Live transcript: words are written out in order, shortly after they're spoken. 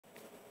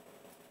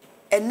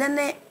and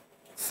then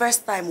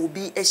first time will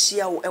be a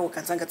share or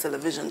Kantanka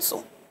television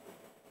so.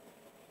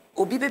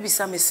 Obi baby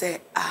Sammy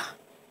say,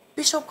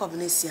 Bishop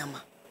KWABENA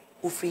ASIAMAH,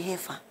 o free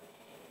hefa.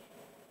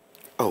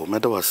 Oh,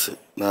 madawase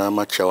na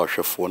macha wa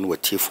hwefo no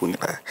watiefu ni.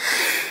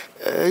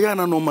 Ya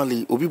na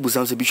normally obi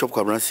busam say Bishop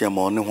KWABENA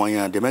ASIAMAH ne hwan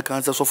ya de meka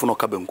answer sofo no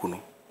kabanku no.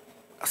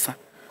 Asa.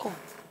 Oh.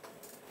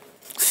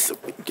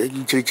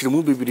 Chiri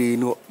mu bibiri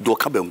no do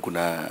kabanku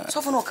na.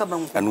 Sofo no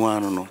kabanku. Anu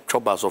anu no,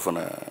 choba sofo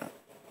na.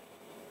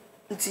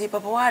 Nti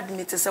papa wa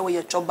admit say we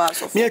ye choba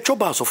sofo. Me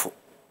choba sofo.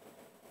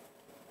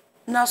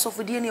 Na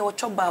sofo die ne wo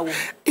choba wo.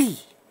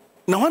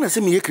 Na wana se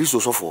me ye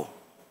Kristo sofo.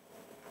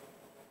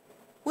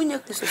 Unye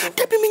Kristo sofo.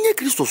 Kebi me ye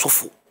Kristo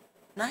sofo.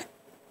 Na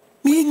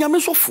me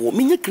nyame sofo,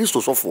 me ye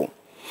Kristo sofo.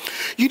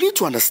 You need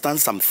to understand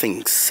some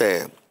things.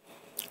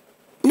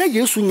 Na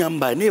Yesu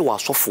nyamba na e wa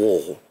sofo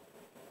ho.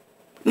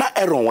 Na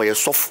Aaron wa ye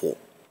sofo.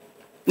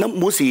 Na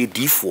Mose ye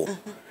difo.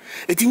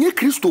 Eti nye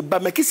Kristo ba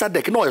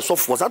Melkisedek na o ye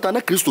sofo, sata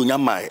na Kristo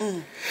nyamba.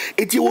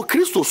 Eti wo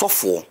Kristo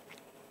sofo.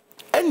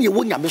 Enye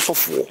wo nyame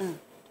sofo.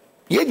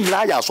 Ye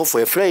nyina ya sofo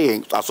e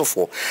frɛ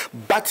asofo.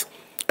 But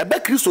ebe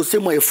Kristo say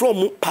mo e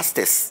from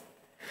pastors.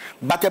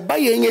 But ebe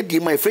ye nye di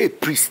mo e frɛ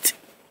priest.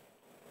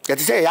 Yet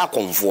say ya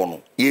konfo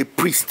no, ye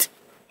priest.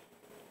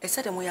 I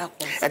said them we are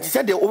conform. Yet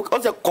say the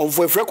also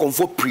konfo e frɛ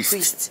konfo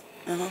priest.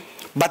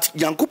 But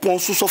Yankopon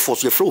so sofo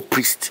so e frɛ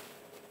priest.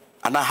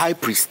 And a high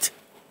priest.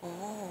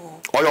 Oh.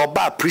 Or your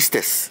bar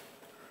priestess.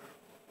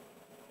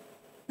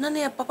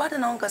 Nane papa de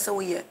na onka say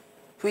we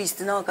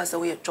priest na onka say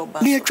we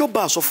choba. Me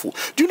choba sofo.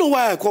 Do you know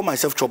why I call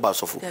myself choba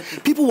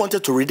sofo? People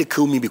wanted to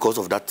ridicule me because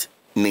of that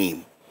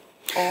name.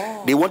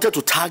 Oh. They wanted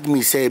to tag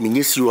me, say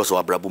me serious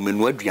or abrabo me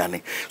no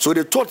aduane. So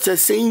they thought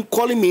saying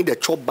calling me the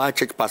choba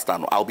church pastor,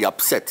 I'll be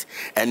upset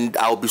and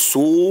I'll be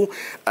so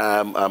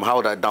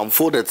how that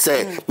downfolded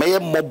say me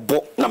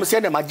mobo. Na me say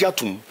dem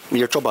agiatum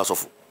me choba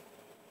sofo.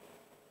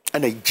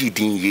 And I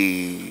jidin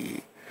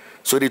ye.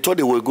 So they thought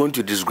they were going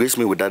to disgrace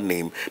me with that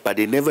name, but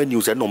they never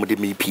knew that nobody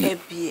me p.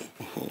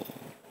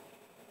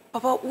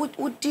 Papa,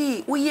 would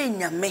ye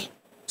nyame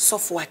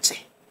sofo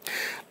ache?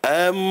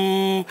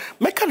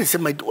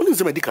 Mechanism my only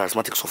say my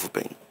charismatic sofo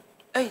pen.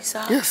 Hey,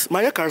 sir. Yes,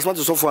 my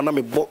charismatic sofo na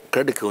me bo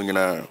credit ko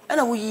nyina.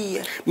 And wo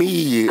ye?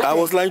 Me I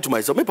was lying to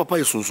myself. My papa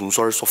is sunsun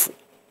sorry sofo.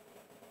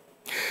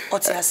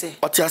 Otiase.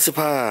 Otiase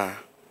pa.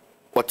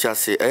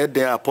 Otiase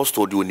the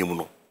apostle di onimu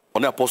no.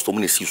 Oni apostle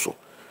mu na si so.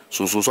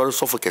 Sunsun sorry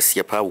sofo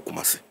kese pa wo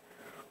kumase.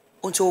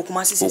 Onto wo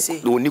kumase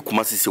sese. Oni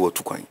kumase se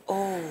watu kwan.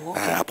 Oh,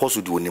 okay.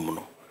 Apostle di onimu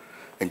no.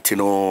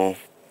 Entino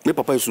me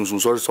papa is sunsun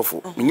sorry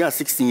sofo. Me nya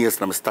 16 years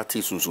na me start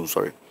sunsun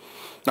sorry.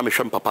 Na me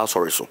hwem papa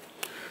sorry so.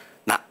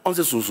 Na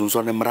onse sunsun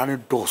sorry na mrane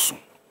doso.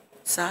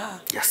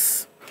 Sir.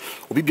 Yes.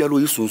 Obi bia lo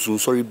yi sunsun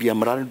sorry bia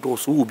mrane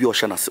doso. Wo bi o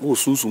hye na se. Wo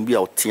sunsun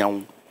bia o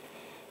tean.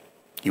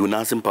 You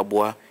na se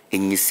mpaboa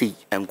enyisi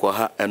enko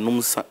ha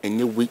enumsa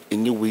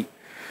enyewe.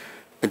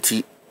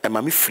 Enti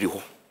ema me firi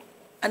ho.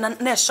 Ana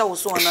na hye wo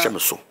so ana. Hye me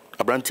so.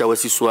 Abrantia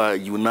wasi so a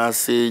you na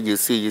say you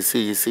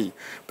say.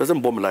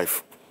 Person bomb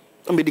life.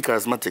 I'm very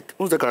charismatic.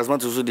 Once the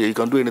charismatic so there, you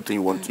can do anything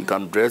you want. You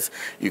can dress,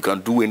 you can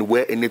do and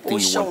wear anything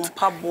you want.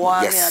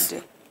 Yes.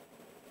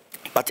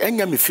 But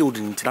enya me feel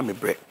in tina me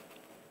bread.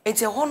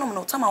 It's a honor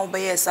no time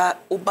obey sa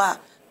oba,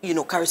 you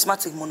know,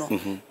 charismatic mono.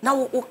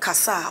 Now o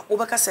kasa,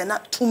 oba kasa na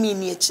 2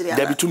 minutes actually.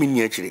 There be 2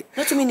 minutes actually.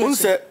 Not 2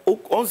 minutes.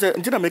 Once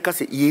ntina me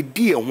kasa ye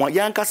di e ho,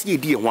 ya nkasa ye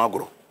di e ho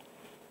agoro.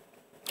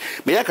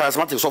 Me ya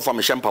charismatic so for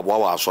me shempa boa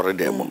wa asore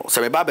dem no.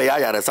 Se me ba be ya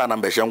yare sa na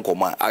be hye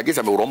nkoma. Age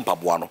se me ro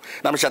mpaboa no.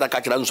 Na me shada ka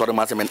kira nsore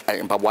ma se me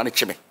mpaboa ne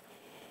chime.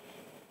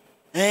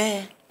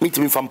 Me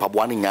timi fa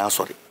mpaboa ne nya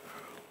asore.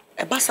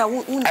 E basa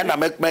un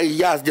and me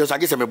yes just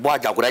age se me boa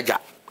Ajagurajah.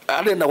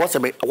 I don't know what say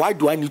why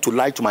do I need to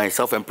lie to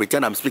myself and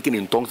pretend I'm speaking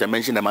in tongues and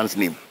mention the man's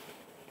name?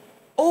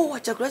 Oh,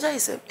 Ajagurajah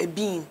is a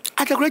being.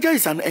 Ajagurajah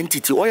is an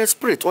entity or a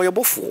spirit or a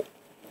bofo.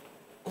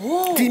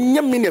 Oh. The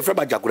nyam ne frɛ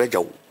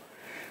Ajagurajah.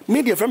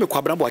 Me de frɛ me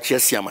KWABENA BOAKYE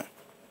ASIAMAH.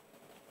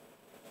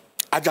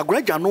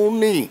 Ajagurajah no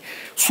ne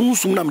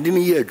sunsum na me de ne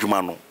ye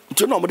adwuma no.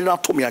 Nti no mo de na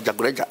to me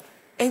Ajagurajah.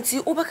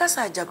 Enti obaka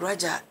sa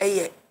Ajagurajah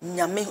eye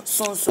nyame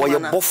sunsun na. Or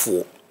a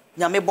bofo.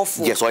 Nyame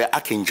bofo. Yes, or a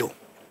archangel.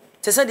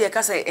 Te say de ka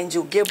say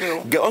angel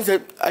Gabriel. On say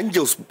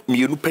angels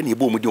me nu pani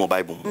bo mu di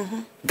Bible.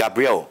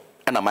 Gabriel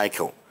and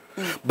Michael.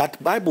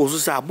 But Bible so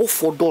say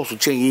abofo do so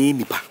chen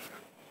nipa.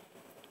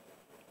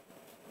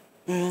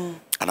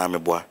 Ana me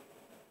boa.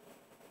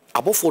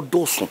 Abofo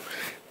do so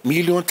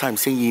million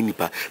times saying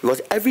nipa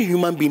because every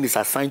human being is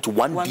assigned to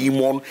one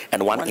demon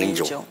and one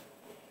angel.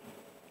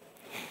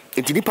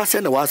 Enti nipa say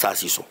na wa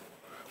asasi so.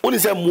 Oni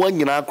say mo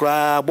anyina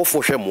kra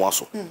abofo hwe mo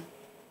so.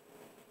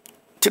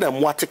 Tina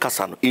mwate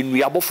kasa no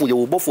enua abofo ye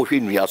wo bofo hwe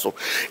enua so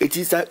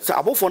eti sa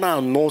abofo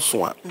na no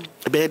so a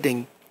be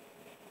den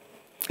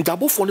nta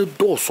abofo ne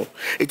do so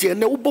eti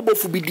ene wo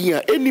bofo bi din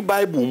a any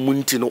Bible mu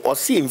nti no o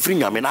se emfiri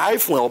nyame na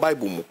iPhone e o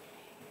Bible mu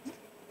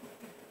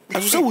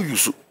aso say wo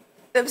use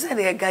dem say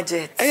na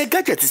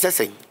gadget is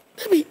say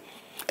maybe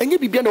enye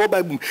bibia na o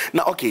Bible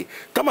na okay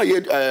kama ye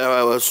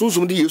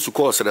sunsum di Yesu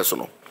ko sere so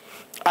no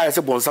aye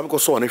se bonsam ko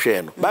so ne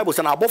hwe no Bible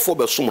say na abofo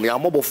be som ne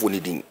amobofo ne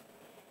din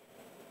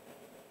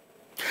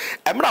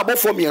Emra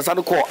abofo miensa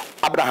no call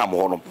Abraham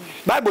hono.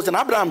 Bible say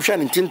Abraham hwe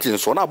ne tintin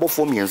so na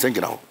abofo miensa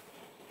gina ho.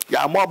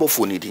 Ya mo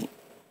abofo ni din.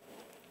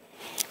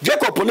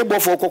 Jacob ne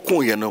bofo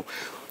kokon ye no.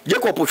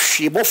 Jacob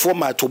hwe bofo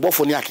ma to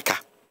bofo ni akeka.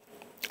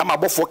 Ama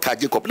bofo ka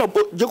Jacob. Na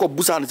Jacob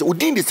busa ne say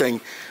odin di sen.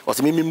 O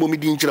say me momi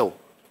din kire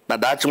na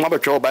da chi mo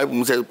betwe Bible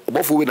mu say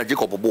bofo we na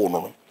Jacob bo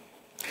no.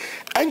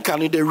 Anka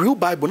no the real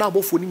Bible na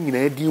bofo ni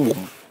nyina din wo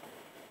mu.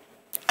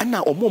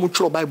 Ana omo mu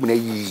kire Bible na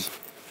yi.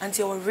 And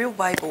your real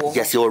Bible?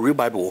 Yes, your real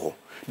Bible.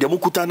 The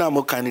Mukutana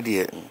mo kind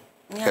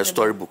of a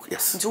storybook.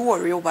 Yes. Do a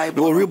real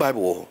Bible? No real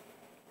Bible.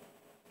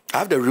 I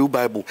have the real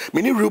Bible.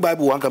 Many real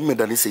Bible one come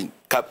and say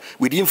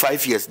within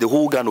 5 years the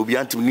whole Ghana will be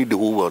until need the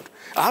whole world.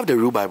 I have the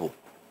real Bible.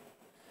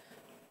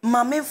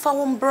 Mame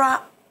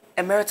Fawumbra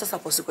Emeritus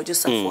Prof.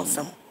 Safo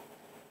Sam.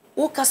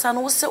 Okasa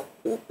no se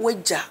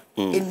weja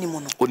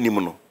enimu no.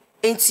 Onimu no.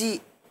 Enti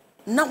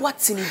na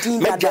wati ni din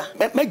dada.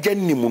 Meja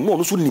nimu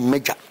no so ni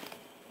meja.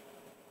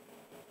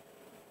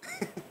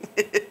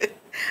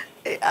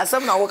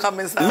 Asam na woka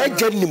mensa.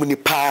 Meja nimu ni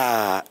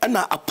pa.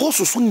 Ana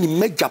apostle so ni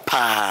meja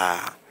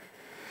pa.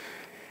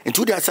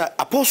 Enti dia say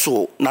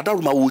apostle na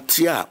daruma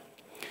wotia.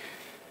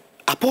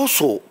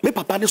 Apostle me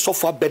papa ni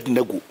sofo bed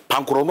nego.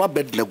 Pankoro no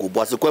bed nego.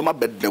 Boase ko ma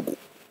bed nego.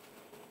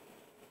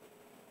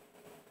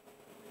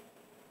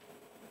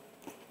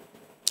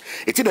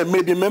 Eti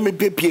na me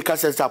pie ka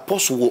say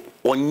apostle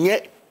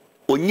onye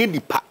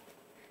nipa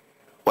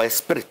or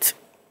spirit.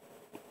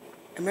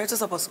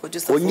 Emeritus Apostle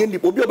just onye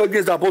nipa obi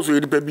obagwe say apostle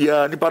nipa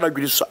bia nipa na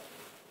dwiri so.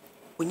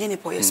 Onye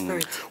nipa or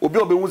spirit. Obi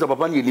obehu say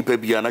papa ni nipa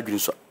bia na dwiri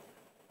so.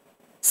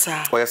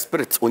 Sir. Or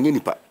spirit onye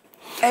nipa.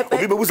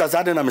 Obi bebu say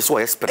say na me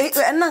so spirit.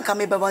 Na nka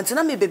me beba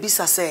ntina me bebi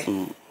sa say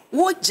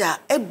woja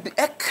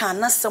e ka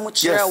na sam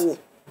kire wo.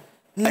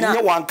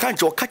 Na wan kan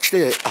che o ka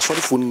kire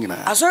asorefo ni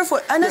nyina. Asorefo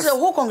and the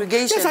whole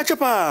congregation. Yes,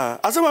 achepa.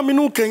 Asema me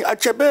no ken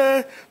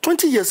achebe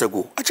 20 years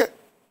ago. Ache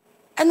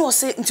and was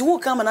say nti wo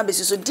come na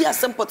besi so dia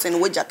sempoten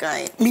woja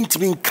kan.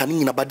 Mintimi nkan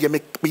nyina ba dia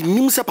me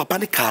nim se papa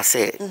ne ka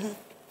say.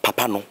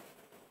 Papa no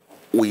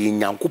wo ye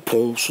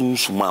nyankopon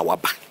sunsuma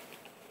waba.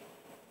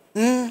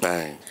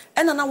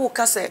 And na wo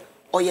ka say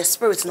or your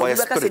spirit no we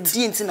ka say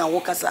di nti na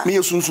wo ka sa. Me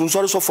sunsun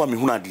sori so for me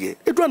hu na de.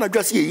 Edu na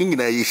dwa se ye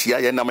nyina ye hia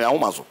ye nam ya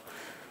homa so.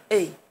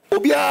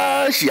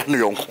 Obia hia no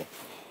yonko.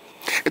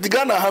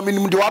 Edigana ha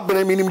minim de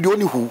wabere minim de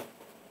oni hu.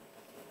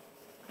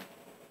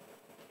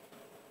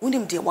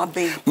 Unim de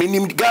waben.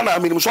 Minim Ghana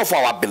minim so for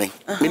wabene.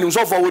 Minim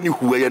so for oni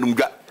hu ye num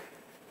dwa.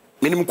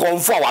 Minim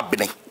konfo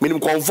wabene. Minim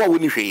konfo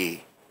woni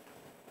hwe.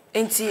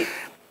 Enti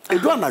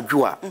edu na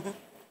dwa.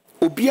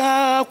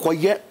 Obia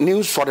koye ne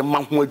nsore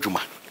ma ho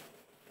adwuma.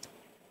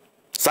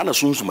 Sana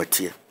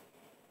sunsumatie.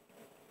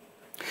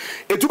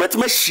 Etu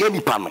betima hia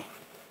nipa no.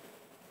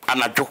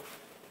 Anadwo.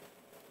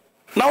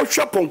 Na o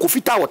hwe ponko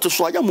fita wote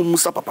so aya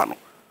mumusa papa no.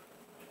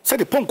 Se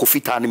de ponko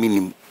fita na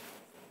minim.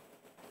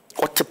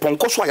 O te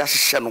ponko so aya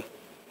hye no.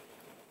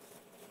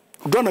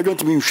 Do na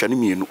jonti mi hwe ne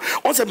mienu.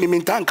 On se me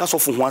nta nka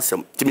sofo ho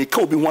asem. Ti me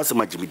ka obi ho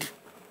asem agimidi.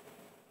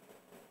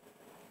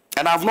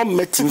 And I've not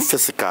met him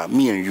physical,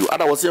 me and you.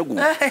 Ada was go.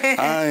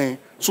 Ai,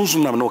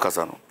 sunsun na me no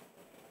kasa no.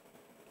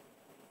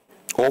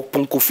 O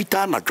ponko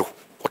fita na dwo.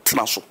 O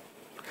tena so.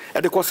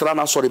 E de ko sra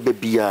na so re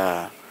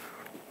bebia.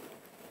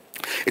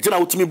 Eti na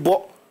utimi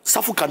bo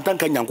safo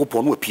kantanka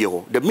nyankopon no apie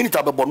ho. The minute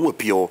abebo no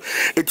apie ho.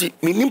 Eti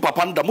minim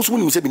papa nda muso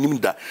nim se minim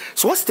da.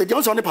 So what stage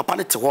on ne papa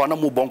ne te ho na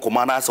mo bon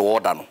koma na se wo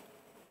da no.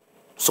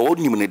 So wo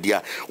nim ne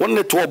dia. Won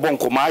ne to bon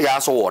koma ya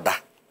so wo da.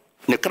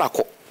 Ne kra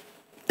ko.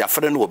 Ya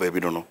fere no baby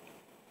no.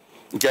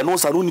 Nti no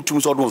sa no ni tum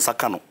so do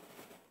nsaka no.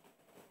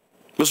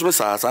 Me so me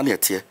sa na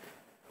etie.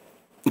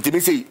 Nti me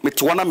sei me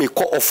to na me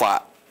ko offer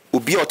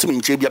obi a otimi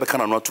nche bia be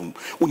kana no atum.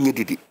 Onye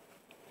didi.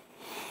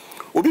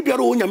 Obi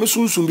biara onya me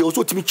sunsun bia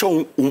so otimi che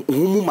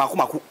humu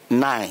mako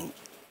 9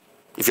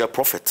 if you are a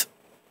prophet.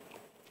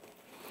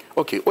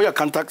 Okay, oya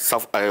contact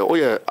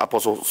oya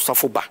apostle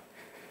Safoba.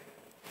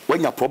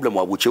 When your problem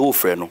wa wuche o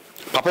frɛ no.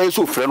 Papa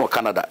yeso frɛ no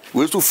Canada.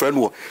 We yeso frɛ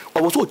no.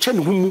 O so che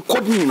ne humu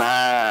kodi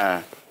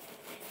na.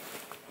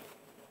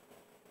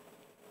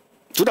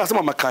 So that's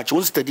my catch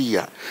on steady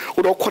ya.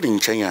 O do kodi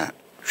nchen ya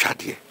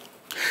hwade.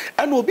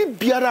 And obi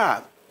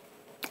biara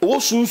o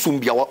sunsun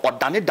bia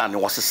odane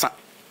wasesa.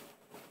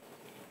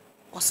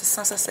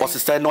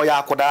 Wasesa no ya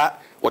akoda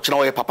wochena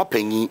wo papa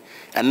panyi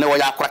enne wo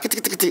ya akora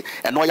kitikiti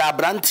enne wo ya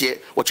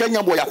brantie wo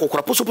chenya bo ya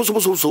kokora poso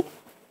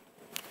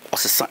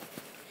wasesa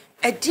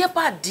edie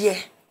ba de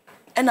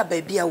ena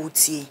ba bia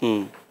wotie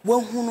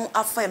wahunu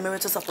afa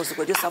Emeritus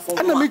Prof Safo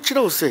ana me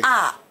kire wo se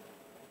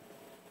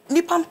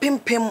nipa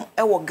pempem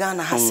e wo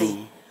Ghana ha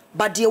sei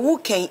but de wo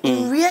kan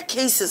in rare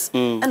cases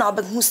ena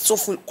obehu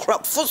sofo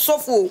crap for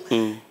sofo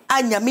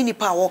anya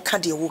minipa wo ka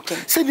de wo kan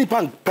se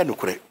nipa pen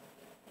kure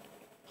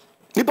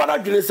nipa na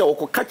dwene se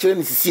okoka kire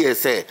ni sisi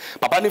se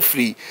papa ne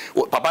free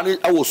papa ne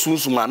awo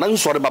sunsuma na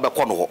nsore ba be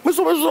kɔ no ho me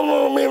so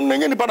me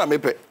nye nipa na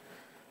mepe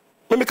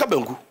me ka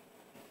banku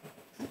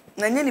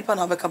na nye nipa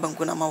na be ka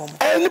banku na mawo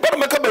nipa na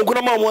me ka banku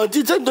na mawo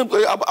ti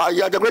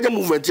Ajagurajah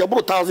Movement ya bro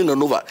 1000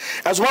 and over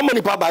as one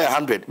money pa buy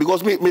 100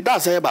 because me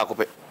that say ba ko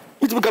pe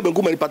me ti me ka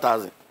banku money pa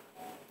 1000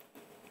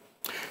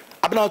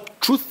 Abena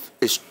truth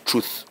is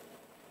truth.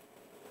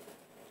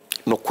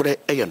 No kure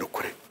eya no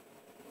kure.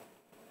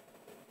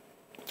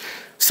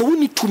 So we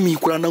need to me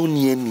kura na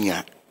uni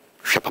enia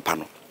hwe papa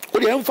no. O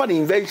de emfa the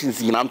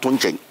inventions nyina nto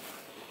nchen.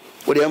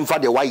 O de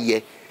emfa de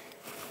waye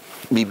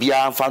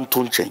bibia emfa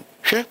nto nchen.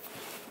 Hwe.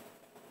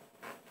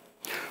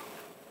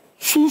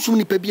 Sunsun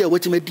ni pa bia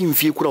watima di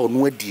mfie kura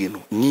ono adie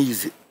no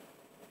easy.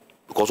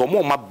 Because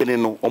omo ma bene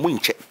no omo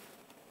nche.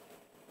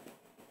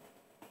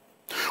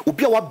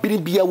 Obi a wa bene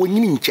bia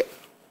wonyini nche.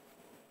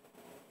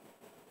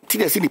 Ti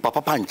de se ni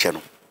papa pa nche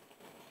no.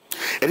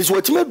 It is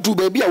what you do,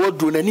 baby. I will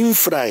do an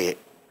infra.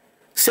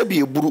 Sebi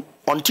eburu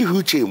onti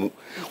huchemu.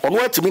 On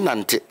what me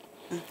nante.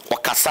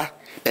 Wakasa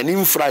an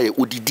infra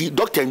udidi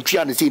doctor and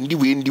tria and say ndi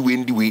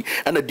we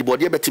and the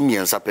body better me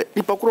and sape.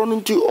 Nipa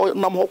kronunti or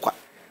namhoka.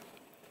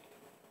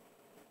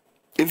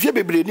 If you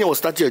be near or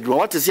started, you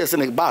want to see a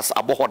senate bass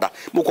abohoda,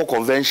 moko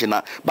convention,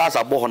 bass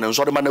abohon and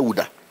sorry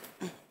manauda.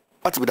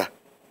 What's with that?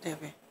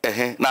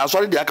 Now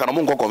sorry, the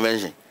Akamonco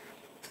convention.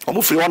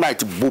 Almost 3 1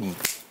 night boom.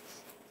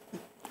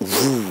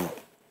 Woo.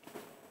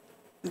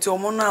 Nti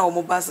omo na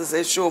omo basa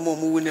se show omo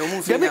mu ne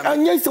omo fi na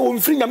anya se o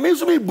mfiri na me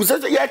so me busa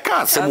ye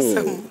ka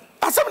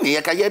asem ne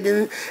ye ka ye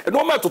bi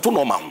no ma toto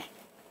no ma ho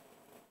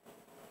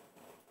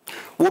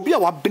obi a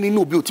wa beni na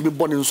obi otimi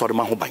bone nsore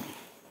ma ho ban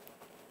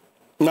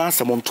na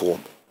asem nto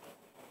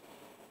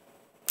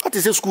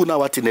ati se school na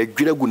wati na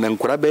adwira gu na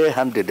nkora be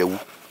 100 awu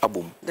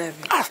abom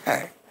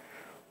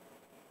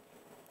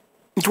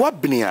nti wa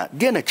beni a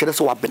de na kire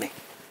se wa beni.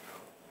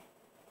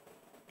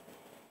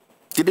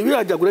 The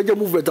Ajagurajah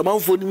Movement, a man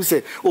for him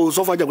say, oh,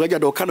 so far Ajagurajah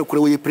do kind of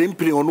create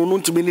premping or no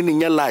to meaning in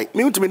your life.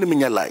 Me to meaning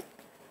in your life.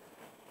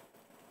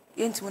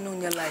 Into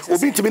your life. Or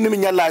be to meaning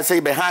in your life,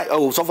 say behind,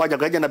 oh, so far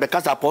Ajagurajah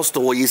because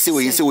apostle, or you see,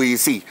 where you see, where you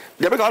see.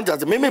 The other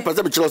country, maybe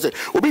perception say,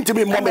 or be to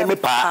me, Mamma, me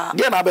pa,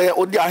 then I be,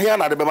 or the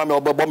Ahiana, the Mamma,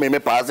 or Bomb, me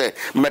pa, say,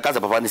 make us a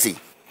papa see.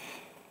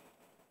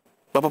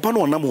 But Papa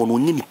no namo no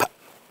nipa.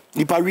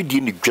 Nipa read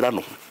in the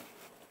grano.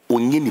 O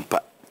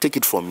nipa, take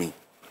it from me.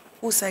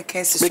 Who say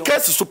case is so? The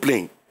case is so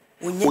plain.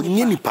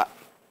 Onyenipa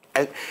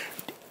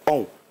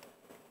oh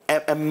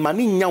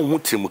mani nya ho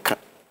tremuka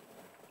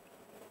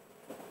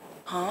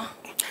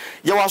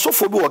ya waso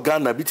fo bi o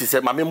Ghana bi ti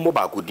se mame mmo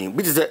ba kodin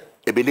bi ti se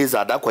Ebenezer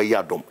adakwa yi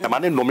adom e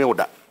mane nnome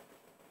oda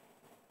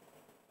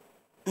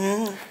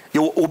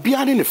yo obi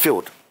ani ne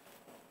field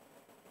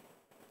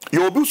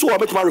yo obi so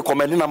obetuma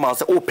recommend na ma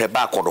say o pe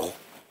ba kodo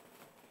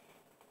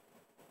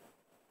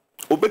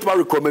obetuma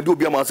recommend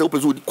obi ma say o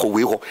pe so ko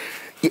we ho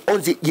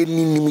onze ye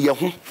ninim ye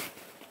ho.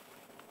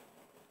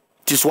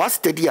 So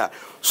steady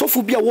so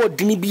for be a word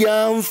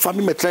dinibian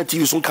family maternity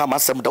use on come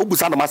asem da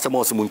ubusa na masem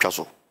o se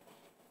muntwaso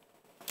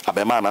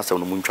abema na asem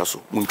no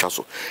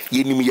muntwaso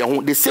ye nim ye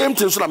ho the same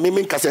thing so na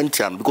me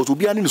kasentian because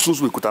obi ani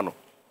sunsu ekuta no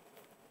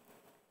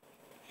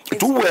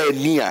to we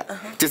nia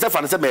te se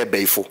fa na se me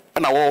beifo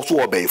na wo so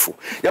wo beifo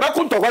ye ba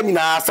kuntokwa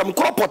nyina asem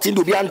crop in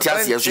do bi anti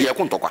ase so ye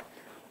kuntokwa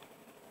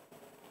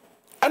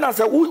ana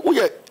se wo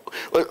ye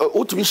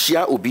otumi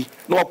hia obi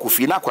na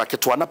wakofi na akora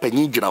keto na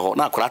panyin gina ho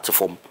na akora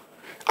atefom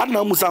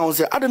Adna Musa on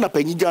say, Adna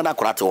Penija na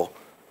Kurato.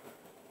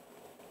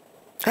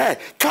 Hey,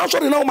 can't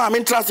you know my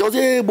interest? You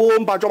say,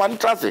 boom, but your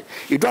interest.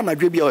 You don't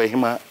agree with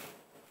him.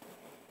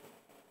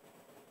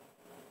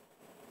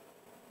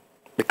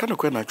 The kind of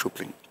question I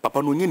chopping.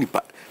 Papa no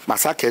nipa.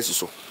 Masaka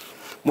so.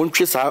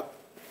 Montresa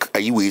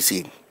ayi we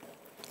say.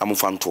 I'm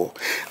fan to.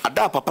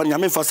 Ada papa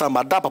nyame fasa ma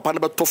ada papa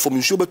never talk for me.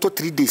 You better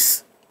 3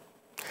 days.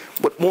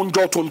 But mon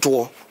jot on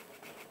to.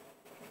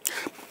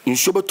 In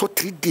Shobeto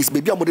 3 days,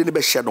 baby, I'm going to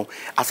be shadow.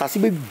 As I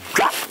see me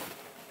drop.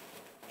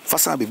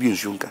 First time, baby, in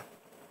Junka.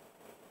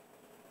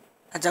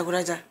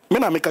 Ajagurajah.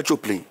 Men I make a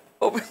chop play.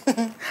 And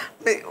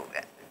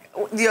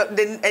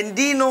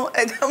Dino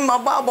and my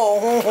babo.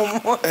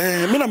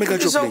 Men I make a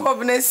chop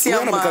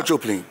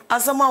play.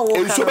 Asama walk.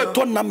 In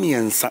Shobeto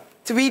Namiensa.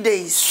 3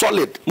 days.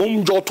 Solid.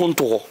 Mom Joton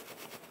to.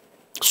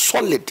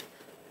 Solid.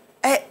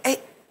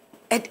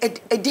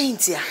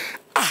 Dainty.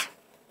 Ah.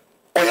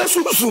 Oh, yes,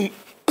 soon.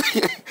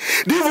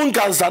 Different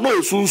cancer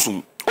no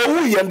sunsun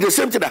oh we and the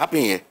same thing that happen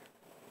here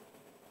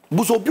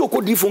buso bi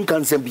okọ different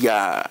cancer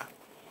bia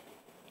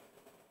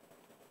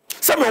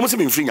say me almost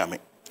me free nyame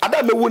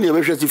ada me woni e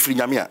be hwese free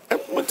nyame a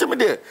me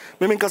de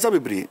me nkasa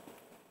bebre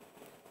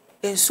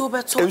enso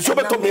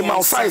beto me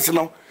mal size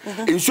no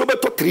enso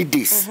beto 3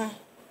 days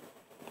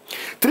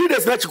 3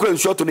 days na chikọ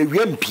enso to na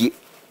wiampie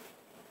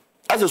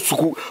as a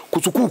suku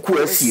ku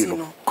asie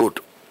no good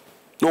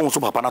no so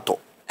papa na to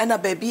and a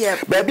baby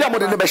mo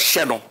de ne be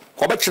hye no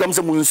oba kiram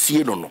se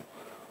munsie no no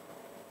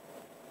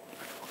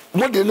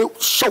mo de ne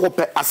hye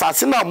pe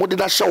asase na mo de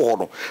da hye ho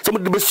no se mo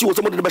de be si wo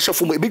se mo de be hye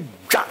fo mo e be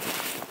dwa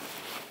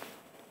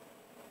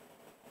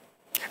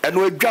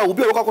eno adwa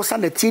obi e ko sa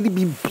na tie di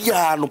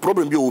bibia no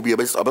problem bi obi e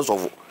be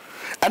solve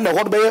and the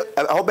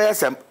ho be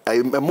some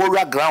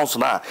memorial grounds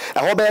na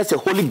ho be say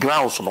holy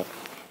grounds no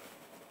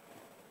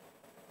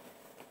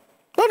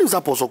what is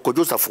apostle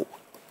KWADWO SAFO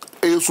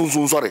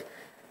sunsun sorry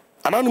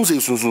ananim say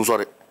sunsun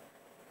sorry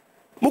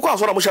muko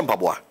asora mo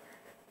shempaboa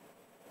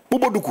mo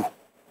boduku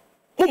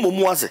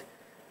mo ase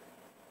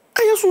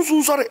aye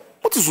sunsun sorry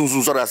What is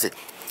soon sorry I say?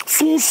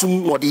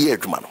 Soon what the year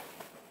man.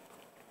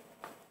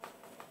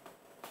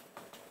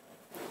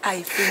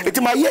 I think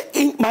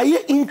it's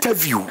my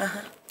interview.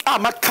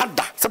 My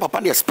kada, say papa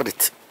near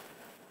spirit.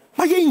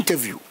 My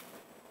interview.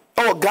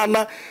 Oh,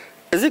 Ghana,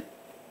 is it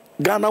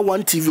Ghana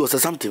One TV or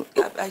something?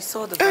 I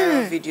saw the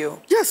viral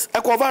video. Yes,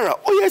 Equavara.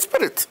 Oh, yeah,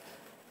 spirit.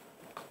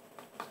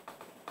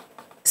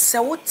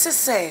 So what to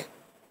say?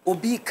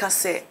 Obi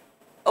kase.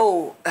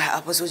 Oh,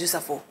 Apostle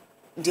Joseph.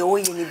 The oil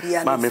in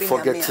the Mammy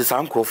forget his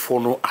uncle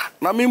for no.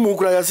 Na me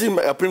mukra ya si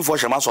a print for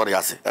shama sorry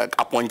as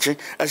a ponche,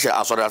 as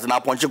a sorry as an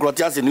aponche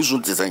grotias in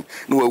issue to say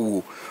no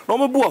woo. No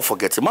more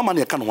forget Mamma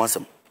near can want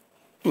some.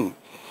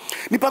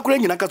 Nipa kura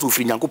nyina ka to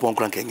firi Nyankopon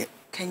kran Kenya.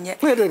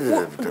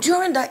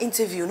 During that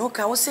interview, no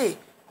can say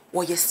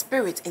or your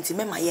spirit into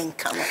me my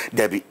yenka.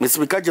 Debbie, Miss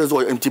Mikajas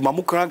or empty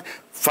mamukran,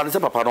 Fancy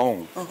Papa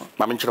no.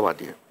 Mamma Chava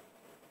dear.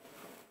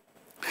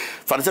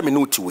 Fancy me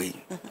no two way.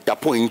 Ya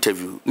point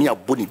interview near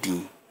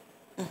Bonidin.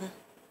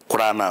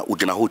 Korana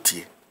ujina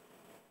hoti.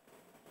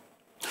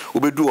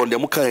 Ubedu on the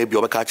muka ebi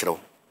obeka chiro.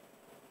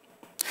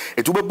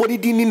 Etu be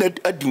Bonidin ni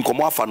adi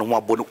nkomo afa no ho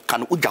abonu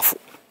kan ujafo.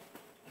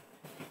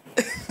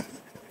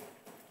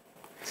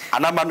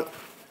 Anaman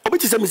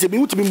obeti se me se bi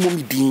mutumi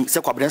momi din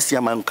se kwabena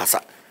sia man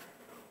kasa.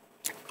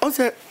 On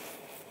say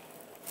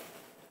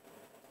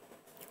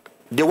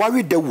the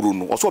worry de wuru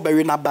no oso be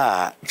we na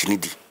ba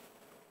jinidi.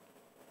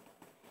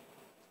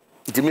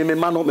 Iti me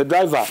mano me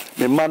driver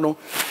me mano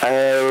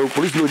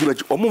police no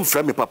dibe omo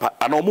mfra me papa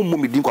ana omo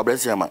momi din kwabena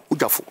sia man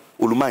ujafo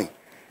olumai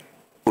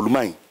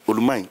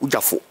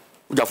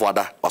ujafo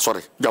ada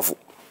sorry ujafo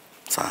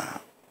sa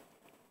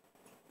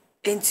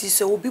enti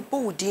se obi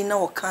bo udin na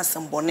o kan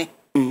sambone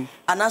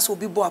anas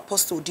obi bo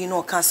apostle udin na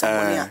o kan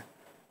sambone a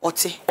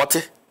ote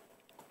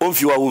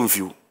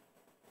onfiu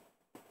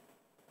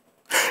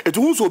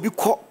etu unso obi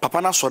ko papa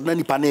na so na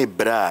nipa na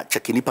ebra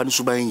cheke nipa ni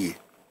suban yi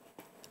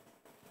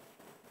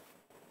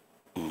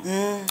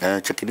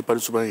cheke nipa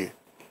ni suban yi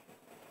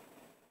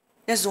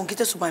yes on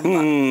kita suban ba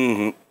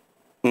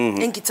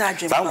enkita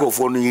adwem ba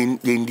sanko no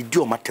ye ndidi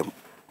o matem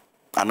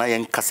ana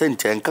yen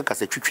kasente en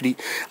kakase twitwiri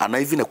ana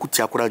even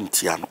akuti akora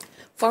ntia no.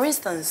 For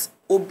instance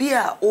obi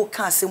a o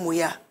ka asemu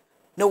ya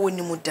na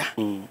woni mu da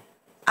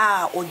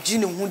a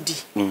ogine hudi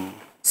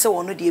se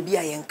wono de bi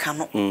a yen ka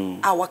no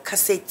a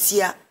wakase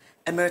tia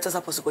Emeritus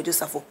Prof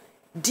Joseph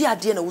di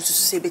ade na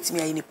wususu se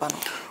betimi ayi nipa no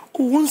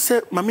won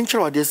se mame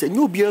nkyere wade se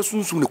nya obi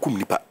asunsun ne kum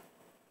nipa.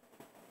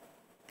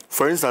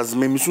 For instance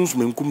me sunsun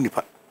me kum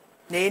nipa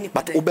na ye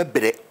nipa but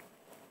obebre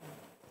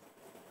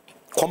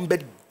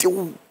kombe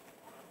dew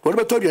what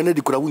about you na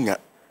di kura wunya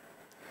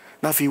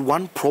na fi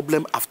one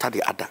problem after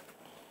the other.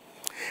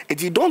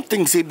 If you don't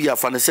think say be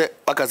afane say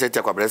wakase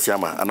tia kwabra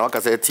siama ana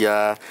wakase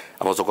tia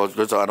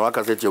Apostle ana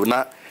wakase tia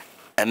na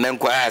enen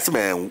kwa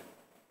asem.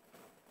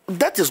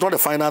 That is not the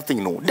final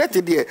thing, no. That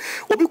is the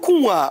obi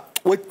kunwa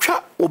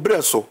watwa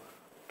obreso.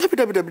 That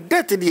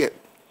is the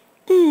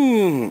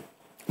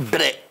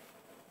bre.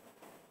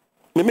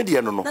 Me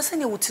media no. Na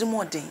sene wutiri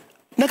mo den.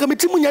 Na ka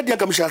metimu nya dia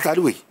ka me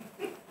shasare we.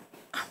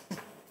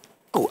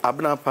 Oh,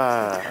 abna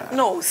pa.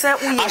 No, say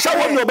we. Asha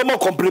won no be mo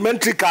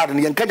complimentary card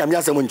ne yanka nyame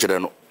asem nkyere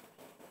no.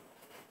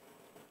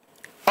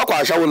 Akwa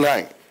asha won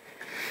line.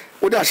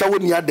 Odi asha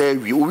woni ada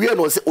wi owie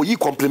no say oyi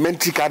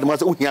complimentary card ma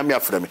say ohia me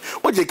afra me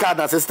oje card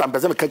na system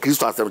person ka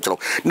Kristo asem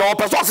kyerɛ na o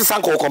person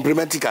asesan ko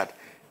complimentary card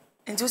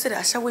enti o say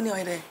asha woni o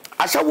ide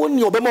asha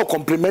woni obe ma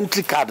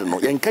complimentary card no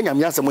yen ka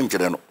nyame asem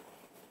nkyerɛ no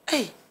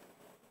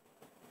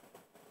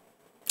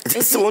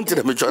it's want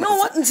to me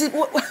no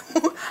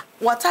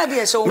what are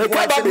they so me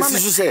ka ba be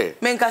sisu say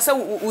me nka say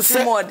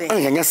uti more den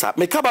enya sa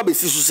me ka ba be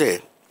sisu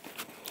say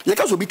ye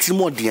ka so bi ti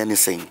more den ne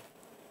sen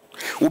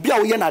obi a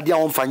wo ye na ade a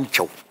won fa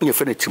nkyɛw nye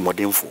fe na ti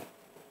modenfo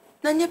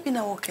na nye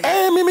pina woke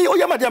me o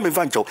ya ma dia me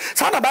fa nkyɛw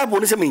sa na bible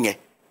ne se me nye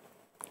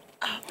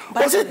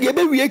o se ye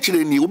be wi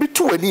akire ni obi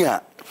to wani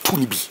a to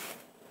ni bi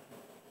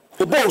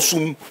obo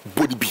sum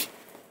bodi bi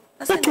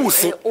o to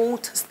se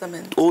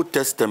Old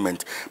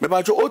Testament me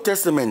ba jo Old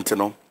Testament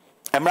no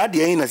emra de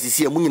hin na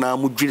sisi amu nyina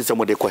mu dwiri se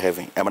mo de ko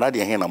heaven emra de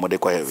hin na mo de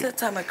ko heaven se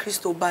time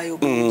Kristo ba yo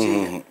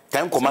be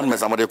time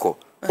commandments amode ko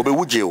obe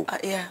wuje o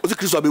se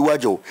Kristo be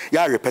waje o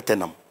ya repete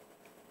nam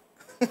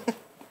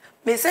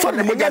me say na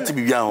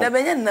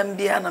benya nam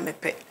bia na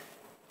mepe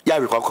ya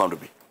we kwa kwando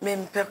bi me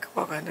mpe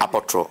kwa kwando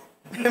apotro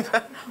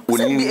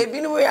woni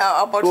ebi no ya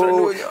apotro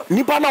no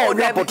nipa na o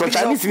apotro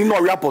Chinese ni no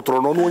o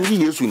apotro no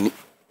onyi Yesu ni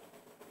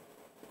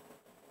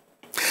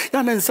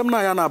ya na nsem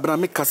na ya na abra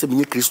me kase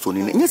menye Kristo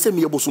ni nye se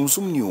me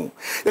yebosumsum ni o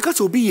ya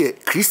kase obi ye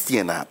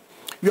Christian a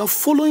you are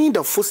following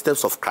the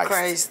footsteps of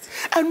Christ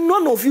and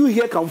none of you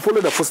here can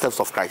follow the footsteps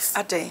of Christ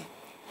ade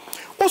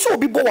also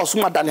obi bo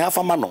wasuma dane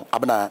hafa ma no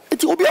abna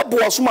eti obi abo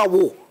wasuma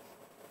wo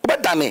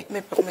obedane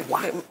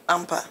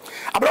ampa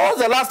abna was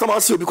the last time I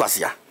see obi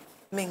kwasia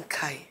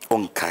menkai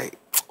onkai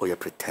or you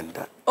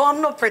pretender. Oh,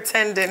 I'm not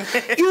pretending.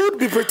 You would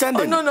be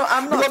pretending. Oh, no,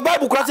 I'm not. Because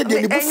Bible class the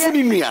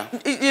bufuni nia.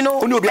 You know,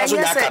 uno bi aso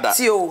nyaka da.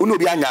 Uno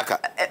bi anyaka.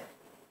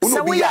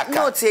 no be yaka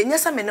no tie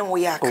nyesa me ne wo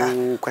yaka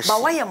ba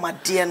wa ye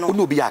made no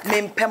no be yaka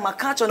me mpema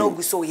ka cho na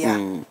oguso ya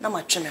na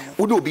ma tweme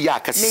ho no be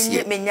yaka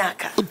sie me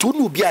nyaka to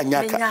no be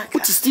anyaka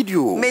put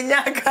studio me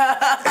nyaka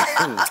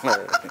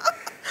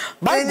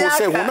Bible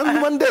say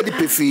wona man dey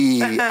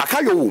pefi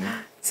akayo wom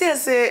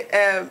say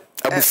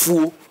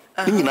abufuo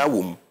nyina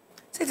wom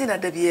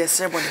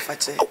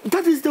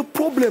that is the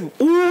problem.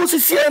 Oh,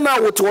 see na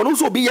what one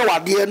so be your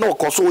idea no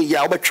koso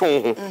ya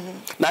obetwe ho.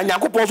 Na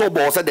Nyankopon so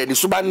bo se de ni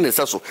suba ne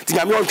se so. Ti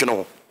nyame ontwe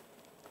ho.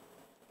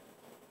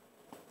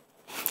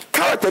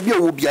 Character bi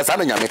owo bia sa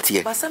na nyame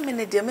tie. Ba sa me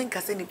ne de men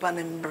kase nipa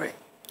na mbre.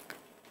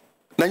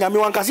 Na nyame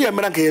wan kase ya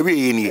mera ka ye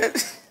we ni.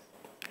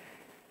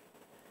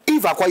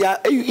 If akwaya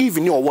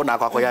even ni owo na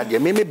akwaya de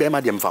me be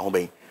ma de mfa ho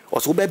ben. O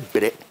so be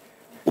bre.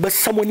 Obe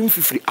someone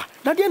fifiri ah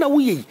na de na wo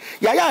yi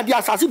ya de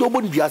asase do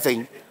boni bia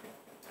sen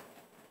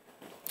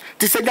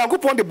ti se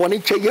Nyankopon de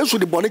boni che Yesu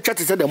de boni che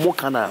ti se de mo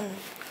kana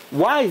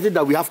why is it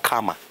that we have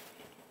karma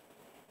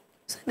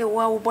se de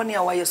wa wo boni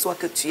a wa Yesu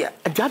akatua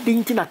aja de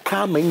nti na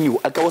karma nyu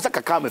aka wo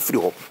saka karma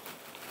firi ho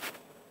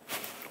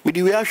me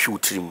di we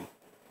ahwutrim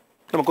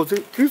na mako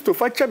se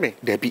Christopher cheme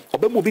da bi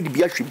obe mo bi di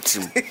bia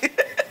hwutrim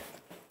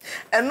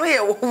eno ye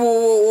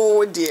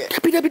wo de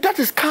bi that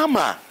is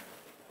karma.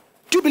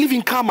 Do you believe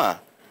in karma?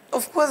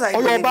 Of course I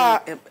believe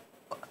in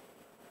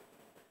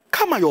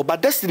karma yoba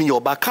destiny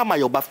yoba karma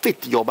yoba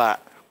fate yoba.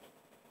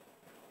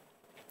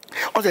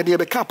 O say dey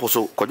be camp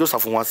so KWADWO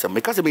SAFO wan say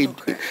because me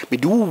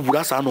do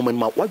wura sa no man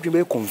ma what you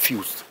be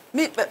confused.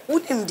 Me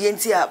unim dey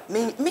ntia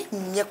me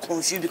nye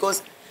confused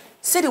because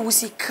say the we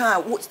see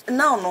car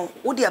now no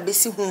wo dey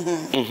abesi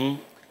hunhun.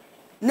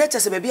 Nature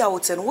say baby a wo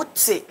te no what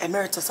say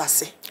emeritus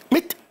ase.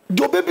 Me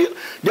do baby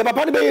the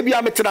papa ne be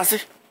bia me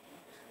tenase.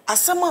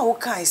 Asama wo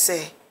kan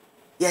say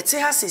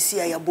yete ha sesi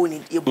ya boni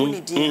dia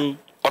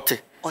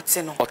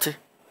ote no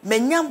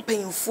menya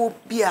mpanyimfo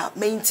bia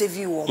me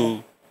interview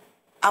wo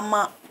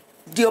ama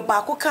de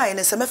obaako kan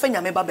ne se mefa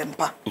nyame ba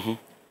bempa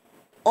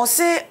o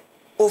se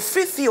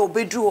ofrifi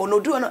obedru no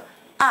du no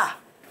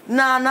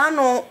na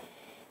no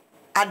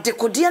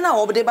adekodie na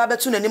obede ba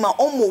betu nanim a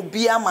omo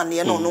bia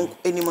amane no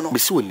enim no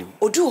bisi wonim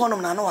odu honom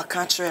na na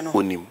waka kire no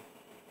wonim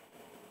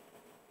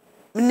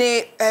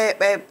ne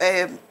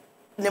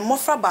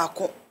mofra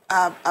baako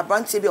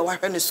abrantie bi o wa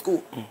hwe ne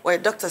school or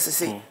doctor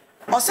say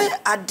o say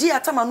ade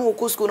atama no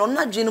okọ school no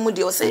na dwene mu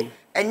de o say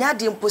enya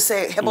ade mpo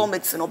say herbal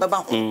medicine obeba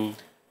ho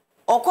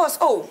of course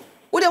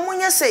wo de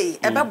munye say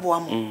ebeboa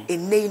mo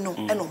enei no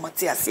e no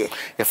mate ase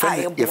ye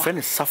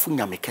friend safu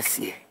nyame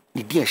kese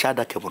ni dia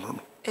shada kebo no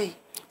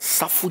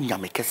safu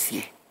nyame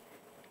kese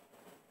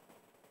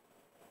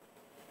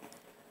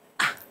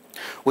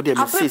wo de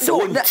me say se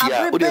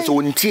wontia wo de so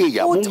wontie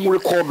ya mo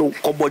record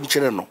ko bo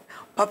nkyere no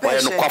wa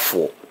ye no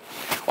kwafo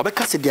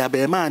obeka se dia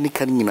be ma ni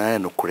kan nyina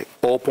no kure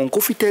o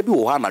ponko fita bi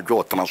wo ha na dwo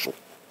otena so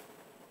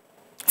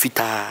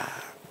fita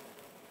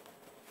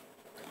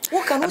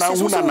wo kan no se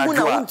so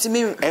na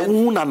untimi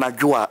ehuna na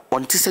dwo a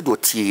onti se do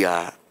tie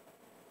ya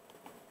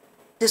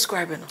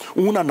describe no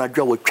una na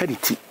dwo wa twa ni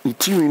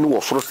ti no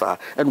wo soro sa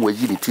en wa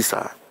yi ni ti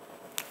sa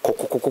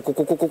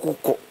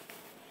kokokokokokokoko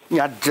ni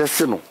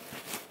address no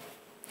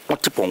o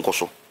ti ponko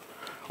so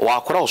wa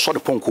akora o so de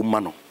ponko ma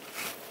no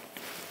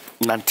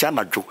nantia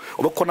najo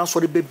obekona so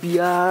de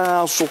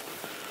bebia so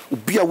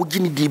obi a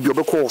wogini di bi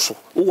obekọ so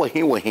wo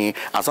he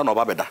asa na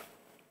obabeda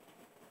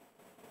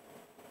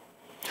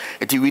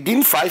it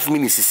within 5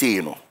 minutes say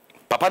you know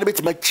papa de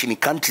betima chini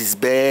countries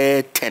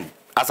be 10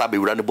 asa be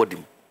wura ne body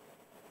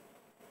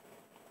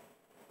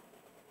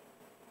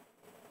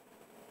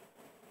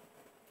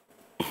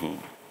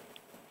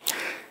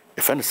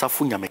e fa ne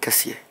safu nya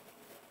mekase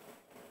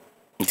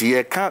ndi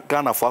e ka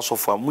Ghana fo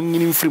asofo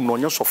munyini mfrim no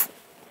onye sofo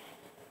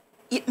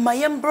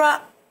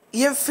mayembra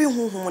yemfi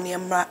hunhun ne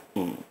emra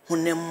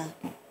hunem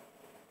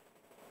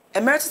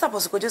Emeritus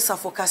Prof KWADWO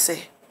SAFO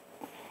kase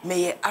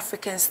me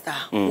African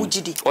star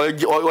ujidi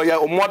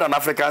o more than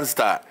African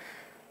star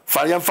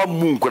fa yemfa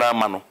moon kura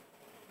ma no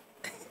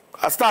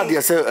a star dey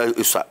say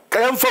isa ka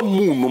yemfa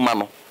moon no ma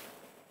no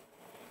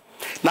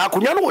na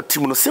akunya no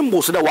otim no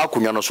symbols da wa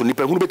akunya no so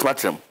nipa hunu betima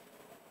trem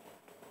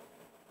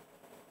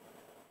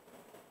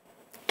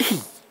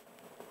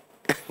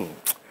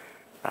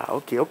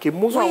okay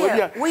muzo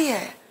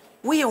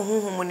we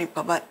hunhun ni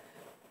papa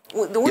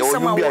the one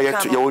sama wo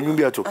kan ya wonyu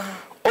bia to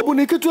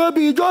obunikitwa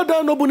bi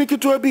Jordan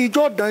obunikitwa bi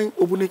Jordan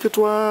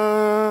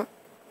obunikitwa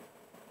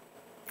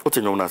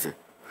otenyo na se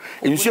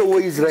enhye wo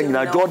Israel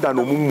na Jordan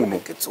omumu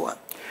no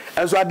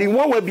enso adi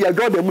won wa bia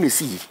Jordan mu ne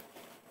si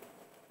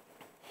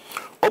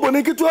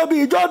obunikitwa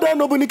bi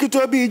Jordan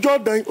obunikitwa bi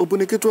Jordan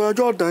obunikitwa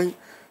Jordan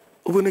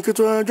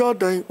obunikitwa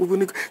Jordan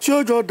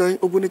sio Jordan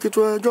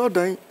obunikitwa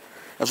Jordan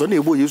enso na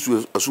ebo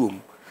Yesu asuom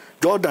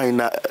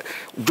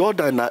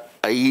Jordan na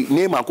ai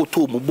name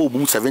akoto mu bo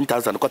mu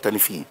 7,000 kwata ne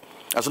fi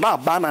aso na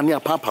abana ne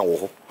apapa wo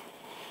ho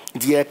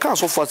de ka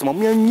so fo asema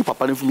mu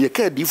papa ne fumi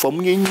ka di fo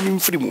mu nyi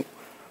mfiri mu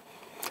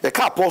e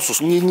ka apostles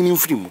mu nyi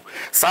mfiri mu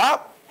sa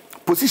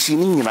position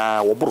ni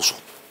nyina wo boro so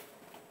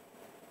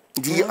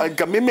di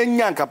anka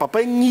memenya anka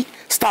papa nyi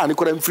star ne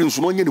kora mfiri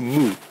so no nya ne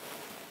mu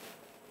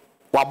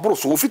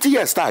wabroso wo fiti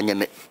ye star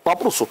nyene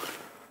wabroso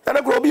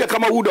ana ko obi ya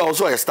kama wuda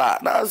also a star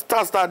na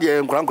star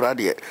de nkran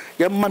de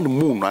ye man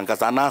moon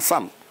ankasa na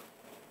sam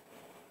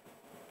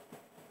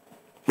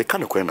me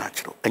kan ko na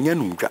achiro anya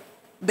numdwa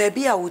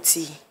baby a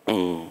wuti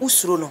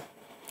usuro no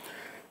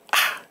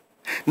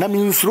na mi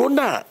usuro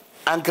na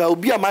anka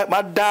obi a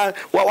mada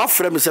wa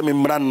frame se me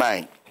mra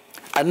nine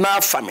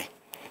ana fame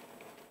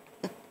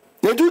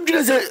ne du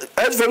dwene se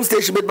FM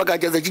station bet baka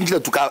keze chinjira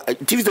tuka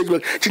TV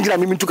station chinjira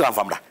mimi tuka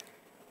famda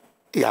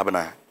ya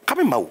bana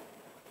kame mawo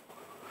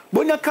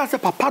bonya ka se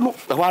papa no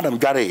wa na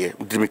mdware ye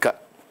mdimika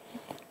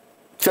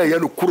se ya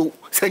no kuro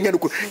se nya no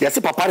kuro ya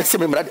se papa se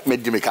me mra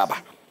mdimika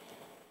ba.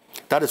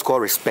 That is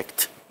called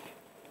respect.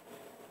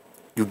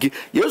 You give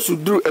yesu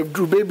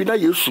do baby na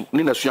yesu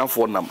ni na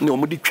suafo nam ni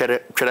omudi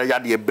twere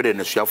yade e bere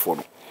na suafo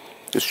no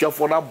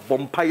suafo na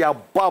bompa ya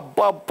ba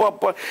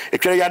e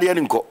twere yade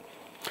ni nko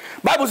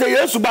Bible say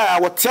yesu ba ya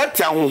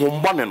wotiatia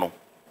honhombone no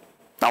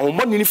na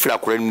honhombone ni fira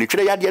kora ni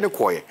twere yade ni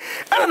koye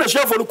ana na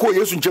suafo no ko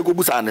yesu nche ko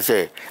busa ne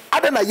say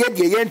ada na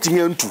yede ye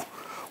ntinye ntu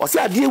o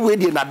say ade we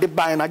de na de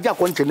ban na ja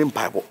ko nche ni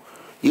mpaibo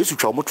yesu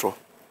twa omotro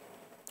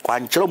kwa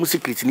nchero mu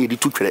secret ni di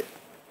tu twere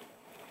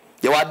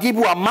ye wadi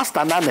bu a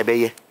master na na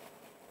beye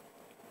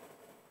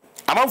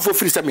amanfo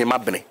free se me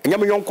mabene enya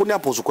me yonko ne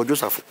apostle KWADWO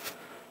SAFO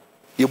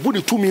ye bu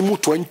ni tumi mu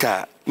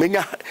 20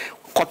 menya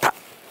kota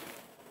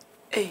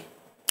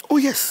oh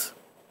yes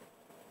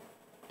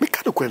me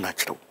kan ko na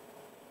chiro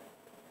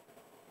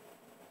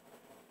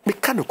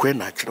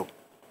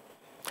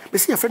me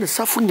se ya friend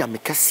Safo nya me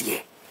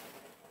kase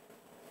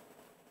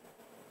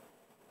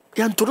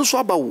ya ntoro so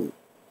abawo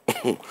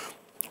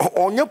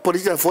onya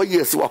politician for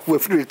years wa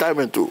free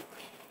retirement o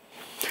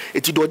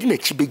eti do di na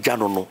chibe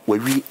jano no wa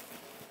wi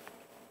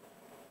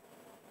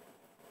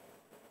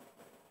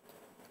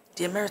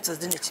the emeritus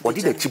didn't chibe what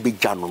did the chibe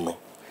jano no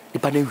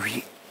ipa na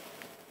wi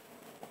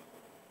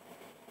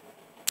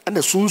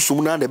ana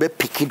sunsum na be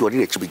pick do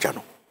di chibe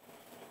jano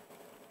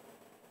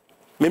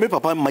me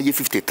papa ma ye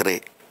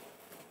 53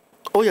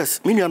 oh yes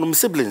me nuanom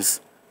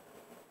siblings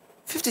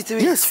 53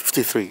 yes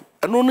 53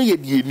 ano no ye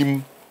di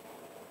enim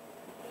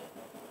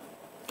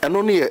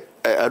ano no ye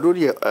I don't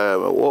hear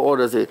what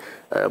does it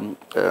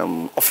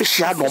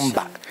official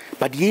number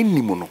but the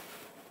enim no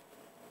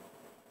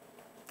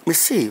me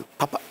say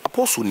papa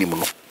apostle nim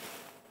no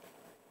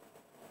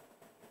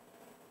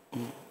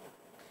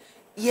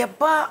ye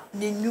ba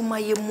ne nwuma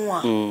ye mu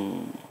a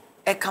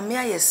e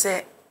kamea ye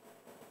se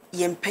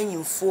ye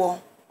mpanyimfo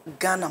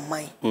Ghana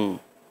man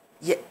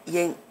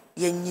ye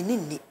nyini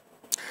ni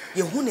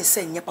ye hu ne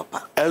se nye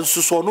papa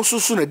enso so no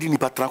susu na di ni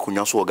patra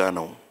konya so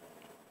Ghana o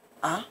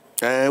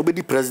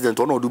obedi president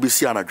ono do be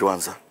si anadwo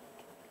ansa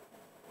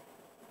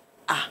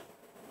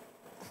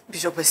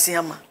Bishop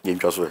Esiama ye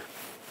ntwaso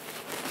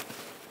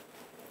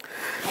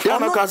ya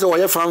na ka se wo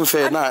ye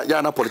fanfare na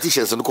ya na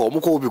politicians no ko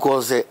mo ko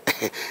because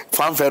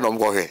fanfare no mo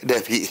ko he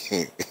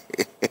debi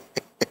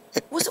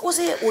was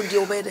it odi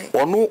obede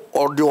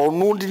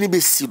ono di ni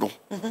be si no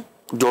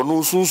do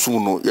no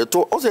sunsun no ye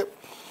to o se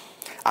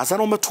asa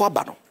no meto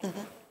aba no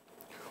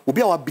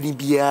obi a wa bini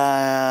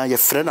bia ye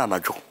frɛ na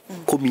anadwo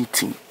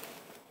committee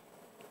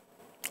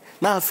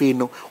na afi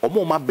no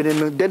omo ma bene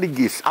no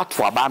delegates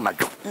ato aba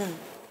anadwo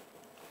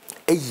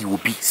eyi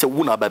obi se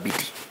wo na aba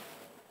bidi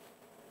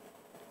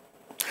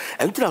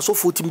entra so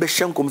 14 be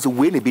hyenkom se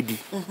we na bidi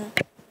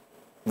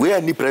we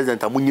ani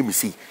president amunye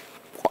misi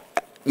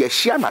ye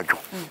hia anadwo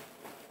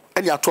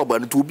ani ato aba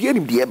no to obi ani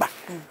bia ba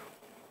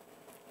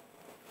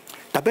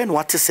taben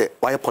what is it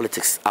why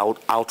politics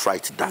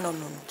outright that no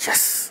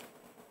yes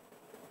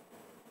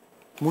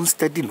mun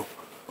steady no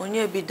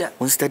onye bida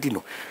mun steady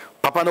no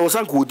papa na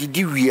wosan ko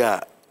odidi wi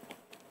a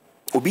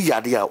obi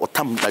yade a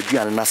otam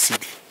aduane na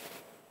sidi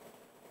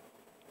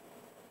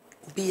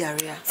obi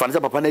yare a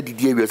fanza papa na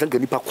didi awi san ka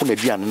nipa ko na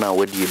aduane na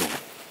wadie no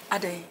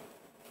adai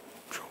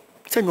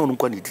senyo no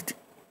kwa ni didi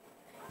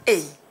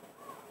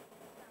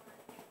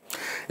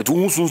etu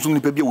unsunsun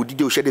nipa bia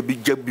odidi o hye de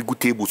ja bigu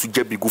table so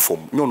ja bigu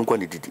fom nyo no kwa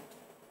ni didi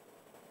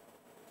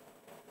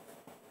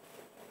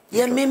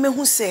ye meme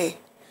hu se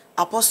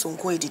apostle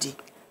nko edidi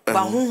ba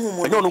hunhum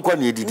mo nyo no kwa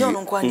ni edidi nyo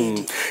no kwa ni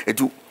edidi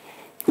etu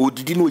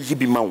odidi no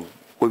yibi mawo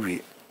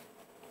owie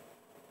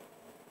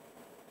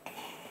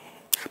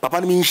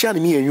papa mi nsha ni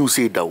mi enyu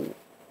se da wo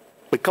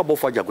be ka bo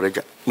fa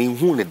Ajagurajah mi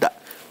hu ne da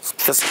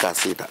fesika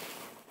se da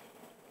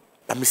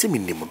ba mi se mi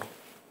nim no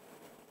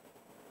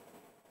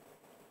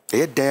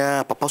e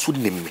da papa so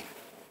nim mi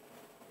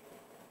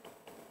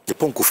de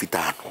ponko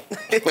fitano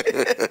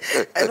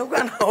e no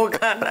kwa na o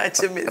ga na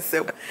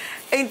chemese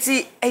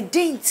enti e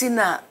denti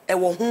na e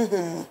wo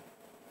hunhum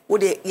wo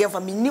de ye fa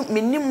minim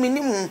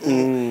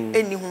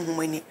eni hunhum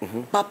ani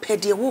ba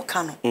pede wo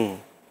ka no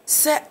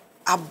se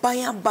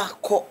abanya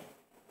bako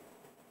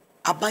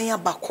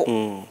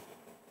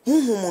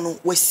hunhum no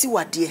wasi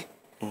wade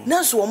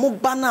na so wo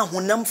ba na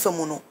honam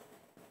fam no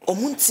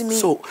omuntimi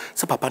so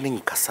se papa ne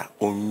nkasa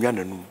onwa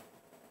nanum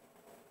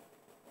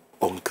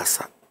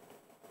onkasa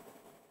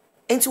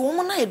enti wo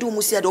mo na ye do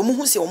mu si ade wo mo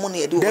hu se wo mo na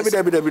ye do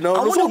debi na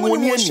so mo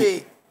ni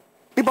ani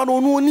iba no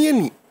onu oni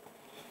ani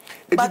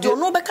But you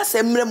know because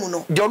emrem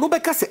no. You know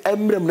because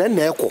emrem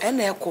na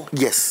eko.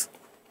 Yes.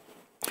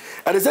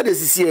 And they said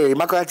this is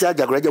Makarachi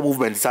Ajagurajah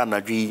Movement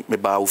sana dwi me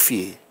ba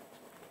ofie.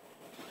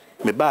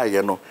 Me ba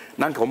ye no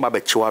na nka mo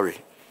ba chiware.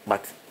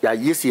 But ya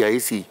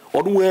yesi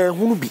onu we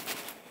hunu bi.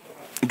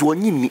 Nti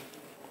onyini.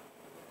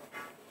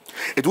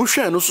 It will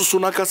share no so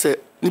na ka se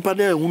nipa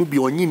na hunu bi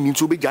onyini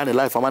nti obegya ne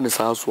life ama ne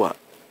sa so a.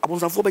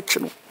 Abonsafo be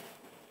chi no.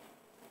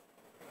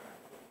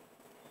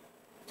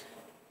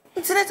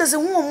 Internet as a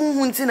woman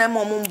who nti na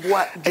mo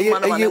mboa djuma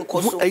na ma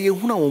nkoso. Eye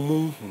hunu a wo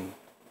mu hu.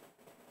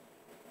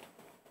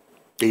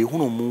 Eye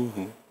hunu mu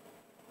hu.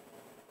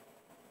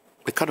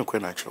 Be kana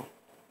kwen actual.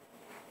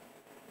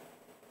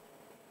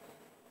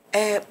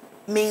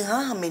 Me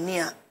ha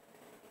menia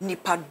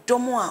nipa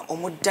domo a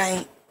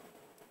omodan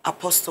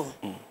apostle.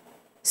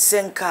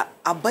 Senka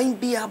aban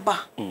bi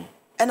aba.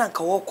 Ena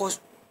nka woko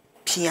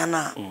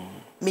piana.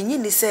 Menyi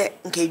ni se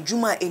nka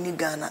djuma eni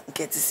Ghana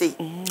nka ti sei.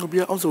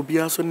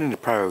 Obia so ni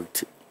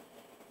priority.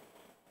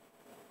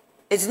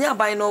 It's near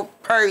by no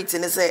priority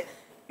and say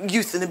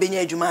youth in the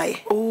Benya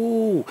Jumai.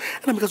 Oh,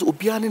 and because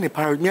Obian in a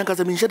priority,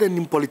 because I mean, shedding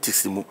in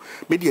politics,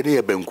 maybe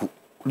near Benku,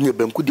 near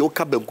Benku, the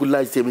Oka Benku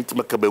lies, to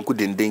Makabenku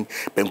ding,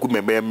 Benku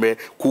member,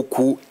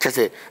 Kuku,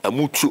 Chase, a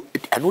mutu,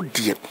 and no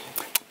dear.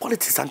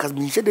 Politics and has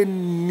been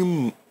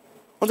shedding.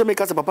 On the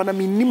makers of Papa,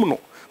 mean Nimno,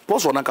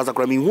 Post on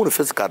Akazakra, mean one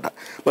first card,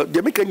 but the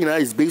American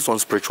is based on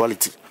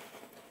spirituality.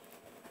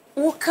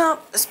 What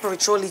up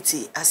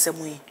spirituality as a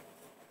way?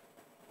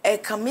 A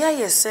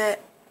Kamia, say.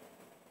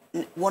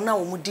 Wana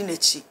omudi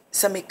nechi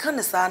se meka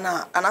ne saa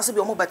na anase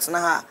bi omo betena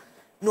ha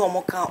na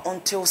omo ka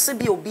until se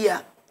bi obi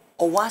a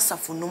owa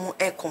asafo no mu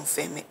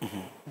confirm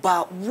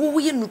ba wo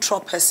ye neutral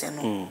person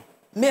no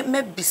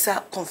me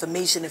bisa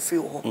confirmation free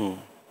ho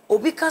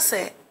obi ka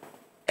se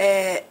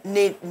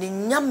ne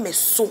nyame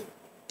so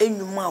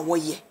enwuma a wo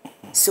ye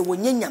se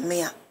wonye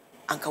nyame a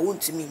anka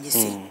wontimi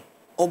nyese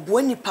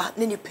oboa nipa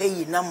ne nipa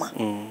yi nama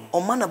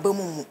oma na ba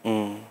mu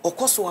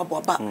okoso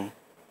aboaba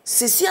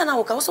sesia na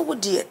wo ka wo so wo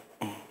de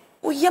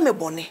o yeme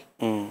bone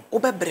o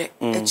bebre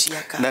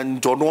echiaka na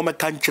ndono me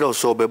kan kire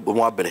so be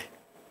mo abre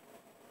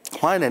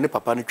hwan na ne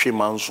papa ne twe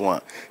manso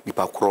a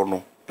nipa kro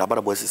no na bara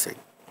bo sisen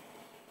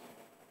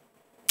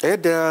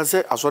there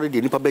say asori de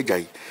nipa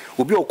bejai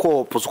obi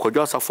okọ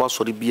posokodwa asafo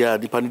asori bia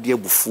nipa ne de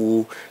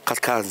abufu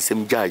kaska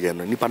nsem jaaye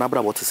no nipa na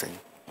bara bo sisen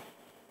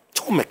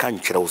to me kan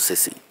kire o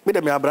sesi me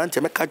de me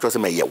abrante me ka kire se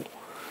me yew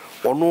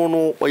ono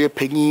no oye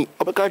panyi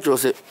obeka kire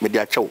se me de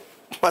achew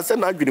pase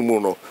na adwini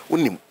mu no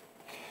unim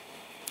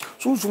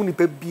so ni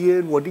pe bie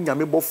no odi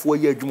nyame bofo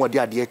ye adwuma de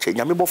ade eche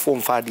nyame bofo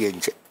mfa ade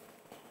enche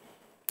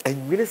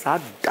enwire sa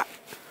da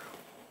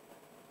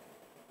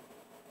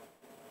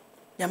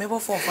nyame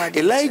bofo mfa ade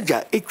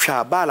Elijah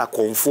etwa bala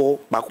konfo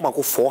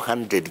mako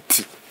 400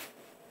 ti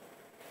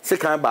se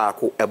kan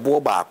baako ebo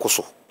baako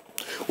so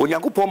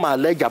onyankopon ma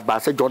Elijah ba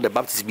se John the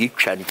Baptist bi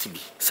etwa ni ti bi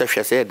se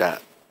hwe se da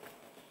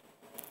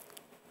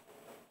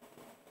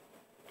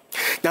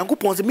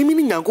Yankopon se mimi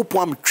ni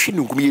Yankopon am twi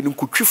ni nkum ye ni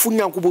kutwifu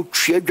Yankopon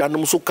twi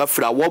adwanom so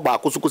kafira wo ba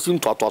akoso kosi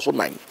ntoato so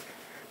nan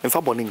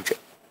mfa bone nche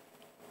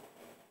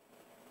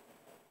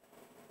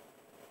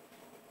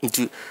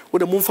nti wo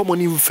de mumfa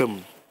moni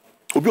mfam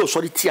obi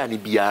osori ti ani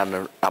bia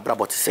na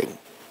abrabot sen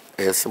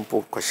a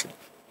simple question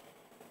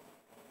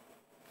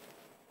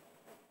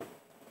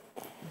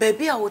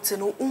baby a wote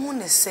no uhu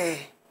ne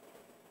se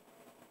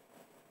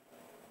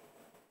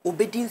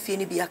obedin fie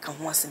ni bia ka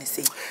ho asene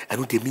sei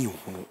anu de mi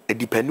hu e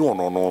depend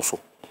on no so.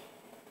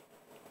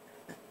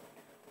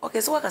 Okay,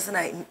 so what can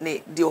I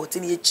the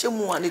otini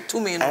chemu and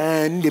to me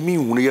and the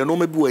mean we are no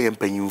maybe I am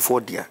paying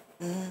for dear.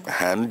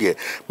 And dear,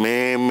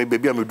 me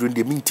baby I'm doing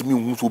the mean to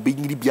me who be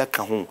be a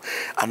home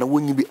and I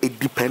won't be a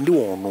depending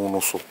on no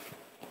so.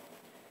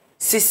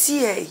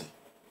 Cecilia,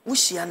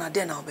 wish you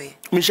then obey.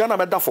 Michana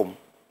met that form.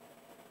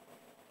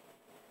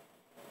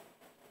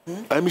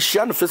 I'm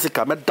Michiana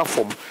physical met that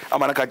form.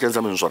 I'm an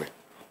academic sorry.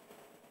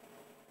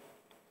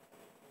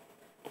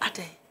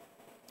 Ade.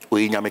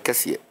 We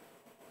nyamekasi.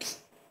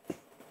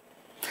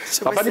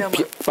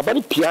 Papa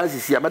ni piazi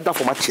si ameda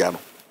for machiano.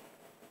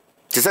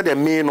 She said the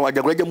me no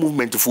Ajagurajah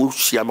Movement fu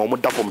shia me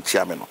omoda from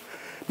chiame no.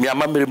 Me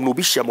amamere no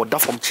bi shia me oda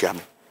from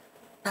chiame.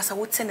 Na sa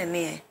wote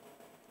ne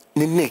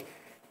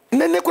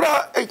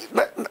kura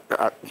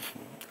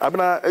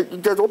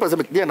abna just open say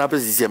me na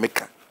pesi si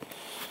meka.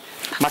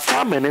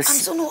 Maka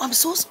menes. I'm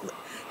so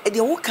e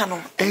dey work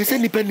no. E say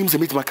nipa nim say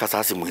me ma kasa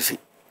asem we say.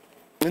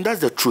 And that's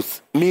the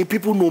truth. Me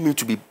people know me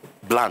to be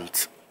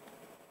blunt.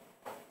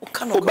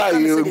 Oba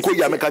nko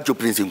ya meka cho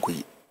prince nko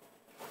yi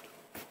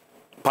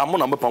pamo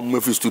na mpa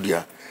mo free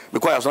studio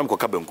because ya so am ko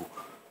kabanku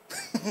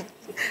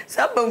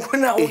sabanku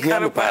na o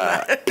kan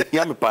pa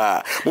ya me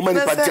pa mo mani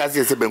pa ti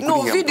ase se banku ni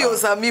no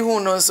videos am hu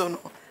no so no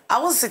I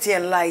won't sit here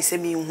and lie say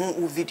me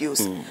hu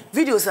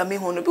videos am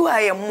hu no bi wa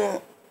ye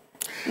mo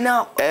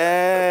na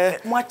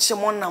mo ache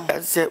mo nam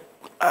say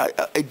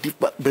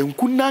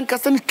banku na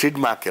nkasa ni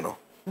trademark no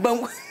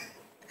banku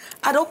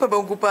I don't pay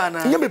banku pa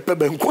na nya me pay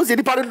banku se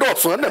di pare do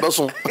so na be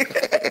so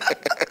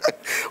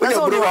o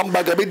one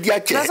bag of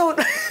diache.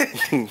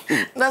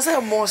 That's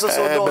a monster.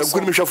 So I'm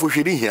going to show for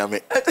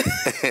here.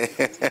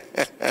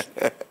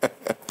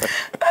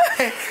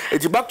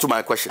 It's back to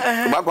my question.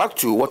 Back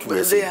to what we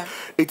were saying.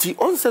 It's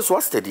onset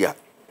was steady.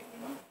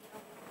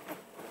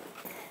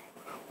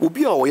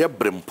 Obi a oye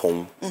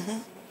brempon.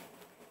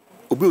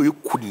 Obi oye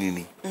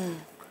kunini.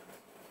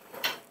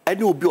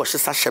 Any obi o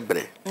shesa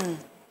shebre.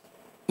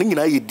 Ni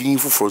nyina ye din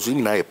foforo so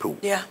nyina ye pew.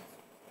 Yeah.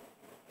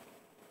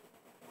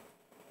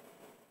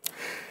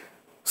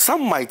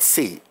 Some might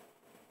say,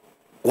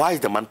 why is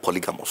the man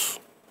polygamous?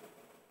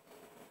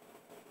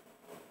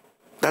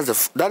 That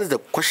is the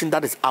question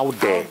that is out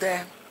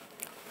there.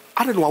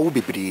 I don't know how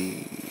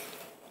be.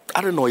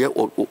 I don't know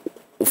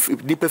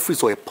if nipa free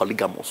so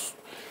polygamous.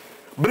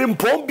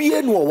 Brempon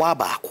bien no wa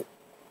baako.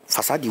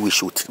 Fasadi we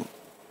shooting.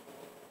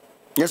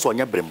 Yes,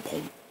 onya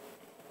brempon.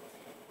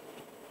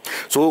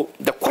 So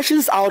the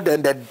questions out there,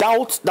 and the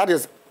doubt that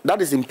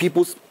is in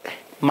people's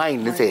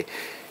mind, they say,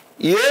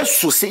 yes,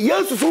 so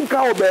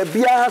ka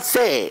obia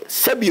say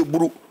sebi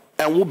buru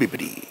and wo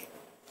bibiri.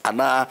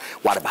 Ana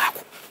what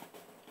baako.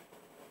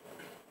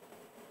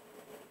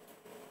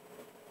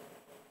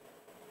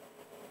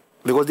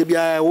 Because they be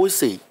I always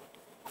say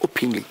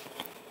openly,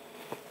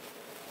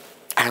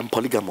 I am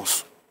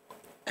polygamous.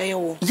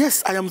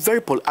 Yes, I am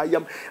very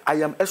I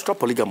am extra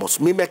polygamous.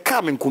 Me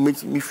come and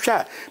commit me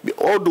share.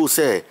 All those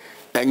say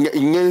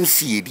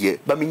nyansi die,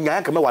 but me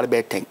nyan ka me wale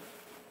be 10.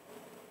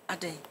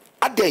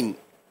 Aden.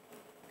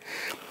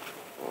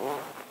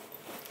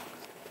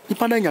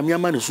 Ipa na nyame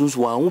ama ne sunsu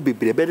wa wo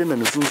bebre be de na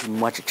ne sunsu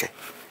mu acheche.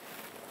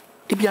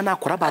 Ibia na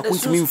akora ba ko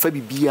ntimi mfa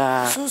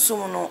bibia. Sunsu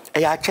no.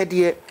 E ya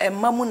achede e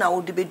mamu na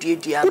wo de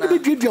beduadua na. Wo de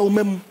beduadua wo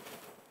mamu.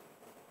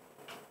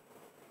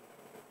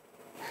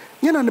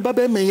 Yana ne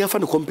baba me yafa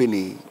ne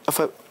company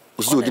afa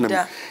ozi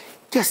odina.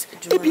 Yes,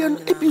 ebi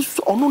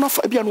ono na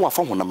fa ebi no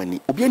afa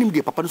honamani. Obi anim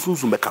de papa no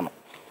sunsu beka no.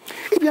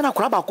 Ebi na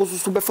akora ba ko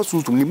sunsu befa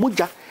sunsu ni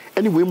moja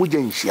anyway moja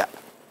nhia.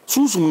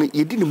 Sunsu ne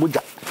yedi ni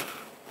moja.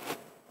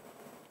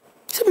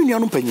 Se me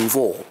nuanu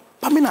panyimfo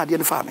pa me na ade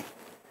ne fa me.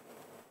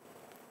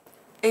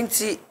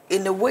 Enti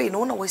in a way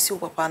no na wasi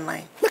papa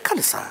nine. Me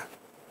kan sa.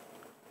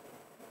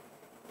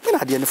 Me na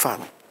ade ne fa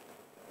me.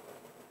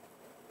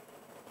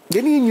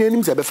 Geni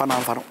nyenim se be fa na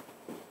fa no.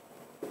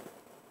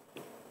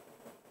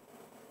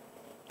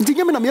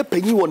 Ndinyame na me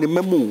panyi wo ne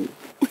mamu.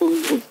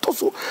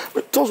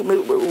 Toso me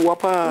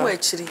wapa.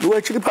 No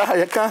actually pa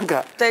ya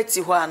kanka.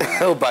 30 ho ana.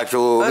 Oh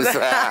bacho.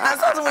 I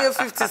thought we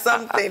 50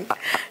 something.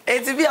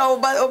 Enti be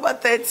over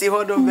 30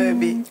 ho do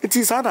baby. It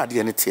is hard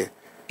ade ne tie.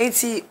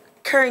 Enti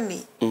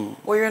currently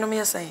what you know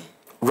me saying?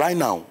 Right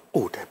now,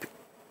 oh Debbie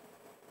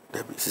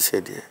she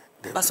said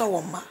there. Basa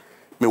wo ma.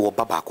 Me wo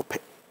baba ko pe.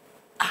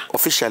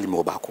 Officially me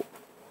wo ba ko.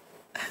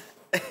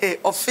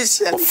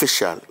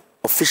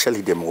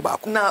 Officially dem wo ba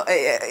ko. Now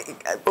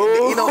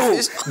you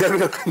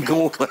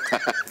know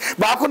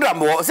ba ko da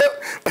mo say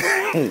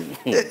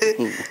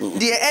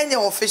the any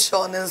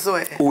official nso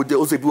e. Oh de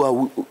o se bi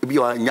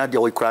wa nya de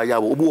o kra ya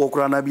obi wo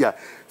kra na bia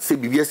se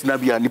bibia na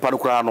bia nipa no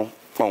kra no.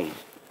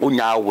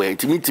 Onya we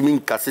timi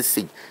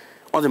nkasese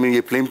on the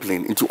me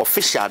plain into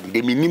official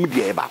they minim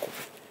de ba ko.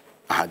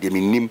 They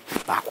minim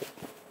ba ko.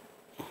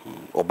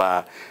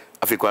 Oba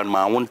African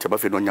man won teba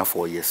fe no nya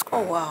 4 years.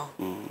 Oh wow.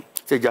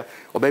 Seja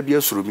oba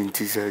bia suru mi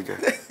nti seja.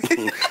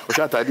 O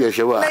shata de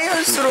ehwe wa. Na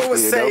yo suru wo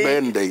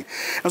say.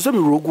 And so me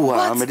rogu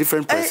ha I'm a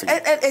different person.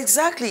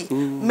 Exactly.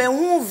 Me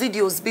who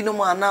videos be no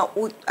more now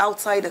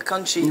outside the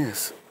country.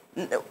 Yes.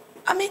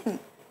 I mean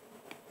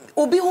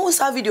Obi who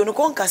saw video no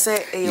kon ka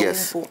say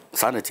yes.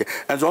 Sanity.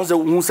 And so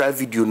who saw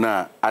video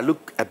na I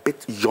look a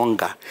bit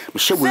younger. Me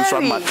she we so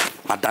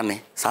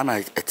madane. Sana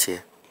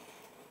etie.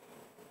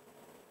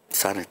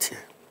 Sanity.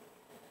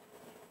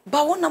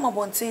 But one am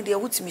bonten dey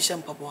wuti me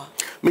shempaboa.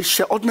 Me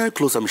she ordinary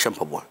clothes am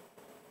shempaboa.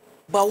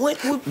 But when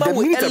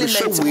we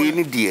element we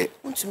ni dey.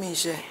 Wuti me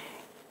she.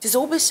 This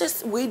obi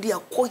just we dey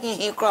ko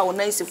hin kra o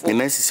nice form.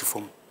 Nice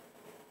form.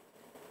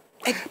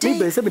 Me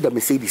be say me da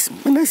Mercedes.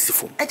 Me nice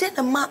form. I dey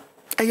na ma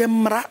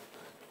Ayamra.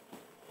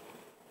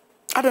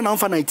 I don't know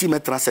for 19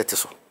 meters set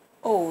so.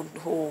 Oh.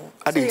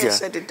 I didn't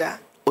hear that.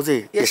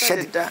 Oze, you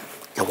shed that.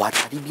 You what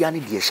I did be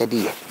the shed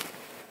here.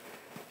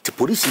 The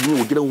police knew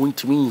we didn't want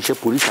to mean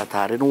police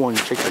attire no one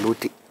check a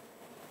lot.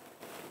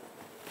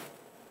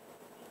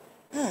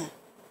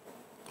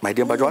 My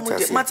dear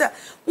Bajota matter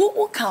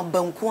who can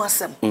banku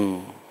asem.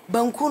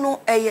 Banku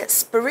no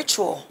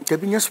spiritual. There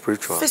be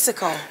spiritual.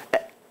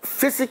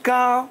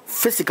 Physical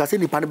say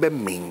ni pan be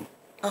mean.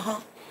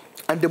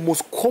 And the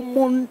most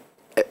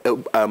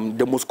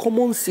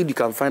common seed you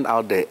can find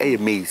out there is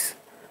maize.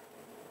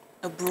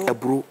 A bro. A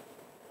bro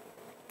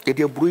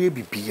ye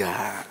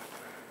bibia.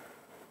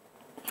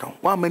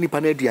 Wa many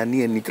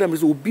panediani and nitra me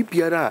so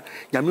bibiara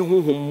nyame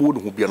honhom mo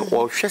no bia no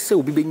o hwe se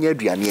obi benya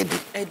aduane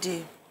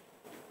edi.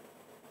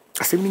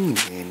 Asemi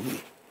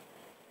ni.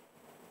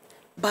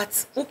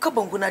 But uka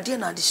banku na de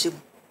na ade shem.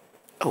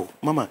 Oh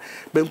mama,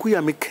 banku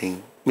ya me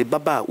kan me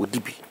baba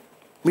odibi.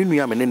 Me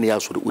nua me ne ya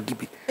so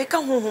odibi. E ka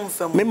honhom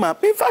fam. Me ma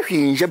me fa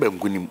hwe nje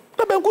banku nim.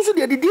 Na banku so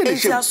de de na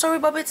hye sorry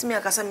babet me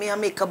akasa me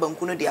make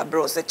banku no de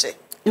abro seche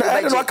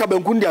na no aka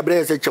banku de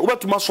abro seche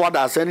obetuma so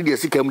ada asan de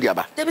sikam de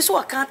aba there be so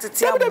aka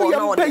tete abo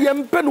na o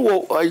yem pen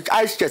wo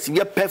ice chest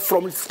ye pe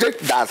from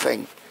straight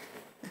dancing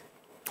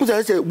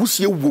uza say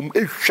busie wom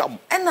ehwam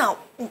na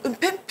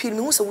mpempi me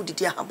hu se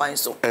wodidi ahaban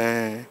so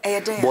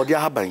den body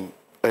ahaban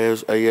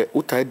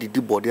uta didi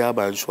body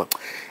ahaban so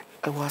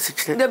was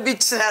it the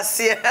beach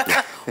here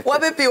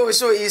what be o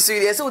show is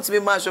serious so to be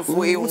match of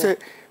we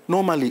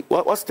normally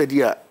what's the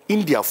idea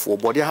India for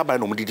body ahaban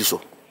no didi so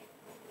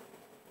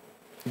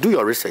do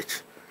your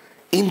research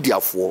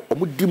India for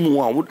omudi mu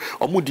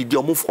omudidi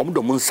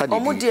omudom nsa didi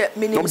omudi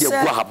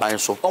egu ahaban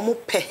so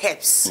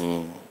perhaps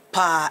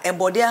pa and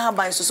body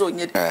ahaban so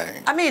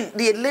I mean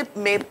the lip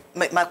me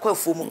my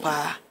kwafo mu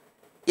pa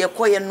ye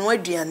koye no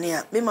aduane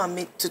a me ma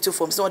me tutu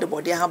from so the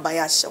body ahaban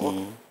a hye wo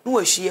no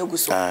ahwie egu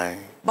so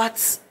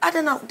but I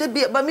don't know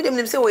but me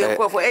dem say we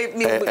kwafo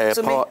me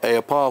to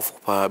me powerful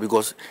pa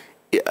because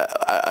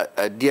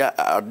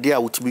dia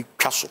utimi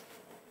twa so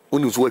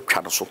oni so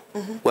atwa no so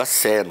wa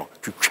say no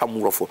twitwa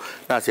murofo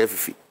na say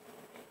fifi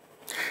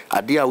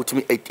adia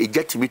utimi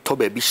ejatimi to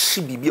ba bi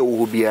hye bibia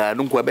wo bia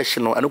no nko be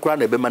hye no anokura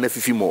na be ma na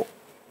fifi mo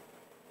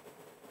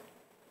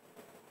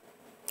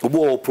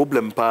obo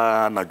problem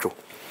pa na jo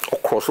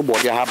okroso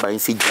body ahaban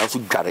si gya so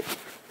dware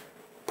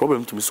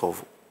problem to me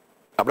solve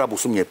abrabo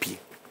so me apie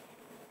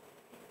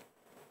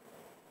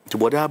ti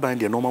body ahaban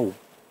de normal wo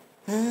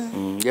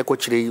ye ko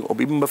chire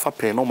obi me fa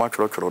pen no ma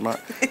choro na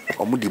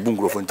omo di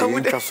bungrofo nti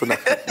ntwa so na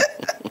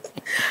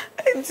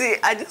nti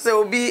I just say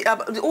obi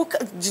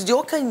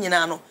o kan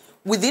nyina no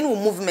within a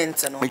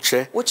movement no which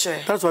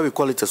that's why we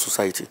call it a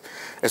society.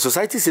 A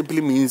society simply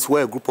means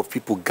where a group of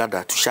people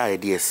gather to share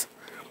ideas.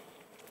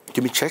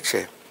 Give me church.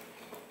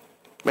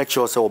 Make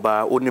sure say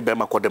oba oni be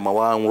makodema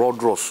wa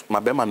road ross ma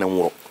be ma ne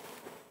nwo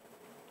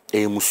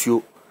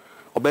musio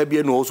oba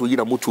bia no also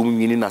yina moto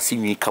nwini na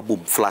sinwi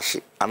kabom flash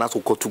anaso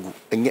kotugu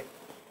enye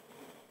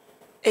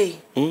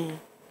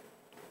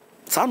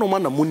sa no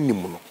man na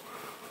munnim no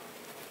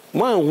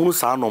mo ahunu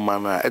sa no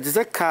man na it is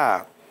a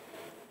car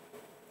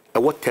a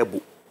what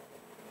table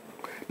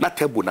na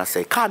table na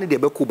say car ne de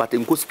be ku but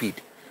enko speed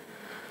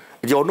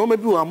je ono ma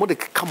bi wa mo de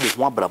ka mo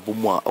ho abrabo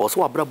mu a o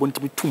so abrabo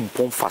ntimi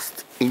tumpon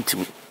fast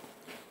intimi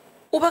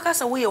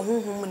ubakasa we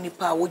honhom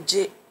nipa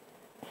woje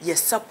ye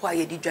sapo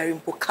ye di dware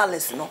mpo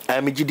colors no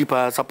me gidi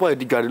pa sapo ye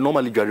di dware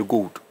normally dware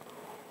gold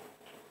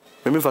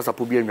me fa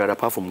sapo bi enware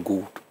apart from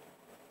gold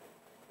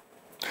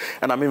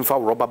and I mean fa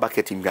rubber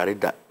bucket in dware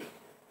that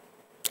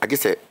I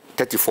guess a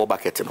 34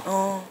 bucket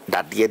no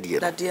that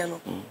dear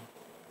no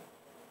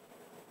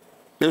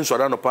men so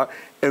da no pa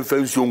emfa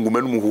nsuo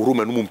nguma no mu horo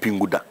ma no mu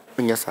mpingu da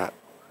nya sa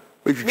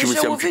we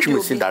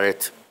twitwi me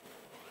direct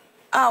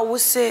wo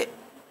say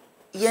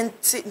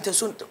yenti into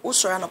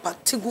usora no pa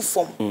tigu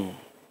form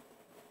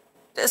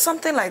there's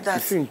something like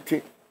that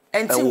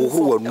and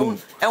who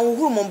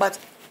but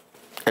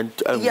and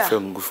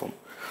tigu form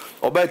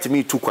about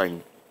me two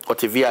kwan or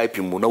VIP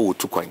mu na wo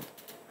two kwan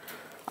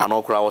and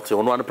okra what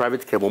on one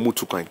private care mu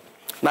two kwan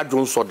na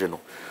jonso de no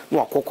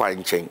no akokwa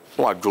nchen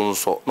no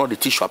ajonso no the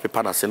tissue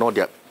paper na say no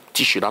the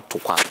tissue that to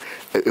kwa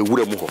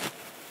ewura mu ho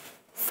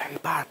very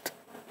bad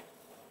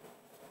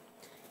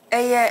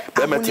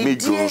amuni me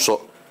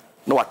jonso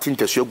no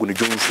watinte so egu ne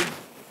jonso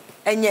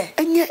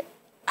enye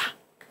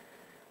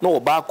no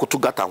ba koto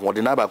gata ho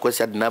de na ba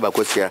kwasia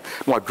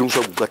no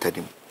adwonso gu gata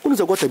dim unu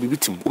se gata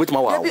bibitim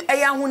obetima wa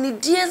ahuni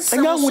die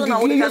nsem so na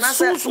wo kana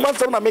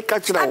so ma make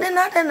kachira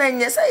na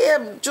enye se ye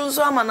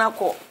jonso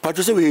amanako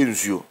pacho se we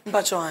nsuo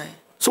pacho an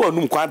so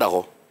anum kwa da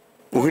ho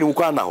ohini mu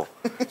kwa na ho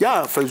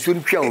ya fa nsuo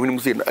ntwa ohini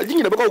mu se na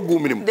aginyina be ka gu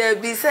minim there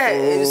be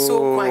say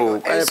so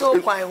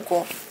kwan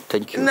ko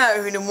thank you na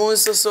ohini mu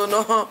so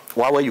no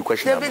why you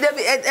question there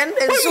be and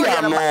so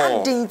ya na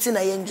adinti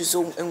na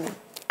yenjuso enwu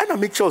ana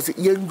make sure say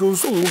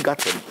yenjuso nwu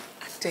gata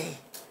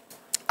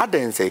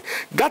aden say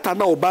gata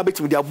na oba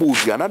betimi dia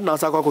bodu ana na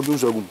sa kwa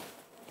konjunso agum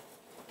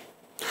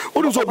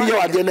onu so bi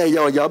ya ade na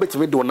ya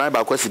betimi do na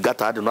ba kwasi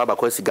gata ade no ba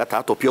kwasi gata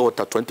atopia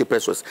water 20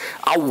 pesos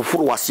awu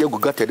furu wase agu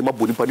gata de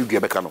maboni pa ni dua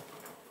beka no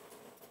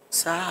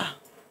sa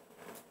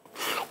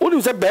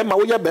onu se be ma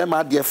wo ya be ma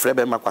ade frɛ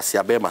be ma kwasi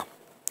be ma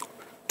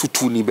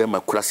tutu ni be ma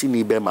kurasi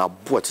ni be ma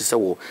bo ati se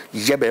wo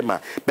ye be ma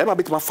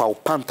betima fa o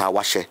panta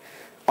wa hye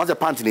on the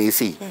pant na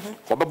esi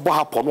obebo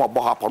ha po no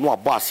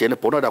abo ase ne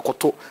po no da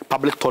koto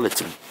public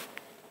toilet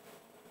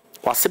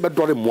kwase be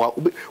dore mo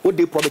o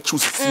de po be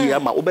choose si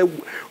ama obe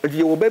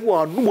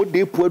wa no mo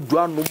de po adu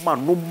anu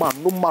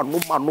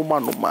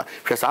ma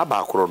hwe sa ba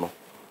akoro no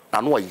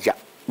na no ya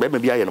be ma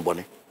bia ye no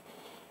bone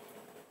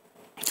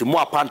ti mo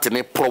apant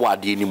ne pro wa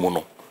de ni mu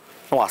no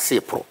na wa se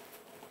pro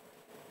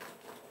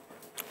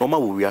no ma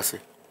wo wi ase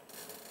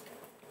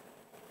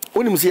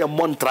onim se ye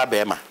montra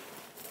be ma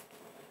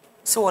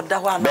so oda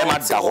ho be ma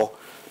da ho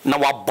na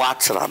wa ba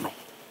atra no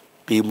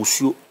be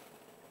musuo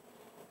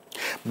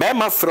be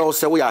ma frɛ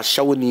se wo ya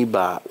hyawo ni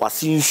ba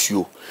wase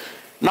nsuo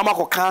na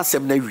makoka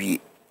asɛm na wie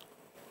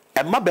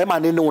e ma be ma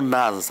ne ne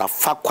wonanza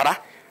fa kwara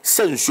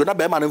sense you na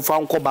be man mfa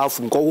nko ba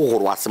fu nko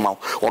hohoro asema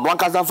ono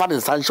ankaza mfa ne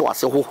nsanhye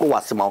wase hohoro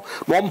wasema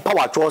no mpa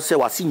wa cho se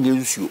wase nye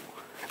nsuo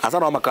asa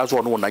na maka so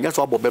ono na nya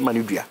so abobe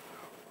man dua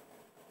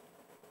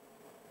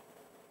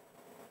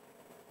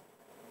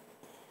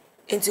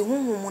enti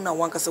huhu na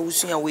wankasa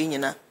wusua we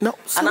nyina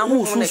ana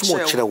huhu na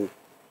kyerɛwo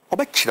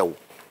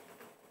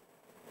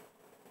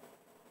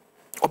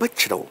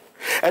obɛkyerɛwo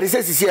ɛde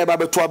sɛ sisi ya ba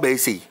beto aba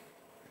esi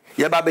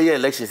ya ba be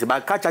elections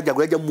ba ka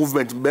Ajagurajah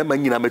movement be ma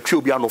nyina matwe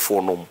obi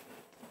anofo nom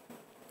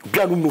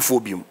bia no nofo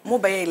biom mo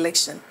be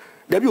election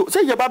Debi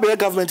say ya ba be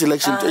government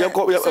election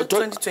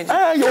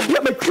 2020 you obi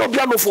matwe obi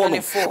anofo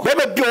nom be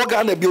be bi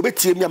oga na bi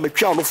obetie mi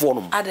matwe anofo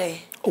nom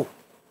adai oh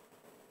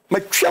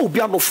matwe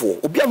obi anofo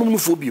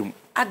nofo biom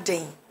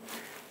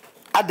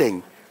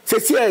adai say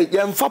say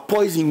ya mfa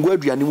poison ngwa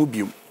aduane mu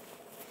biom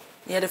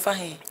ya de fa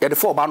he ya de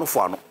fa oba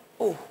anofo ano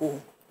oh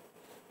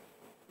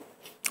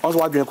also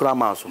wa dwen kura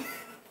ma so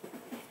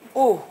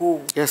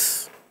oh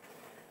yes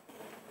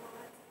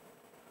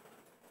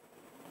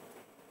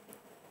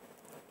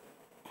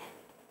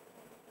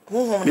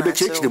mi be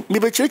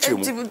chechire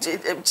mu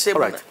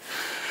right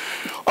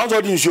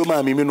also di nsuo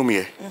ma mi menum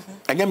ye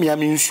anya mi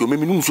ami nsuo me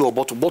menum nsuo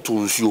bottle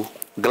nsuo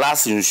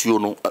glass nsuo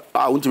no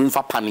a untimi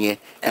fa pane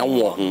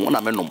enwo ho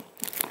na menum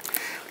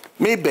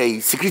me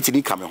be security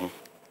ni kame ho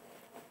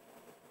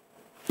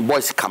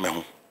boys kame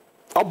ho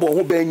obo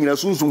ho be nyina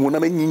sunsun ho na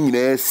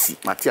nyina si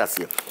matias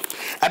ye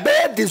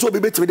abe de so be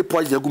betimi de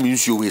poison agum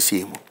nsuo we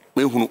se mu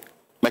me hunu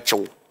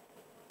mechewo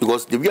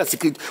because the real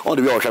secret on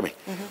the way or me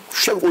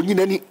share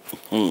onyina ni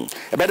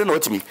ebe de no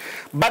otimi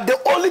but the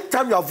only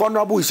time you are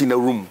vulnerable is in a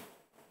room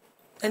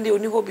and the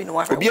only hobby no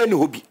obi ani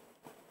hobby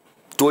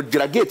to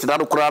dragate na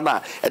no kura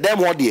na e dem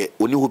ho de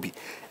oni hobby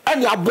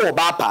ani abo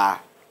ba pa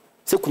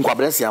se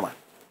kunkwabere siama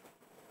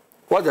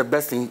what's the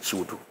best thing she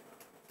would do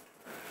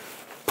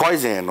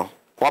poison no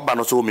waba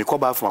no so me ko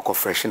ba from a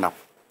freshen up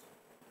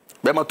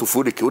be ma to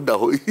food ke oda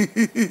ho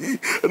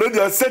no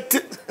dey set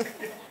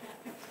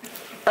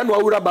and wa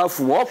wura ba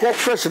fu o ko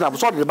freshen up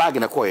so the bag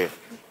na ko ye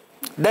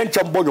then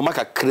chambo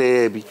maka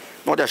krebi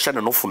no dey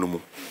share no fu no mu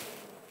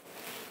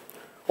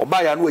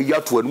oba ya no ayi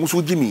ato anu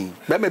so gimi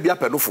be ma bia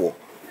penofo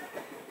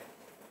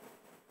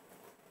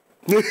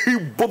ne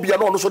bobia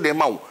no so dey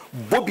ma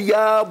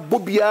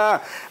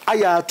bobia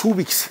aya 2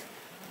 weeks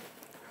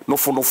no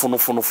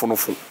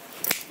fu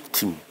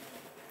team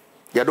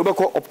ya do be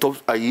ko optop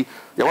ayi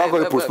ya wa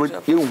ko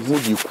postpone e hu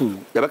di ku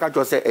ya be ka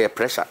jo say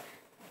pressure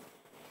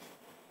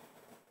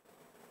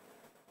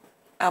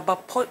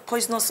about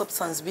poisonous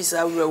substance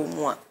visa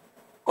realm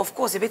of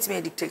course it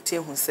me dictate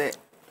who say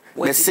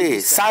they say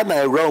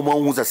cyanide realm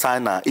who's a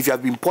cyanide if you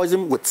have been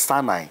poisoned with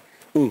cyanide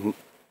oh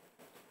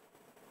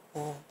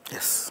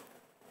yes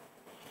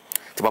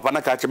ti papa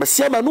na ka che me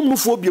sia ma num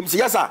nufu obiem se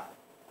yes ah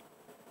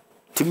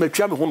ti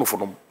matwa me ho no fo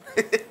nom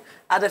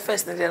at the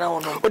first day na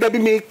ono o da bi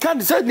me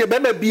kan say ne be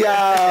ma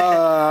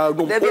bia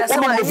no yes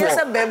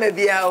be ma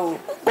bia o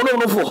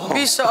no fo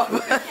bishop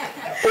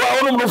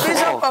ono no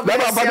fo be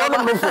ba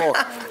no fo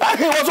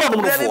ahi wo so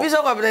no fo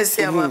bishop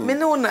abnesiama me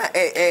no na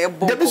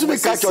bo the bishop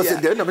ka cho say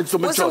there na me so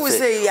me cho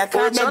say ya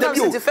ka cho na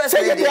the first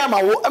day say ma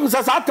wo am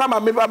say sa tama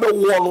me ba be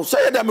wo no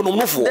say there me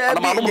no fo ana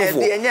ma no fo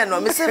de nya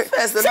no me say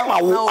first na ma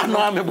wo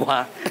ana me bo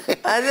ha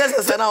ani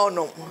say na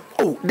ono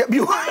oh the bi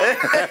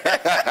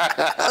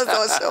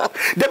so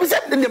the bi say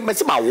me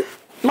say ma wo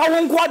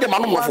nko ade ma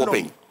no fo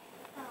pen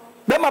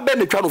be ma be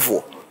me twa no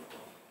fo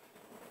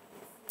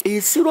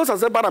serious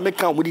as about make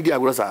come with the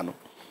Ajagurajah no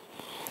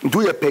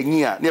do your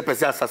penya na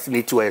person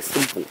assassinate you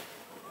simple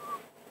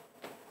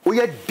o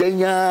ye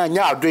danya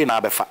nya adwen na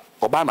abefa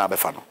oba na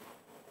abefa no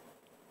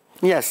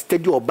yes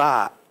steady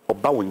oba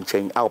won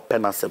chen a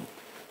penasem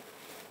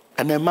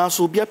and ma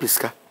so bia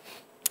piska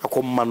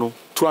akomma no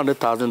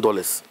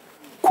 $200,000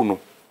 kuno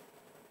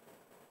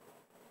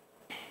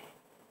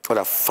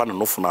oda fa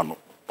no funa no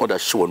oda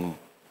hye wonu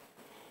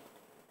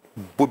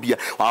bobia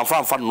wa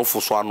fa no fo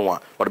so ano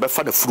a oda be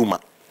fa da furuma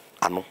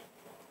ano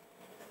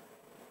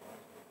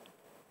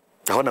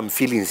ahona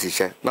feelings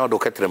ishe na do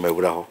ketre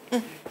mawura ho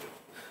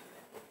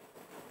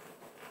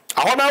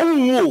ahona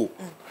wu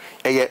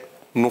eye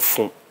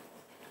nufu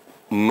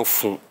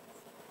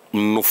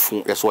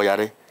eso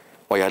yare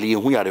oyale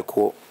hu yare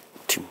ko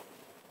tim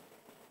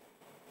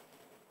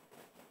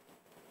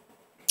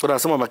so da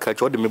sama maka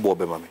cho de me bo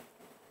be mame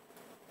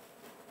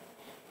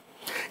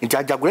nti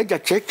Ajagurajah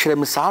chekere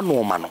me sa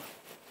no ma no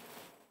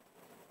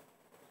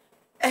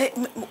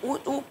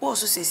wo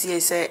so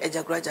say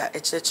Ajagurajah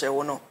chekere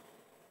wo no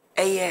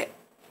eye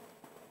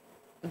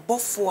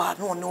bofo a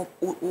no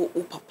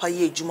papa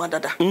ye ejuma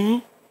dada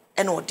e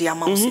na odi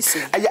ama osisi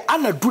eye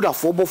ana duda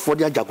for bofo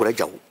de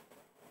Ajagurajah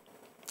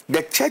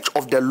the church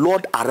of the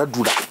Lord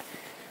araduda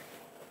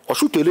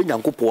osutele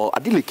nyankopo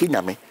adile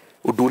kenyame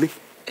odole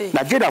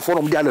na jeda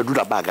for de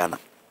araduda bagana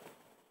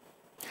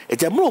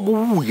eje mo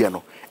mu wuye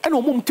no e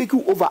na mo take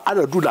over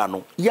araduda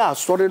no ya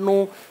sore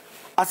no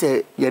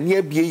ase ye ne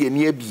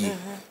abie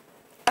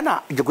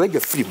ana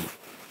Ajagurajah free mu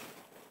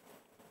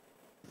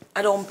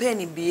I don't pay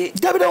any bie.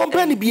 David don't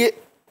pay any bie.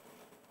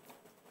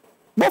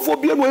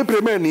 Bofo bie no e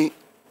premier ni.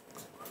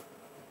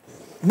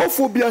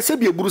 Bophobia se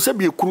be a buru se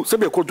be a crew se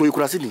be a call to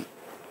Ukrasini.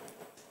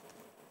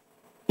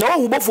 Now,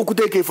 Bofo could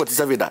take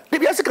AK-47 that. They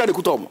be a secret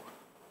kutom.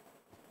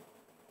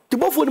 The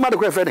Bofo the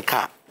mother friend a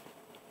car.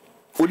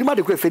 Or the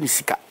mother friend is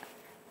sick.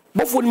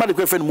 Bofo the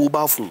mother friend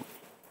mobile phone.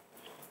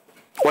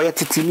 Or a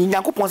titini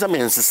yanko ponza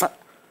mensa.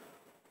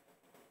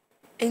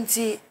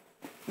 Enti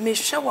me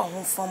shawa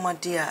hon forma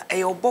dear a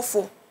your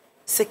Bofo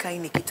seka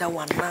in kita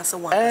one answer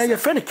one. Your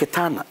friend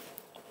Ketana.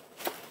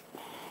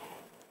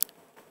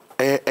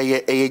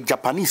 A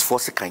Japanese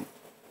force kind.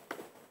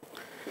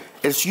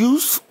 It's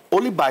used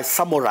only by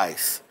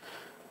samurais.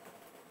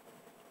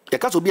 There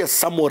can be a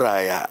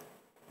samurai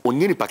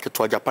on packet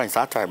to Japan at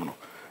that time, no,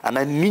 and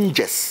then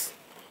ninjas.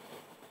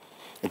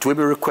 It will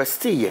be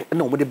requested here,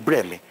 no, with the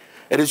brain.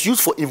 It is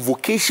used for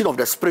invocation of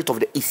the spirit of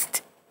the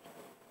East.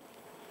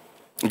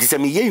 It is a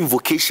mere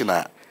invocation.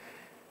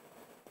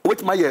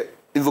 With my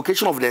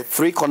invocation of the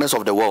three corners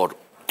of the world,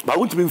 but I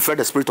want to be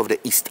the spirit of the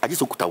East. I just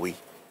took it away.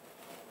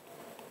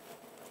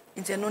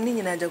 It's a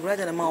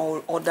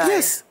non-Ajagurajah order.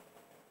 Yes.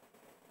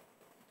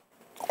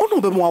 Oh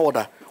no, be more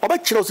order.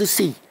 About Chelsea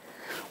see.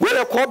 We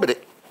are covered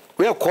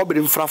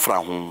in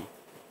Frafra.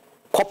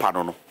 Copper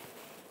no.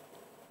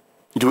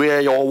 Do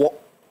we your work?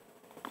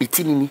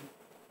 Itini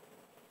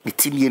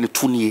and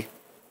Tuni.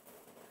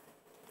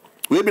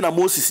 We been a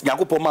Moses,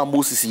 Yakopoma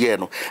Moses here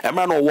no. A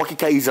man or working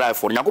Israel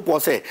for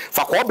Yakopo say,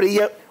 for cobre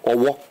here or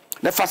walk.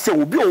 Never say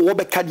will be a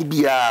wobe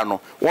cadibiano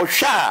or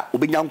sha will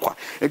be Yankwa.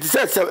 It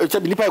says it's a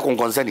Nipa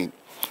concerning.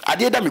 I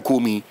did that me call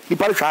me,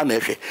 Nipa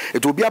Shanefe.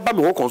 It will be a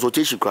bami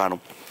consultation crown.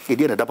 He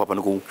did a papa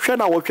go.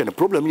 Shana watching the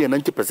problem here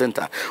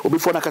 90% or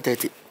before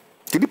Nakateti.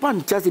 The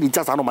Nipan just in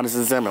just anomalous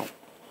in Samuel.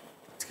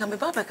 Can be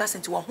Baba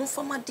Cassin to a home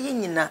for my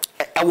dear.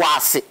 I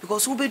was it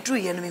because who be true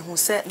enemy who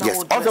said,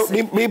 yes, although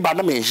me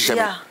baname.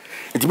 Yeah,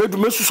 it made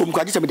me some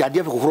quality of the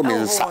idea of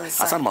romance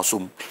as I'm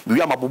assuming. We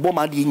are my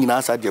Boboma in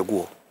answer their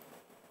go.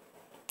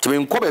 To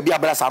inquire be a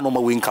brass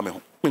animal wing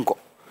coming.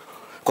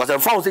 Because I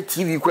found the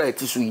TV credit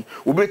this week.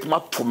 We break my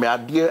to my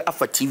idea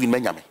after TV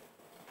Benjamin.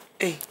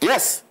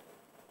 Yes.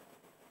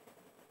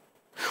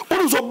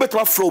 What is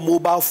better from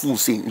mobile phone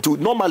saying to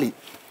normally?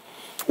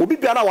 Obi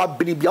biara wa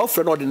bini bia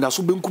ofre no de na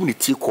so benkum ne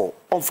tie call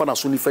onfa na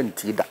so ni fa ne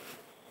tie da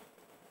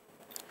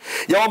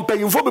ya on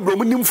payinfo bebro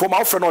mu nim for ma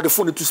ofre no de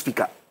phone to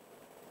speaker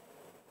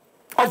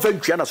onfa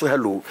ntwa na so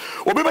hello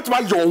obi betima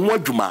yo ho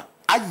adwuma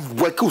I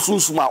work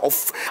usunsuma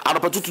of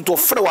anopetutu to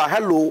ofre wa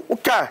hello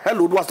okay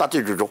hello do start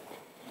jojo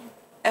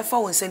e fa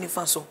won sani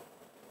fa so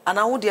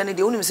ana wo de ne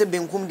de onim se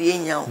benkum de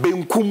enya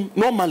benkum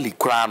normally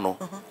kra no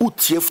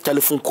utie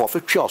telephone call fa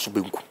twa so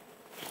benkum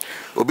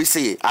obi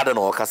say I don't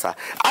know okasa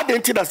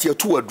adenti na se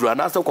tu adura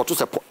na se kwoto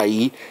se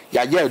ayi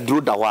ya ya aduro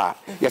da wa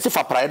ya se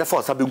fa praide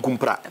for sa benkum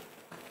pra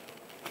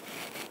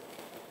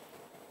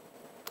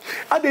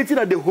adenti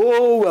na the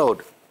whole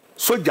world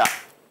soldier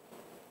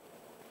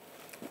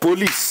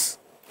police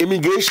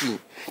immigration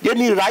you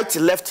need right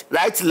left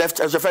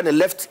as your friend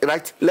left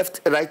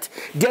right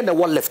then the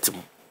one left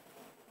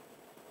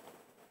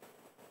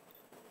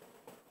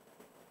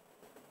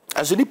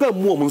as you nipa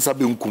mu omunsa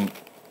benkum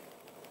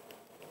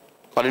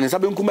but in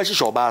sabe nkum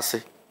ehye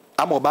obase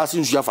ama obase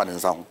nsu afa ne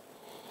nsa ho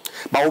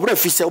ba obra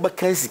fi se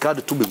obeka sika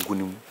de to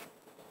benkunim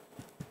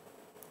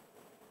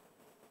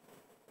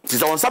ti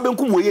za won sabe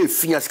nkum we ye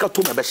fi sika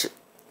to me behye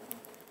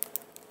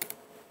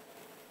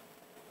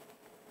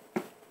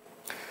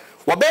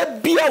wa be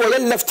bia we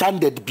left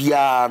handed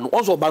bia no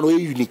onzo ba no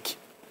unique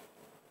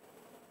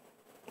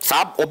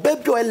sab obe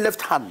bia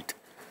left hand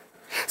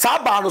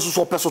sab ba no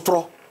so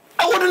pesotro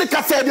e woni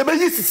ka se de be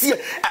yisisi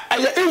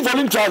e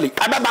involuntarily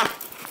ababa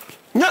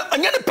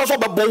the person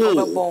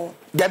bo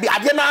there be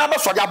adena ba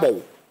so jabo.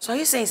 So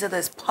you saying that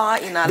there's power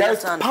in our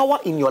left hand? There's power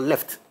in your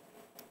left.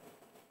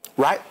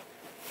 Right?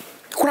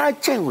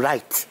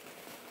 Right.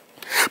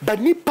 But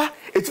nipa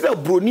it's a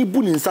broni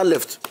bu ninsa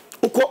left.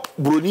 Oko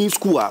broni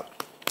school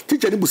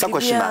teacher ni busa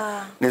question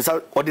na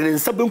ninsa or the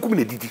ninsa benkum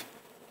na didi.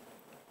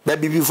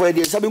 But before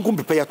the ninsa benkum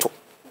prepare to.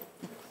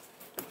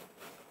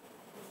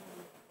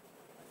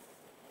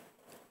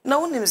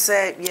 No one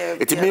say yeah.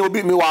 It may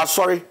be me was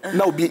sorry.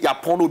 Now be ya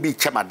pon obi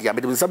chema dia.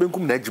 Me dem sabe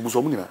nkum na ajibu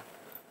so mu nyina.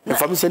 Na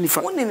fami say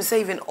nifa. One name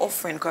say even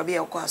offering could be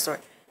a sorry.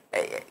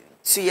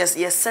 So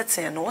yes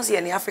setting no was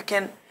any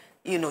African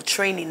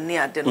training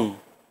near den.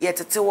 Yet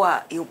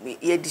tewa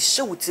ye di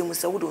show with him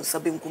say we don't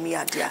sabe nkum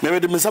ya dia. Me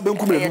dem sabe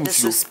nkum na num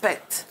suo.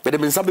 Disrespect. Me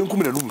dem sabe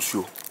nkum na num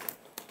suo.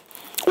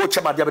 O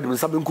chema dia be dem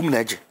sabe nkum na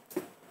aje.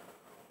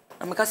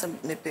 Amekasa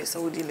me pesa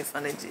wo di le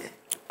fanaje.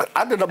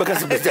 I don't know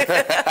because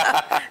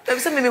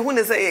me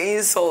who say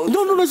insult.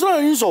 No, it's not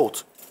an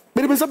insult.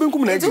 But it's something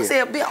come you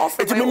say be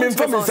offer. It mean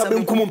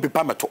something come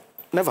pepa meto.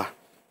 Never.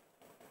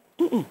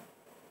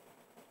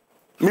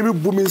 Maybe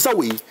booming sa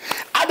way.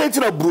 I don't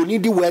know broni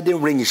di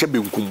wedding ring she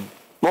benkum.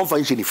 No fa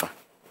nche nifa.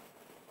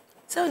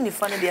 So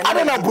nifa na dia. I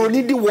don't know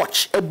broni di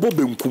watch e bo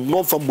benkum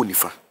no fa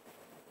bonifa.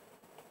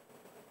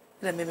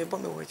 Let me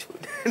bomb watch.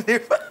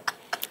 Nifa.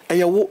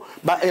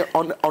 But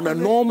on a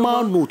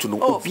normal note, no,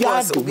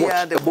 obia the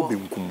watch a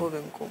bobinkum.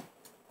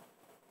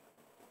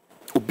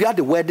 Obia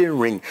the wedding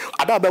ring.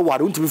 I don't know why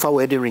don't you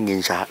wedding ring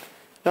in Sha.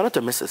 You're not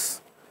a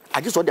missus.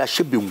 I just want that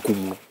ship being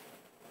kum.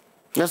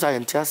 Yes, I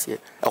entice.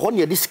 A one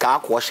near this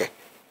car washer.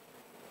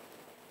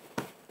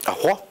 A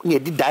hawk near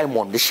the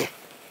diamond, the share.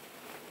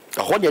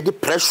 A one near the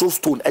precious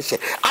stone, a share.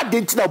 I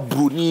didn't know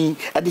Bruni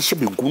at the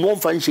shipping, no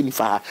function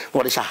if I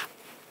what a shah.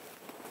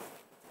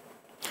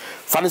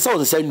 Fanny saw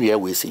the same year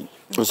we sing.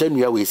 The same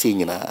year we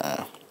sing in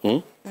a.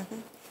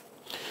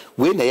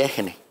 When they are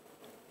henny.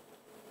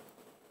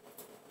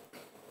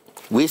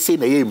 We say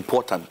they are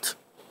important.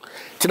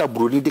 Tina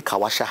Bruni the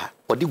Kawasha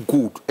or the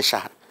gold a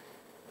shah.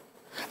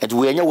 And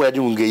we are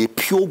wearing a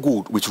pure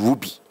gold with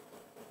ruby.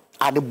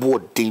 And the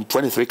board thing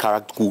 23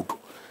 karat gold.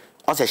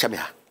 On say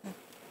Shamia.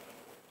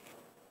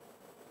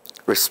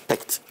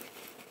 Respect.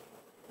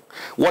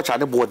 Watch on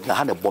the board na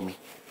hand a bomb.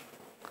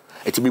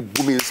 It will be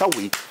booming some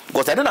way.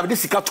 Because I don't have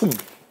this sikatum.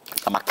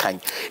 I'm a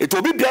kind. It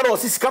will be better or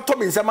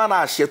sikatum in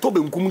Zamana share to be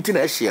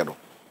Kumutina share.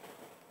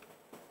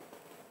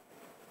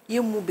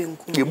 You moving.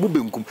 You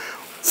moving.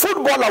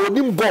 Footballer will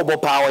be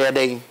bob power a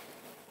day.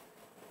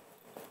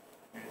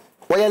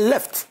 Where you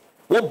left.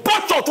 What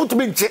bought you to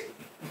me?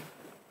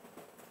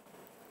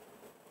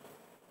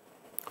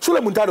 So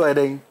let me tell you a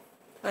day.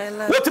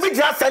 What to be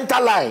just center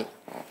line?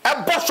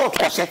 A bought you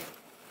to say.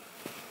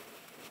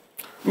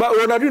 But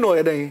when I do know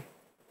a day.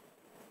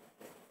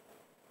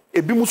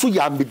 A bimusu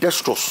ya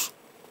ambidextrous.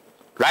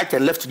 Right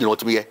and left, you know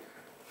what me.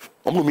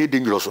 I'm not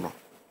dangerous.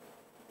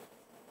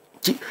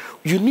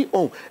 You need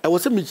I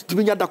was saying to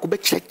me that could be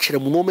check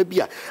no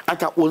maybe.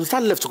 And on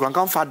side left to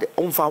come far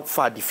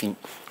the thing.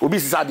 Obi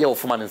is idea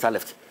of man inside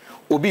left.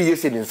 Obi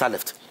yes in inside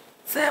left.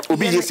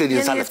 Obi yes in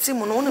inside left.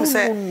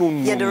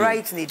 Yeah, the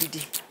right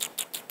needed.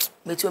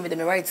 Me too, me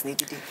the right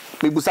needed.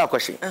 Me busa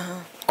question.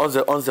 On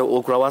the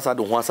okra was I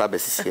don't want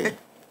services here.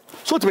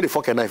 So to me the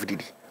fucking knife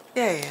did.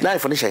 Yeah.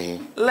 Knife on the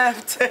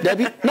left. There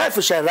be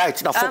knife share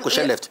right, now focus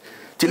share left.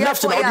 The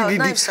left now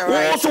did.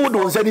 Also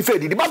don't say the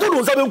fade. But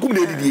don't say come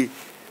did.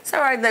 So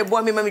right now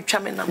boy me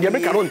chairman now. Yeah,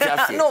 make I don't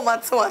say. No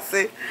matter what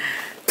say.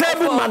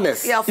 Table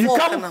manners. You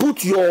can't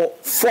put your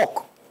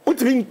fork. What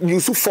do you mean you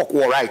use fork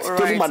or right?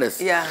 Table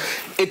manners. Yeah.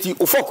 It you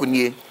fork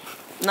on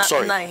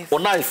sorry. Knife. Or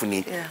knife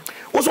ni. Yeah.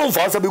 Also on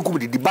fast come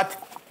did but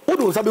what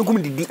do say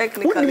come did?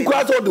 What you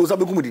guys all do say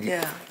come did?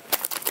 Yeah.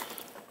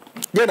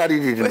 Yeah, that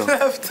did no.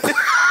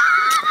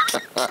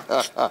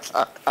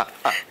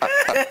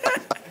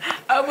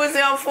 I was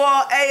here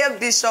for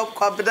Bishop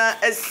KWABENA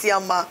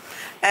ASIAMAH,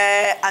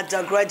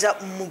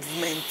 Ajagurajah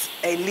Movement,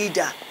 a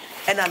leader,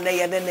 and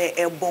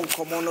a bon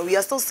common. We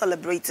are still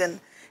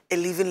celebrating a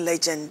living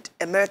legend,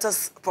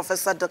 Emeritus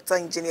Professor Dr.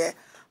 Engineer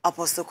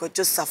Apostle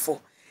KWADWO SAFO.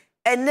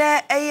 And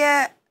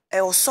a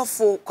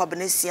Safo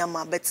KWABENA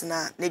ASIAMAH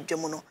betina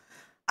nedjamono.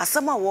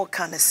 Asama wo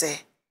kan say,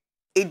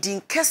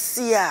 Edin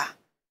Kessia,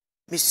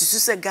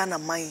 Mr. Ghana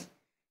mine.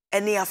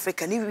 Any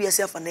Africa, ni we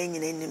yourself and any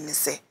name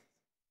say.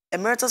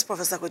 Emeritus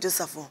Professor KWADWO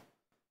SAFO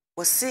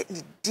was say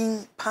ni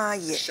din pa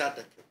ye.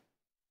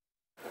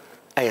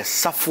 Aya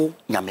Safo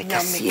nyame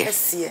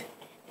kese.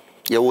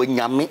 Ye wo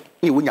nyame,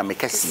 ni wo nyame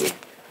kese.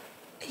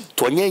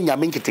 To nye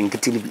nyame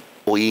nkitinkiti ni bi,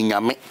 o ye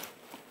nyame.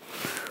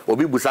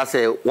 Obi busa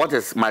say, what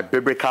is my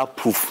biblical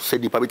proof? Say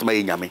ni pa bitima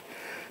ye nyame.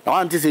 Na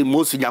wan say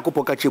Moses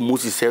Nyankopon ka che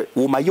Moses say,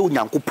 wo ma ye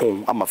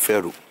Nyankopon ama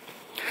Pharaoh.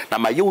 Na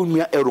ma ye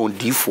onua Aaron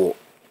difo.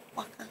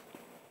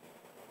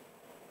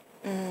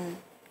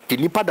 The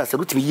nipa da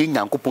saluti mi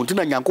Nyankopon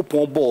tina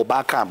Nyankopon bo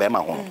oba kan be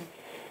ma ho.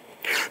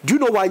 Do you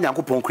know why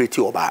Nyankopon create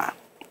oba?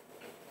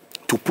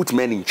 To put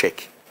men in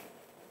check.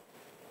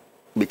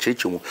 Do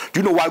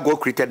you know why God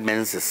created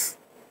menses?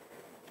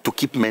 To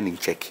keep men in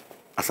check.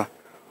 Asa.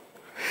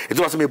 It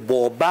was me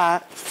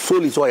boba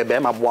soul is o be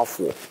ma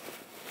boafo.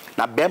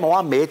 Na be ma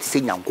wa me say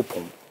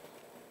Nyankopon.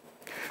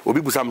 Obi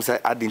busam say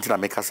adinti na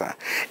mekasa.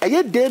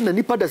 Eye dey na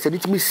nipa da say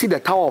me see the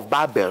Tower of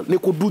Babel. Ne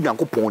ko du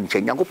Nyankopon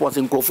nche. Nyankopon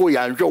say nkrofo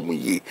ya nhwe omu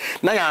yi.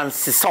 Na ya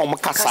nsesa omu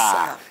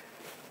kasa.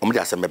 Omu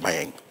ja say me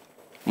bayen.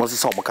 Mo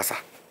sesa omu kasa.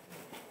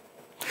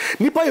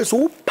 Nipa is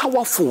so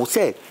powerful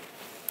say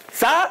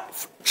sa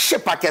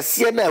ship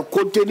akese na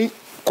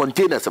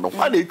containers no.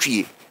 Kwa na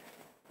twie.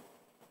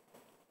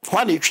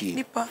 Kwa na twie.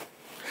 Nipa.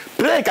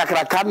 Play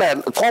kakraka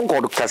na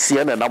Concord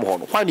kase na nam ho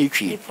no. Kwa na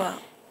twie. Nipa.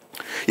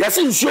 Yes,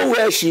 nsuo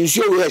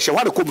we she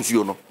what come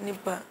nsuo no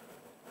nipa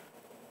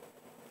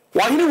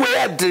wahini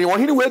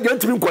we dey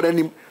ntimi nkọ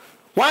nanim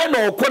why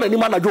na okọ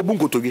nanim anajo obu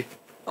nkotodwe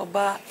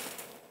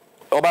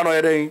oba no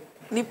yeden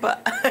nipa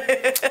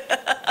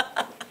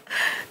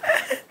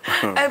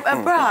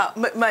bra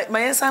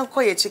my ensan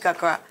ko ye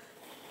chikakra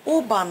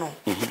oba no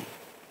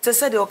te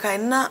said okay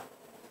na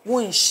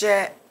won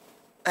share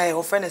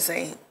ofene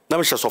say na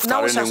me share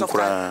software ni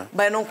nkura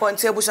by no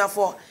kwante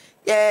abushafo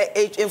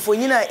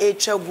enfonyina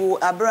etwagu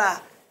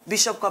abra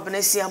Bishop KWABENA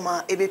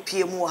ASIAMAH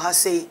ebepie mu ha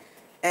sei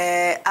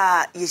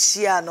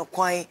yeshia no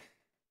kwan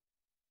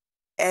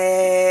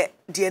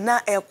de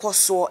na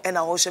ekoso e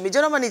na wo hwe me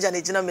general manager na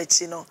gina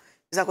mechi no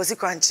zakosi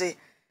kranche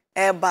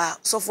ba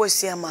sofo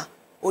ASIAMAH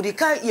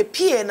odika ye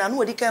pie na no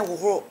odika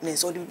hohoro ne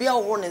so odibia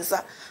hohoro ne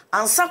nsa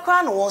ansa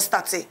kwa no won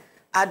start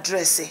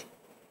address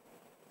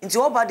nti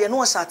oba de no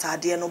wo shata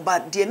de no ba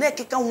de na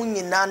ekeka hu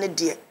nyina ne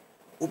de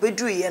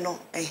obedu ye no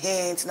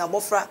nti na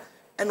bofra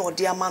e na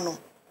odi ama no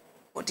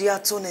odi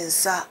ato ne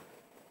nsa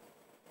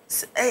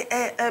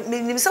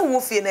me say wo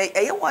fie na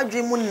eye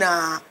wadwe mu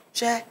na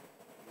hwe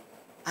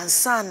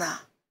ansana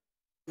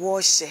wo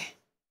hye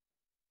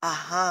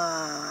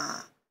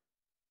aha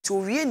to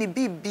wie ni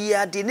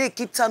bibia de na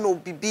kita no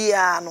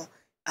bibia no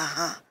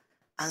aha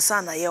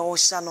ansana ye wo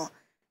hya no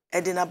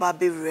e de na ba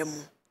bewre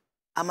mu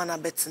amana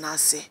betena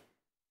ase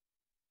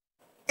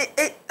me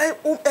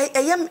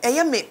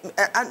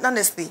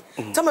honestly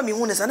tama me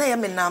hu ne sana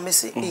me na me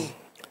say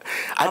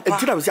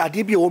Ntira bi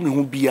ade bi e wo me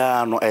hu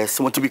bia no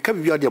se want to be ka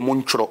bia de mo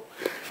ntworo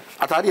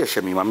atade e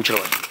hye me ma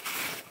ntworo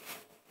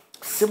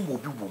sembo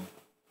bi bom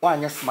wa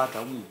anya smart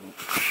a wu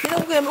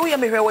wo ya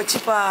me hwe wa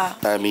chipa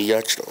me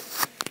ya chiro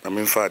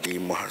am fa de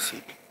mo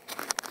hasi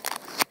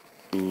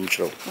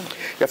ntworo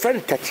ya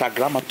friend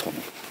tetragrammaton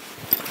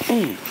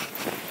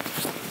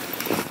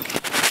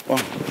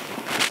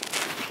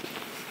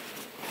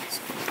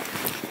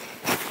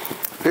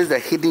This is the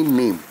hidden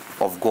name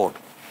of God.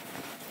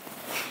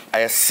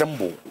 A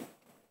symbol.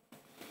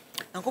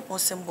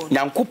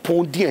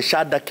 Nankopon di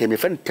shada kemi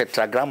fen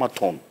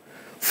tetragrammaton.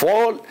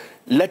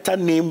 4-letter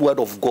name word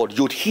of God.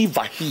 Yod he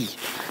va he.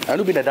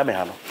 Anu bi na da me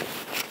ha no.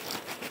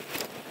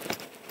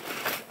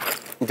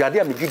 Njade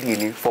am gidi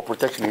ni for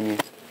protection ni.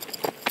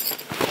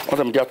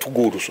 Oda me dia to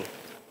gold so.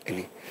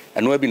 Eni.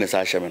 Anu bi na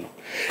sa hye me no.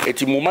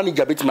 Eti mo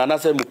manager bit me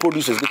anase mo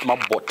producers bit ma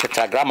bot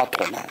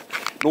tetragrammaton na.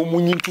 No mu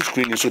nyin to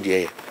screen so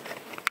de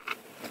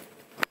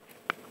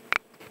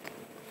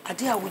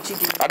Ade a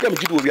wujidi. Ade am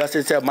gidi obi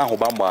ase ma ho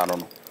bamba no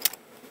no.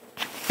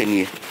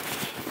 Eni.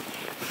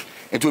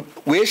 Ento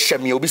we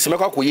hye obi se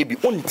mekwa koye bi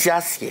onti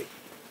ase.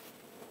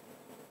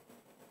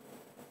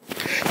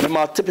 Me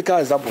ma typical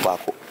example ba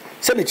ko.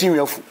 Se me tinwe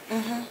afu.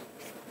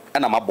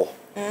 Ana mabo.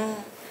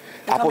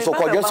 Apostle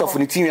ko Joseph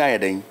ni tinwe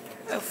ayedan.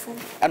 Afu.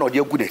 Ana ode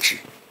agu dachi.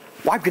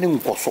 Wadwene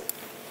nkoso.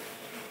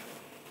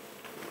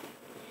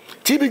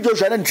 Tibi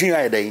Joshua na tinwe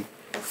ayedan.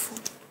 Afu.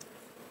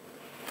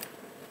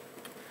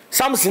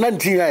 Samson na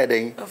tinwe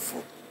ayedan.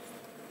 Afu.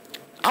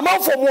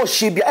 Amanfo mo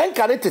hye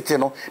enkare tete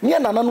no ne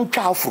nana no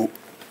twa afro.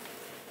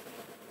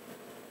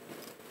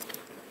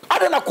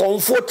 Ada na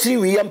comfort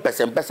tinwe yem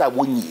pesa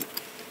wonyi.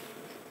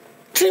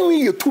 Tinwe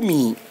ye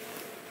tumi.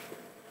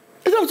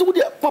 Esa so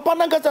good papa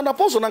nankasa na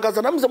apostle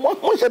nankasa na mse mo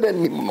hye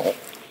den nim no.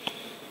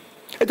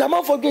 Eta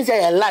amanfo gen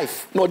say your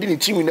life no odi ni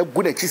tinwe na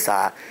gu na chi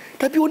saa.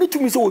 Tabi oni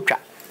tumi so wotwa.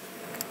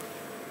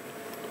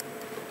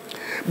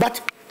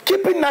 But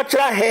keeping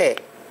natural hair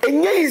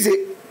enye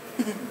easy.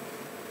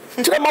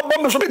 Tira ma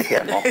bombe so be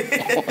there no.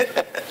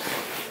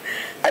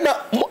 Ana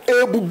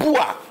ebubu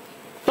a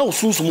na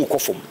osunsu mu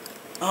kofom.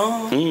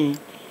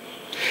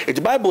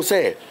 The Bible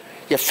say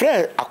your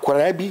friend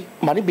akwara bi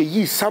mane be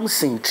yi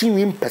something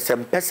tinwin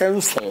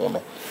person so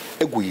no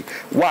egui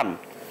 1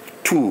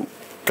 2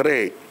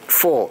 3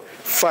 4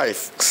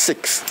 5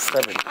 6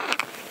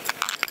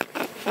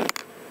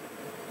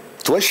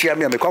 7 to share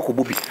me amekwa ko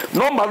bobi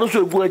number no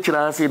so egu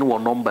akira say no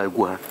number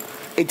egu ha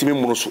entimi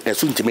mu no so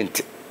eso ntimi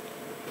nte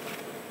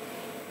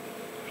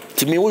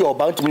timi wo your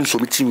about me so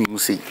me tinwin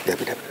say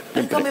dabi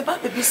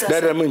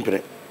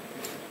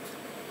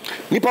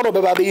nipa no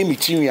beba be yi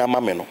tinwin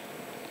ama me no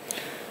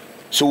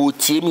so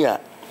tie me a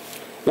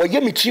wo ye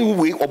me tinwin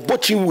we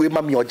obochin we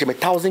ma me oje me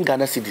 1000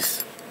 Ghana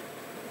cedis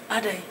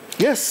adai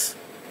yes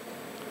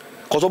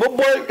cause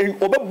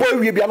oboboy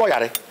we bia no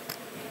yare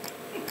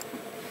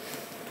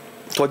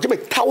so oje me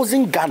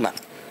 1000 Ghana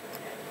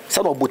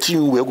sa no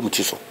obochin we egu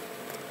mti so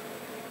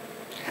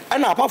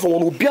and apart from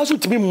one bia so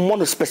timi mo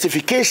no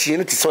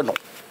specification ti so no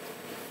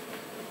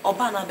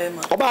oba na be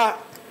ma oba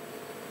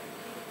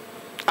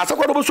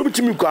asakwa do so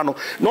bitimi kwa no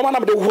no ma na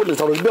be ho ne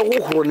sa be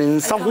ho ne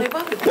nsa ho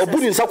obu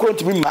ne nsa kwa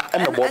ntimi ma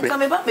em bo be ka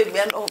me ba be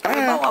bia no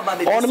ba wa ba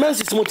be on men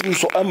system timi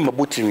so em ma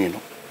botimi no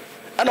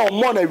ana o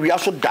mo na wi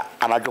aso da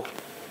anajo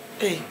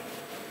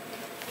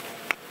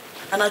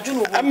anajo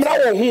no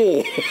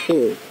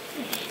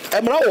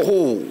emra wo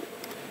ho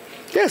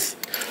yes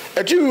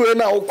etiwe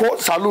na ukọ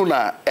saloon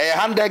na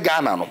 100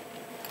 Ghana no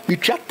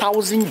bitwa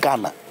 1000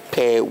 Ghana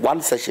per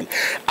one session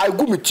I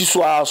go meti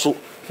so aso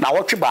na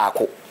wotwe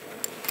baako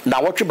na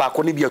wotwe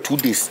baako ne bia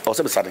 2 days o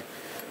se besane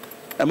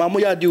e ma mo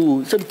ya de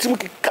o se bitim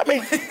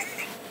kame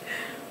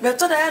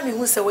beto da ya mi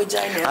hu se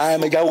wagina ah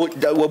me ga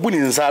wabu ni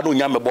nsa do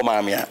nya me bo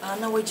ma me a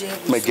na wagina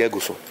me ga go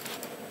so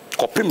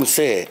kopim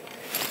se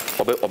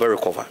obe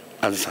recover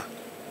answer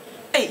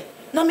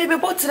na me be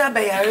botira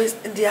be yare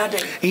the other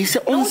he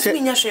say on se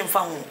nya hwemfa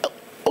ho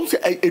on se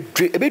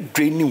e be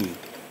draining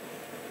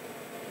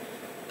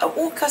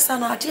o kasa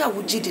na ade a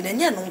wugidi na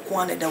nya no nko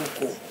an da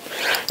wko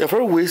the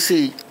first way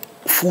say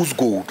fool's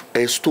gold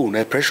a stone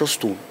a precious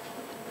stone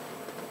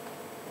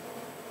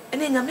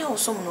ene nya me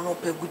osom no no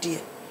pe gudie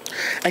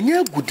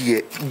anya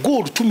gudie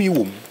gold to me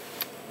wom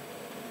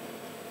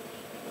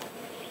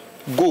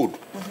gold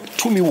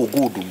to me wo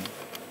gold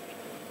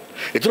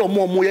e tro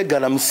mo ye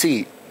galam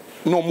say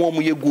no mo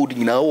ye gold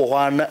nyina wo ho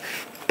ana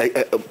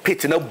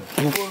pit na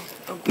bu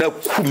na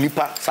ku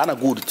nipa sana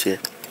gold tie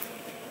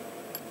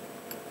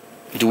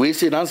the way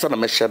say answer na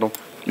me hye no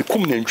me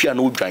kum na ntwi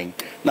na odwan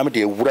na me de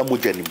ewura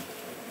mogya nim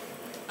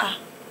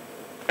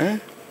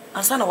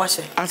ansa na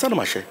wahye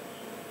mahye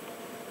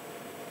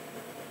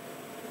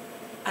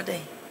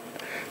adai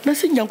na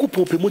se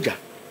Nyankopɔn pe mogya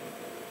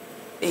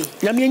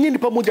nyame enye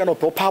nipa mogya no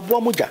pe pa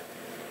aboa mogya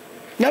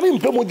nyame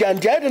mpe mogya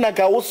ntia de na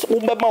ka wo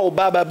mbema wo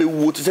baba be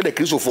wu to se de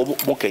Kristofo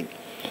mo kan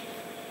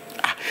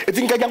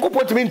eti nka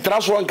Nyankopɔn timi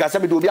ntra so nka se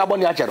be de obi abɔ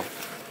ne a kyero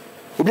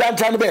obi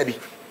anta no ba bi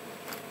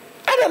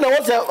ada na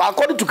wo se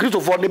according to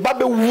Kristofo ne ba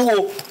be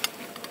wu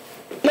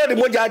na de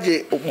mogya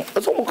age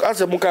so mo ka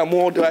se mo kan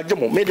mo de age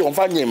mo me de on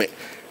fa nyeme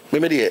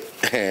me de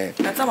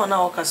na tama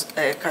na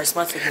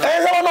charismatic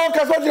na na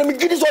charismatic me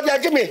gidi so de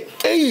age me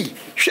hwe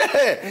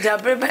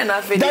jabre be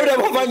na fe de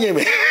mo fa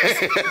nyeme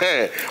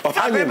o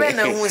fa nyeme be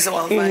na hu se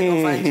wa fa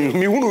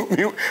mi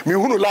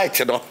hunu light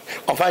no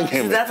o fa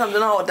nyeme that am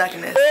na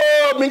darkness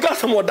me got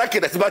some more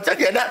darkness but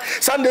that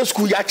Sunday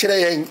school ya kire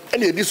yen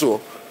na edi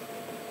so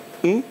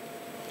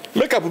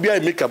makeup bi ai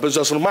makeup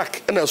so so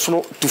mark na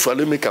so to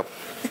follow makeup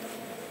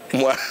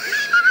moi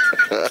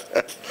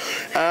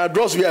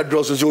dross we are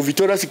dross so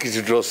Victoria's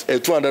Secret dross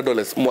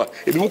 $200 moi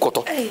e bi mu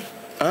koto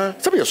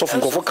sabe ya so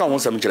fun ko fo kan won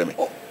sam kire me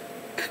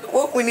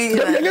we need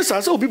ya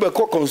sa obi be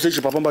call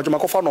conversation papa ba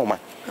ko fa normal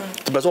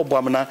to be so bo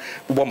amna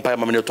bo mpa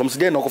ma me toms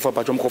dey no ko fa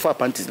pa ko fa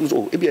panties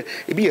so e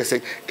bi yes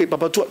e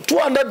papa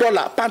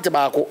 $200 panty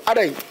ba ko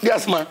adai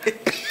yes ma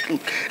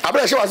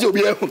abra she wa se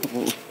obi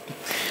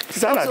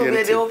sana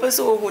de de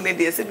opeso ohu ne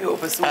de se bi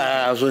opeso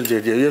so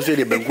je yeso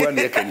de banku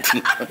na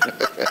kanti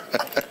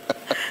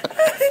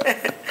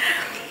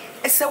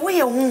ese we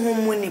ye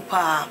honhom mu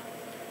nipa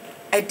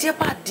e de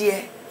ba de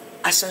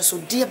asenso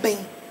de ben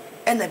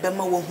e na be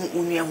ma wo hu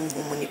onua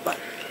honhom mu nipa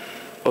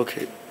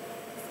okay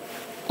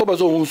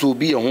obazo hu so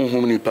bi ye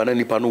honhom nipa na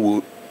nipa no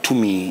wo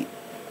tumi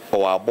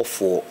o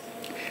abofo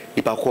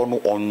nipa ko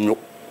no onyo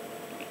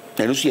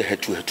na no so ye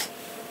hetu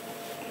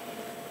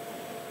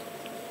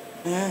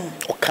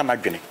o kana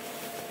dwene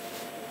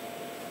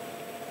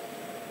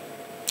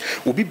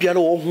obi biara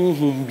wo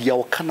honhom bia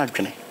o kana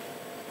dwene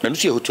na no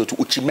so ye hetu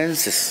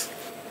uchimensis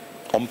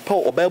ompa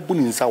obabu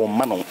ni nsa wo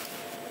ma no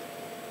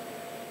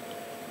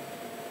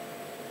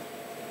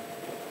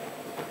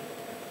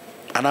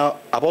ana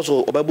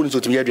aboso obabu ni so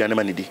timi aduane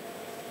ma ne di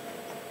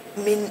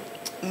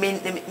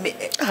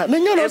na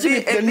nya no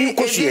se ni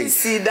kosua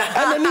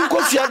ana ni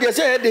kosua de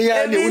se de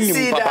ya ne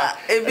unim papa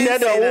ne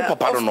de wo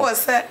papa no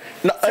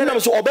na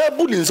so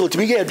obabu ni so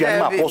timi ya aduane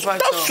ma aboso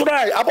that's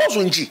right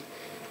aboso nji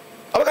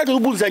abaka to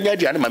bu nsa nya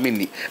aduane ma me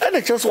ni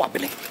ana kire so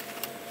wabene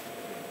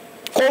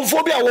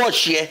konfobia wo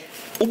hye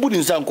ubu ni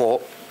nsa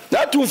nko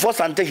na tu mfo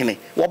sante hene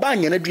wo ba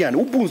anya na aduane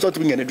ubu nsa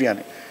timi nya na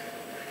aduane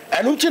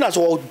enu nti na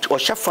so o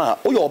hyefa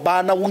o yo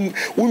ba na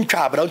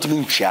wuntwa abra ntimi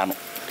nchia no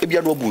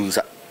ebia no obu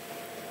nsa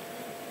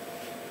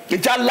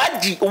ija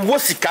laji owo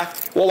sika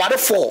wo ware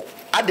for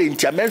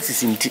adentia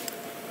mensis nti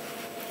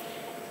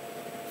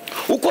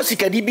uko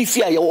sikadi bi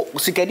fi aye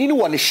sikadi ni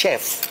won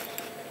chef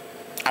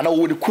ana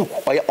wo ni cook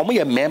omo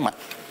ye mema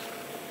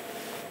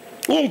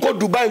unko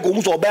Dubai ko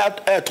mu so ba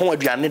ton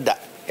aduane da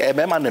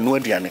mema na no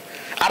aduane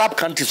Arab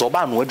countries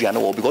oba no aduane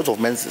wo because of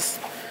menses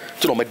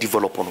to no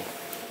develop no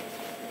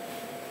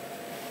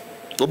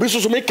obi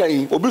susu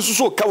mekan obi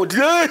susu ka odi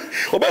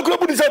oba ko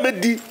bu ni say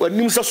medi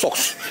wanim say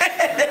socks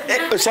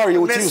sorry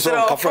you think so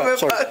kafra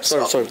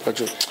sorry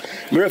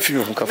me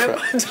refuse kafra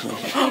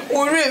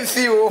o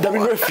refuse that me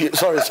refuse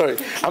sorry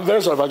I'm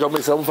very sorry about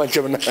myself I'm fan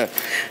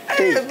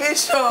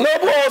bishop no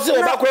bo say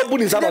oba ko bu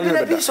ni say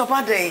no bishop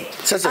adai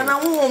ana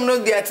honhom no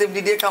dey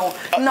atebdi dey kan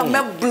na me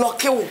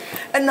block you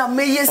na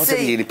me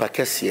yese ni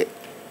pakese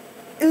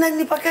na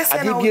ni pakese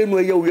na adi no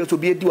ye wo so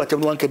bi edi watem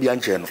no anka bi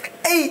anche no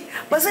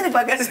but ni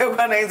pakese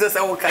kwa na inzo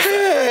sa woka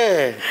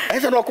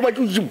ese no akoma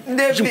jum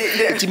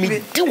ti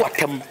mi di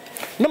watem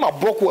na ma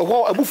block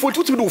wo abufo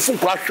ti do fu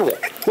kwa hwe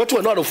wo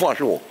to no do fu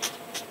ahwe wo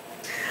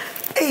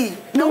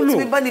no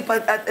ti ba ni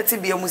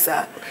atibia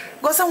musa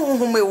go sa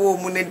honhom e wo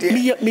mu ne de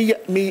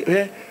me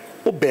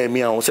o be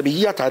me an so be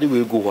yi atade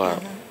we go ha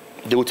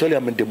they will tell you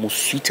I'm the most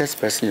sweetest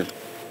person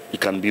you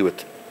can be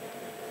with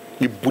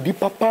me budi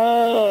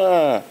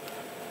papa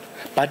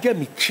but there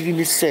me chiri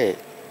ni say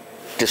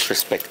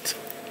disrespect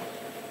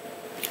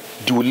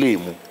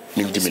diulemu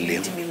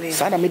mindimilemu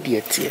sana me de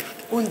etie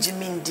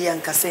unjimi ndi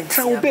anka sense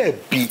ka obe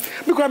bi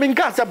me kwa me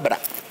nka se bra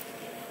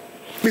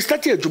me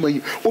start adwuma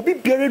yi obi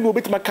biare no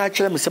obetima ka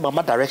kire me se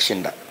mama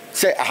direction da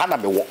say aha na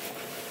me wo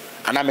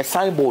ana me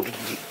signboard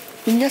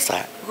di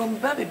nyesa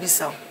gomba be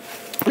bisa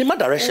me ma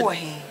direction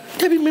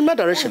tebi me ma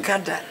direction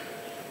kanda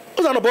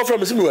oza no boyfriend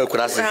me se me wa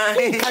kurase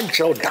kan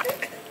kire da.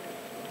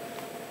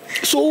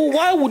 So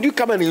why would you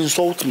come and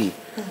insult me?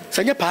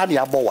 Sanya pa na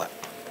yabowa.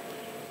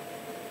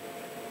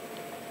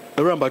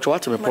 Remember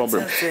what's my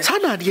problem?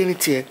 Sana de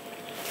anything.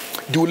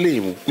 Do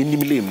lemu,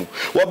 minimilemu.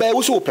 Wo ba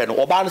wo so open,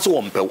 oba na se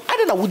wo mpew.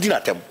 Ade na wudi na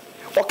tem.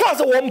 O ka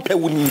se wo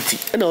mpew ni nti,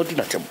 e na wudi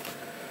na tem.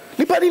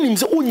 Nipa ni nim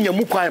se onya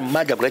mu kwan ma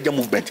Ajagurajah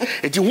movement.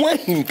 Eti ho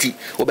ahinti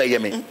obeye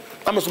me.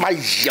 Am so ma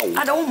yew.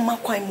 Ada wo ma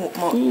kwan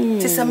mo.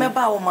 Ti se me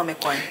ba wo ma me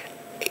kwan.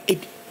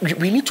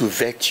 We need to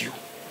vet you.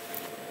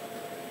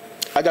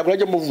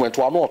 Ajagurajah movement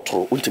wa no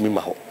otro untimi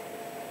ma ho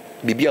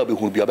bibia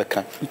obehu bia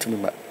beka untimi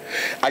ma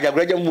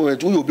Ajagurajah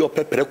movement wo obi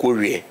opepere ko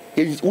wie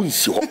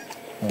unsi ho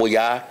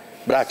boya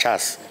bra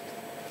Charles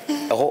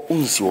ho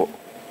unsi ho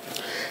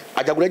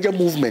Ajagurajah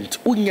movement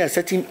unya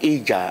certain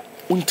age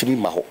untimi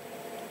ma ho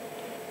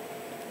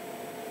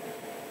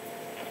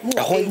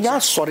ho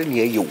nya sore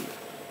ne ayewu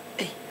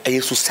a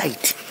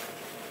society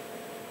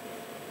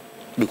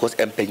because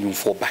empenyum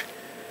for ba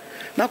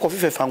na ko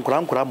fefe fa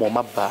nkura mo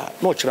maba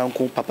na o kira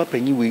nko papa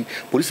panyiwe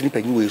police ni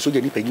panyiwe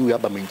soja ni panyiwe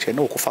aba menche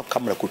na o ko fa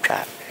camera ko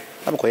twa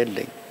na ko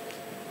yenden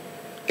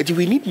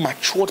we need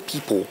matured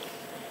people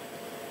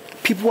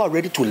who are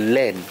ready to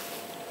learn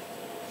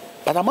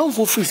but a man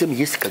for free say me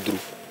yesika duru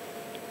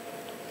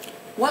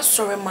what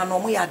sorry man o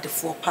mo ya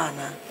defo pa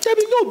na e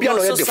bi no bia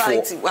no ya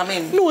defo I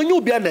mean no onye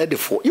obia na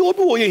defo ye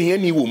obi wo ye hia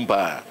ni wo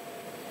mba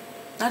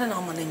I don't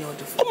know man enyo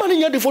defo o man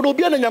enyo defo no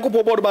bia na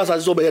nyakopo board ba sa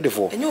so be ye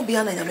defo enyo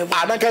obia na nyame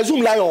ana ka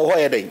zoom lion ho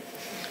ye den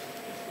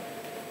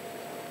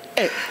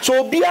so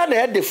obia na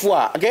ye defo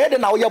a ga ye de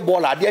na wo ye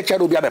ball ade e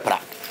kere obia be pra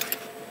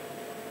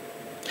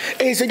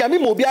se nyame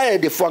mo obia ye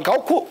defo anka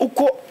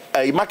uko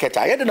market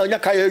a ye de na onya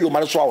ka ye yo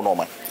man so awo no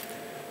man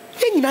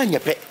ye nyina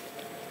nyepe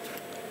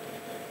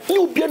ni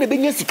obia na be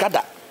nya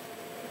sikada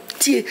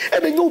tie e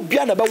be nya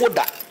obia na be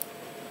woda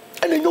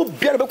e na nya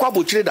obia na be kwa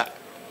abochire da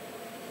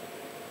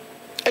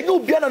e nya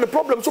obia na the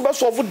problem so be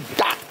solve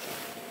da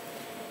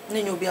na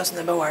nya obia so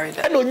na be worry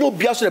da e na nya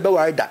obia so na be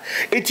worry da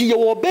eti ye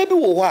wo baby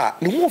wo ho a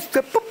ni wo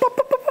fe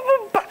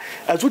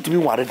azutimi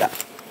worry da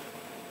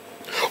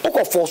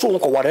uko force wo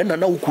ko worry na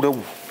ukura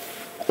wu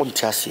on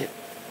tiase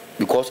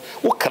because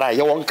wo kra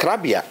ye won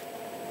krabia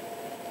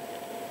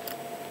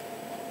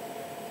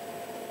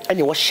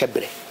ani wo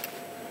shebre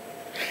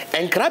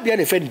en krabia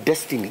ne fen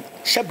destiny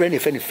shebre ne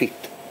fen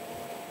fate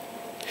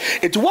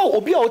it wa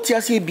obi a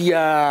otiase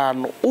bia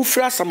no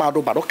ufra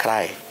samado ba do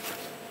kra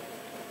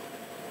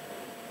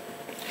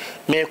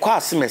me kwa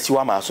asemesi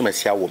wa ma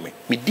asomesi awo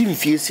me di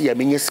mfiesi ya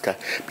menyesika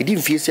me di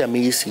mfiesi ya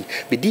meyesi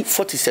me di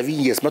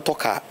 47 years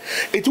metoka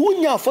it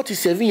wonya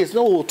 47 years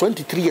na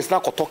 23 years na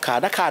kotoka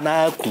na ka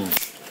na ku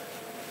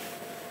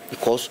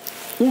because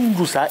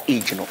undu sa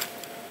age no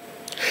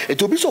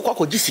it obi so kwa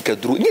ko jisika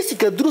duro nye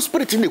sika duro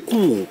spirit ne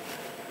ku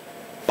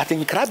but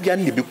nkrabia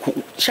ne be ku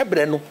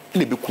shebre no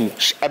ne be ku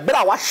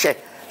ebra wa hye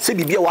se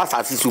bibia wa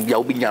asase so bia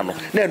obinya no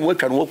na enu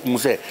atwa no wakum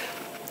se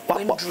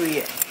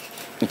wendruye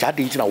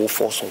ntade ntina wo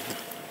force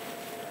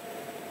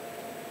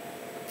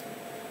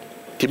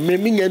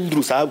me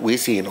nyandru sa we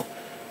say no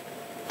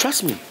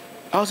trust me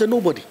I was a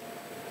nobody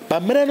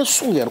but me no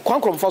so yan kwan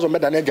krom faso me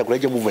da na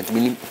Ajagurajah movement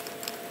minim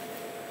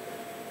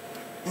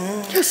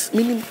yes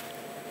minim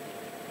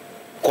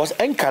cause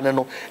enkane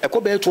no e ko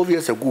be 12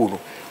 years ago no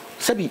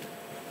sabi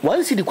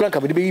one city kwan ka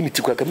me be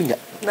yimiti kwan ka minya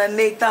na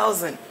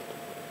 8000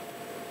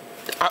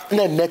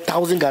 na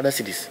 1000 Ghana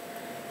cedis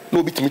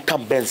no bit me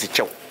tam benz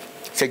chew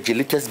say the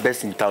latest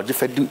best in town just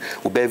do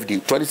birthday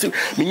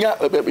 26 minya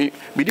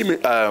me di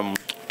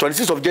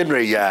 26th of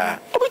January ya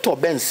obi to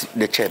benz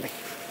the chairman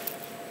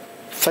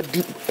for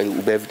deep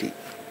birthday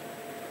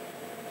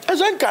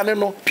as one can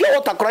no pure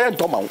water cry and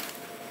toma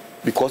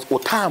because o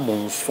time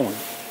on phone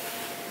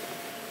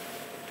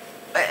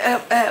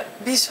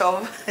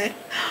Bishop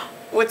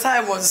what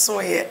time on so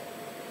here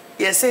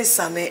yes say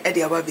sane e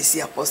dey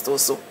ababisi apostle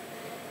so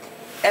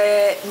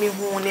me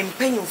hu ne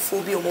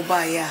mpanyimfo bi o mo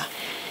ba ya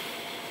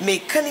me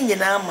kan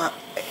nyina ma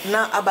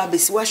na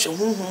ababisi wa hwe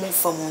hunhum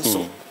fam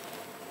so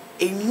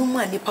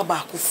enuma nipa ba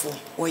akofo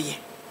woye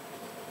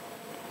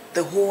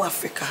the whole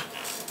Africa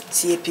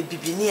tie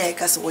pibibini ya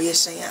ka se woye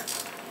hyen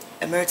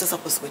a Emeritus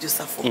Prof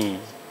Safo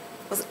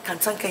was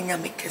kantanka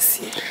nyame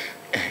kese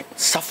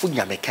Safo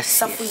nyame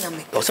kese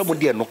o se mo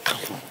de no ka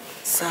ho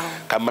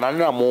kamera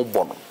na mo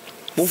bo no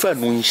mo fa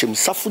no nhyem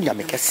Safo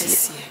nyame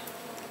kese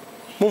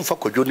mo fa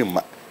kodwo ni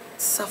ma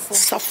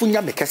Safo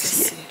nyame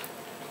kese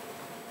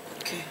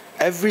okay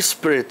every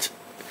spirit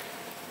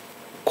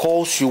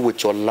calls you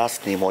with your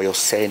last name or your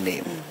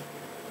surname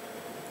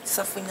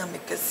Safo nyame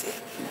kese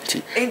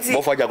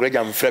mo fa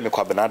Ajagurajah mfrɛ me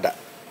KWABENA da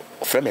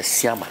ofrɛ me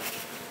Asiamah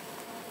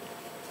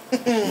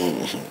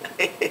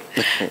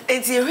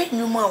enti e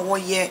nyuma wo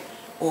ye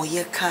or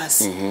ye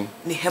cars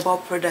ni herbal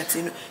products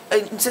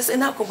just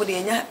in our company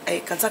enya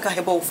Kantanka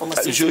herbal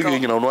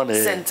pharmaceutical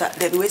center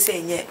that we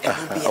say enya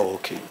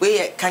okay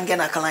we can get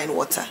alkaline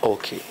water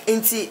okay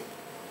enti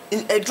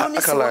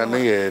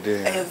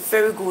a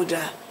very good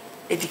a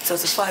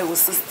detoxify your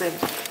system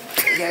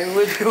yeah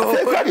we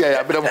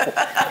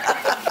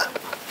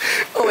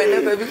oh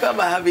and baby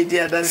papa have it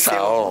there dan say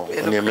oh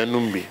ni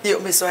menum bi yo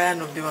me so ya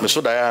no bi me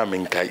so da ya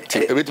men kai ti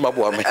e bit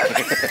mabo am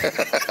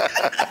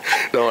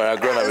don't worry I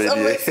grown up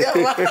with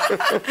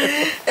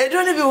e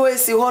don't be we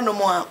see hono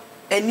mo a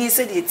eni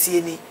se de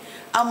tie ni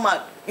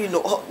ama you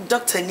know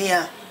doctor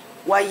near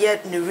why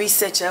yet the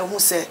researcher who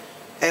say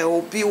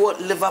obi what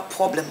liver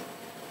problem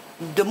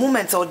the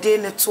moment or day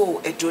ne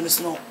to e jones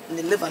no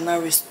the liver na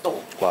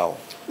restore wow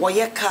why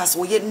yet cars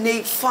why yet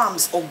native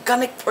farms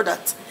organic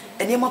products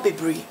eni ma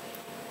bebre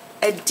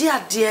e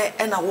dia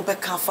e na wo be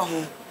ka fa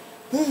ho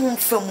hunhum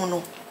fam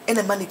no and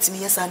a man it's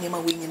me as I am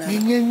a wing in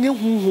a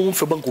home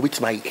for Banco with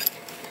my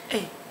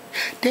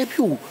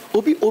debut.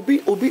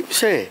 Obi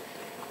say,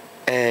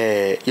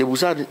 you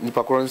was at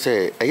Nipacoran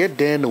say, I had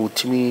then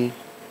with me.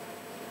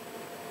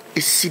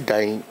 Is see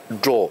dying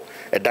draw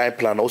a dying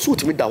plan or so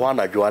to me that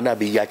one Joanna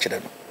be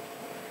yaching.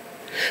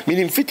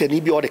 Meaning fit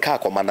and be all the car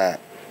commander.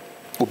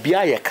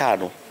 Ubia ya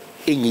cano,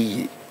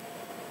 any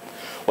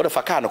what if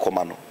a cano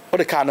commando? What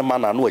a kind of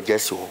man I know a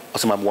Jesso or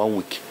some 1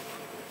 week.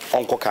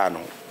 Uncle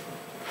Cano.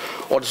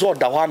 Or so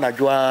that one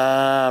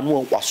Joanna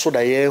was so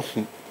that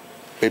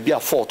maybe a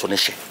fault on a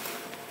ship.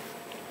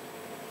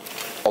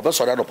 Or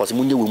better than a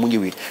possibility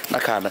with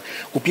Nakana,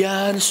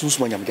 Ubia soon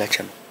when I'm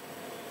gachin.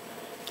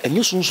 And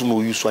you soon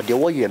know you saw the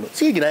way and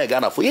see in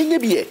Ghana for any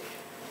be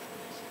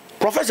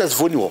professors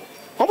for you.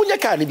 How would you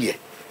can't be?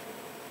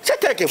 Say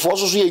take a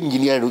force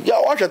engineer. You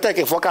want to take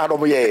a for car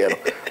over here.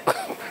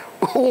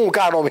 Who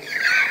can't over?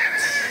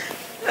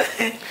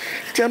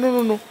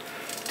 No.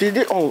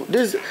 Oh,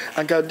 this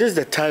Uncle, this is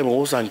the time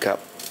also Uncle.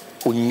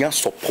 Unya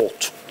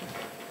support.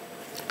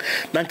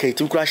 Nanka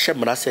to crash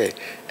him, I say.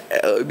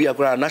 Be a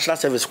grand national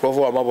service crop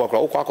or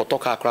a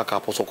talk a crack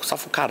up or so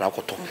Safo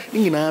Kantanka.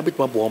 In a bit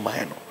more bomb.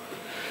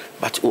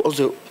 But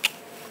also,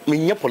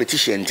 me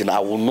politician, I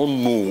will not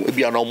know if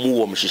you are no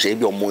more, she say,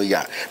 your more,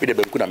 yeah, with a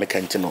good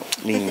American.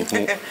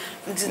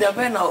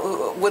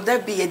 Would there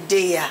be a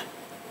day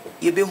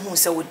you be who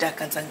so would that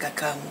Kantanka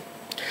come?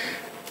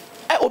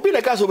 I will be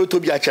the castle to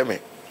be a chairman.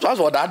 That's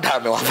what that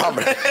time, my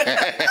family.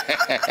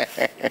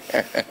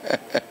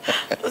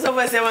 So,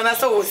 I say, when I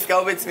saw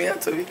Oscar with me,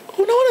 to be.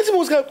 Who knows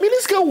Oscar?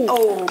 Minister,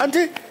 oh,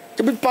 Auntie,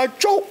 to be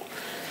Pacho.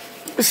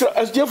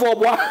 As dear for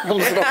one,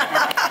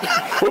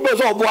 who was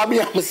all boy,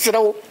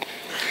 Mr.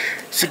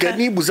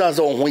 Sikani Buzaz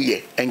on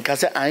way and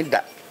Casa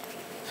Ainda.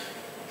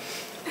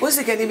 What's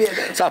the candy?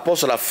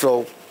 Apostle of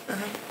Flow.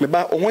 Me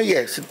about 1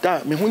 year, sit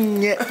down, me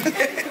when yet.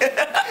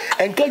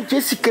 And can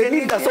Jessica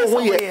need that so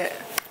 1 year?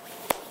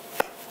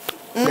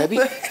 Maybe.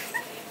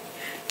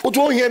 What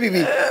won't hear me?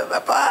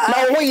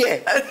 Now 1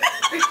 year.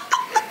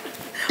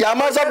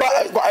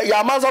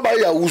 Yamaza by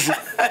Yahuzu.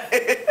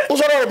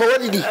 Who's all about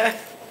what did he?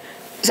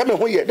 Some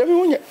one year, every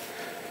 1 year.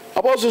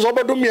 Apostle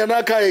Soba do me and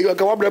I can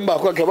remember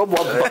what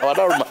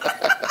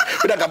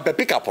I can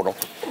pick up on.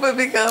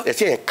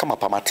 Yes, come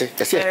up, Amate.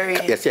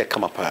 Yes,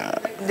 come up.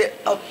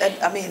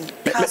 I mean,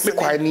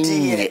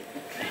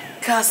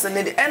 Castle,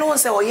 and one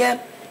say, oh, yeah,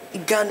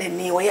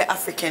 Ghanaian, or yeah,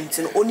 African,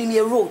 only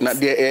near road. Not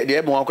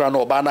the more crown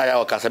or banana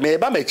or Casa, maybe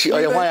Bamechi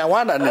or why I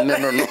want no.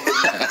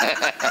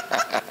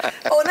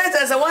 Oh,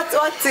 that's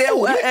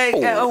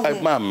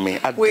what, mammy,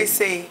 we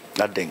say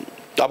nothing.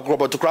 I'm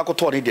going to crack a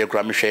Tony, dear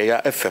Grammy,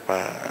 a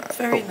fepper.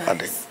 Very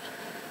nice.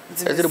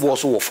 As it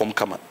was all from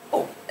Kama.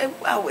 Oh,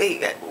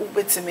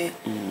 wait to me.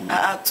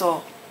 I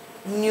told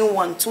new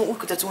one,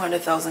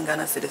 200,000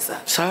 Ghana citizens.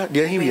 Sir,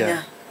 dear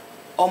him,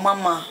 oh,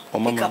 Mama,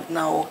 pick up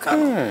now or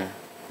come.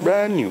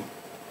 Brand new.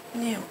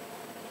 New.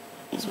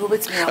 So, no,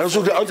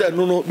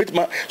 bit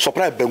my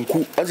surprise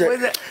Benku.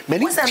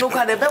 Many I look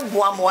at the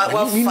Benguam,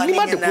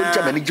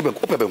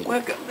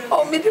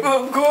 oh,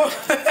 minimum go.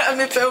 I'm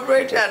a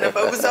favorite and if I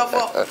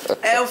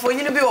was for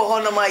you to be a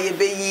honor my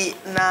baby,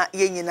 na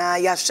yena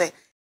yashe.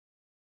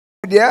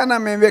 Diana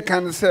may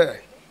can say.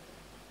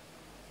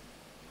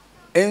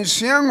 In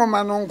Siango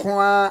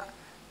Manonqua,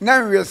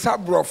 now we are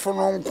sabro for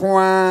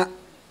Nonqua.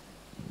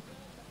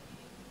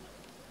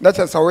 That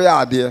is how we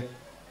are, dear.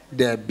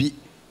 There be.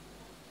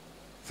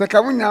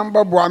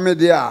 Sakawunyamba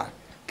Boamedia,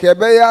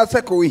 Kebeya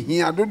Sako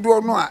here, do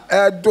no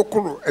a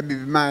docolo a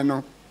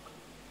bibimano,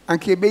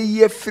 and Kebe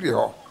ye free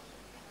ho.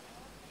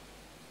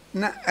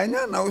 Na, I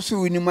know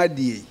so in my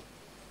day.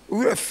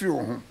 We are free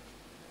home.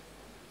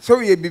 So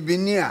ye be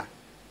near,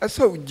 I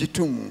saw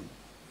Jitum.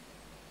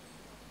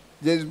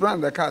 There's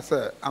brand the car,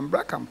 sir, I'm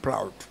black and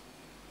proud.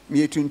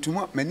 Me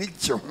to many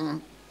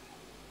children.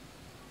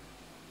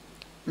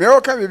 Me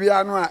okay,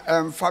 Bibiano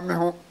and family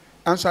home,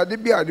 and so they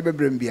be a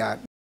debrembia.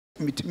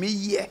 Meet me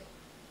ye.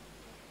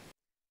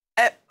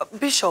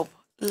 Bishop,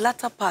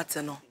 latter part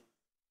no.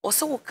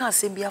 Also, can't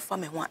say be a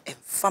family one and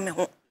family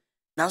home.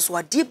 Now, so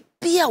I did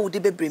be a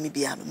would be bring me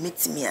piano,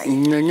 meet me. I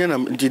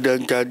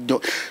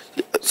didn't.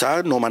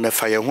 Sir, no man, a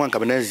fire one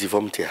cabinet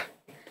from here.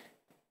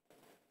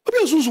 But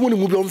you also want to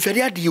move on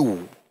very at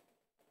you.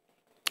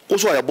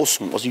 Also, I boss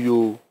was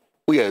you.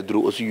 We are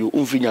drew as you,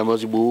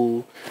 unfinished,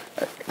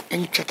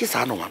 and check his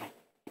hand one.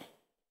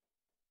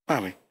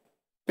 Mammy.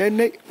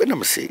 When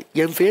I'm say,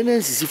 young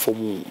fairness is for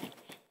moon.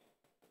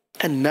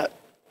 And not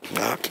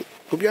okay.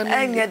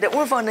 And yet, the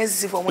one for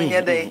necessary for 1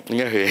 year day.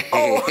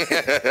 Oh,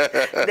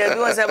 there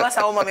was a bass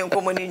woman in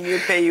common in you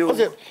pay you.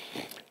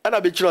 And I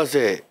bet you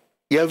say,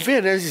 young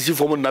fairness is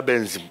for moon,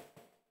 benzim.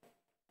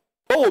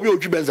 Oh, we will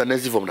be benz and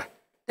necessary from that.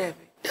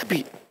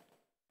 Debbie.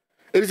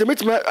 It is a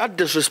bit my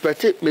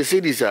disrespect,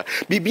 Mercedes.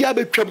 Be a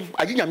bit,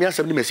 I didn't have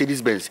some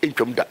Mercedes Benz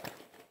income that.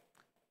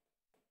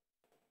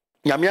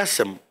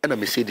 Yamiasem and a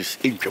Mercedes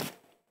income.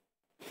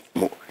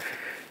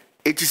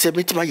 It is a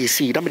bit my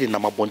see, I'm in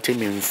a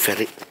bontain in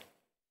ferry.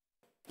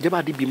 The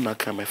body beam not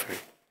come ferry.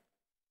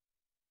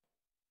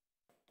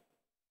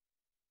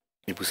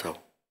 Ibusa.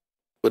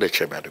 What the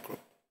chairman of the group?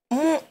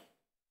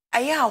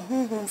 Aya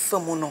hum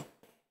femono.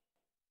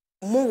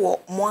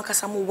 Mo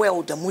akasa mo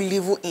world mo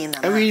live in.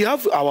 And we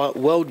have our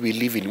world we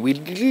live in. We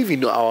live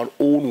in our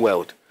own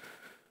world.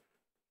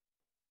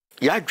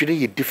 Ya adwene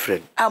ye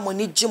different. Mo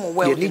ni gym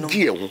world no. Ye ni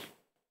gie ho.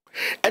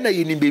 And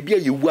you ni baby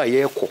ye wu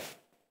aye ko.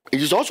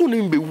 It is also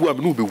ni be wu am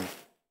no be wu.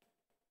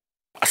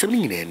 Asem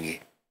ni nyina nie.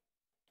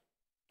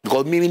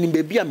 Because me ni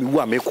baby am wu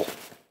am ko.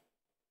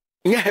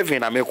 Nya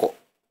heaven am ko.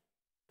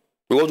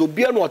 Because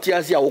obi an ote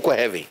ase a wo ko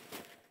heaven.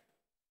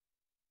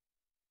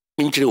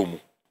 Inchire omu.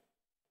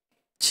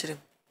 Chire.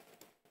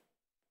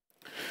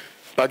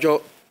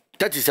 Bajo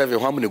 37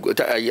 how many go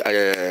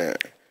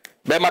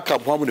Bema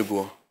camp how many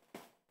go?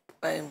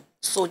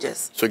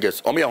 Soldiers.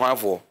 Omo ya hwan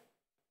for?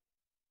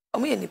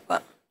 Omo ye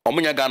nipa.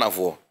 Omo nya Ghana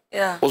for.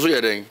 Yeah. Oso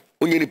ye den.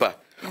 Onye nipa.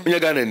 Onye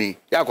Ghana ni.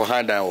 Ya ko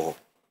han dan ho.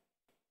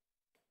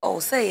 Oh,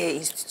 say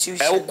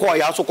institution. E ko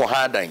ya so ko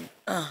han dan.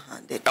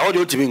 They. I want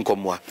you to be in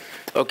komwa.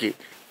 Okay.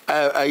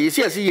 You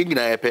see ye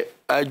nyina epe.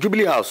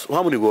 Jubilee House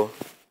how many go?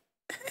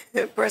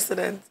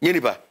 President. Nye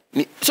nipa.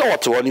 Ni so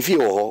what one if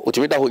you ho, o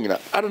timi da ho nyina.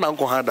 Ada na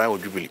nko han dan o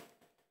Jubilee.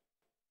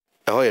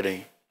 E ho ye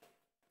den.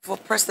 For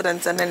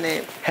president and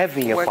then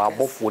heaven ye for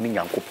abofo ni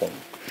nyankopon.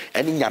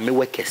 Eni nyame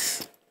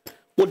workers.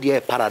 What the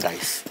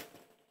paradise.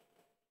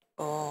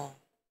 Oh.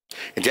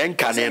 Njen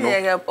kane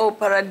no. Oh,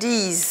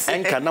 paradise.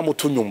 Enka na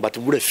moto nyum but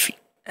wura fi.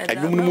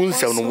 Anyum no mu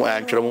nsem no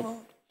antwere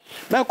mo.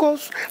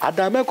 Because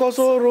adameko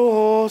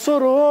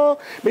soro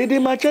me di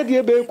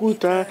machede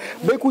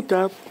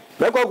bekuta.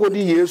 Meko go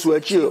di Yesu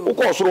achi.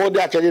 Ukọ soro di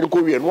achede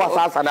ko wie no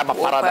asasa na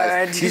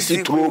paradise.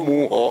 Sisi tro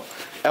mu ho.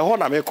 E ho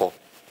na meko.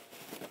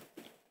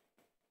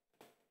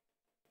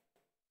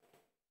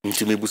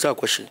 Into me busa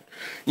question.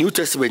 New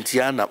Testament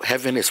here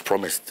heaven is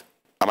promised.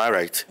 Am I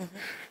right?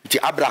 The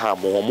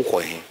Abraham mo ko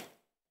he.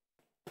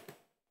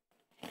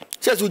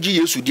 Says uji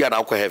Yesu dia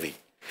na ko heaven.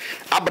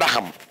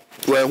 Abraham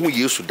wa hu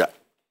Yesu da.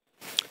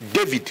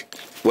 David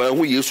wa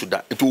hu Yesu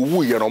da. It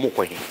wu ye no mo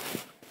ko he.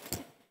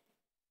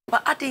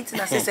 But I think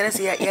na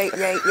say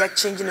ya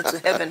changing it to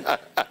heaven.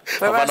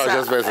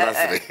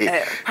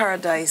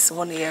 Paradise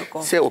one year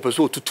ko. Say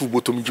opeso tutu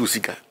botom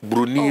jusika.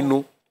 Bruni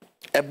no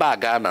e ba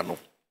Ghana no.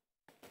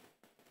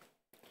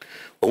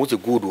 What's a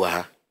good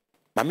wa?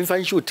 Mami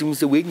fan show team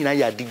say we nyina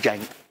ya digyan.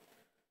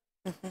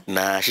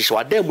 Na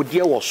hihwa dem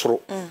de wo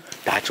soro.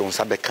 Da chon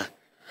sabeka.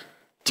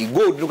 Ti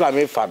gold no ka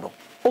me fa no.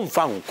 O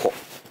mfa nko.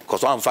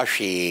 Cause o mfa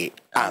hwe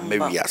a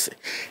mawiase.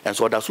 And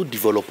so that so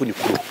develop ni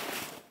kuro.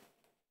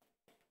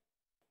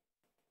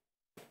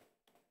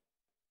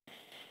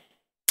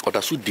 O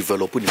da so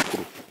develop ni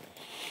kuro.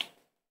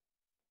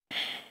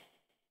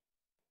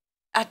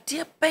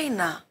 Ade pe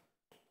na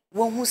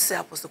wo hu se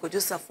Apostle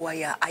Joseph wa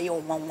ya aye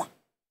o manwa.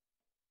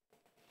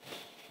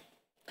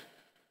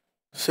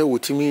 Say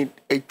wotimi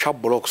etwa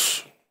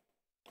blocks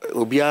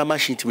obia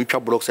machine timi twa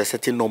blocks a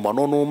certain number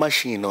no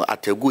machine no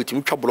atago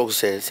timi twa blocks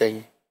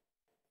say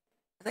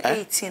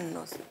 18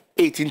 no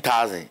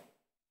 18,000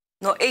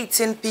 no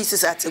 18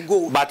 pieces at a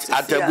go but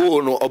at a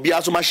go no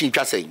obia so machine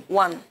twa say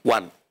one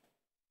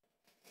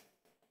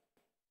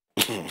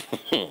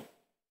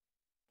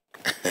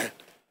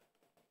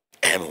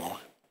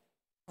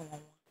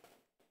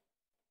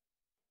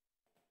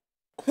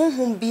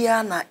Hum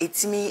bia na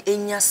etimi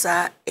enya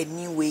sa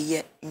anyway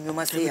ye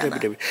nnwuma say ya na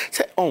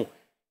say oh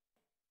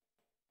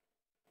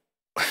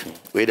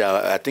wait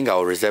I think I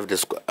will reserve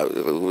this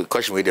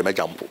question with the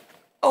jump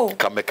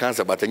come me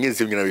cancer but any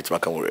zim nyina wetima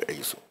kan wore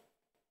ayiso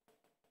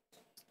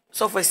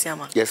so for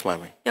siama yes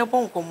mami ya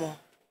bon komo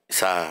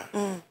sa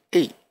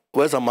hey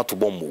where's am to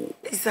bomb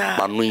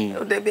manu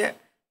o de bia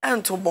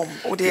anto bomb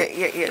o de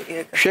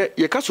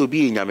ye ka so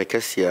bi nyame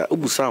kese a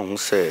obusa ho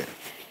say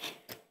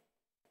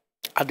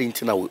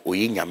adentina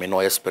oyi nyame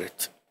no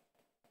spirit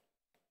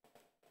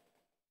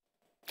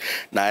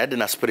na ede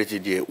na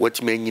spirit die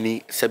watime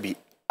nyini sabi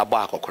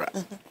aba akokora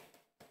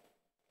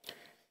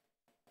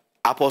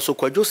Apostle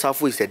KWADWO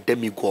SAFO is a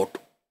demigod.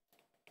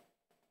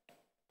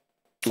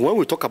 When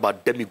we talk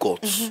about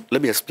demigods,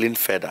 let me explain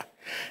further.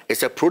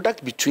 It's a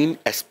product between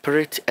a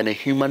spirit and a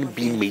human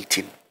being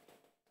mating.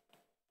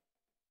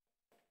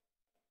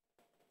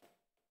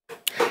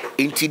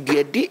 Inti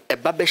de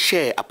eba be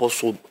share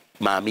Apostle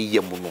maami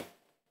yemu no.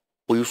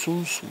 Oyo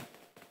sunsun.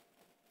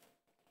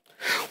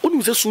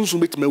 Onu se sunsun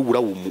betime wura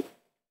wo mu.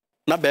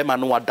 Na be ma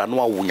no wada no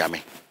awo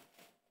nyame.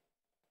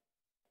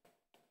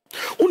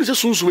 Onu se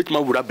sunsun betime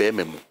wura be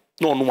memu.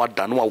 No no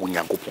wada no awo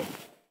nyankopon.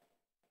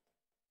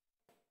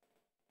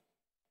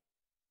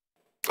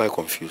 I'm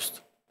confused.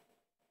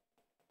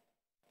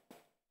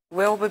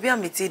 Well, baby,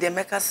 I'm meeting the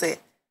maker say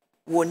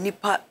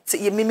wonipa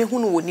ye meme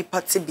hunu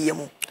wonipa te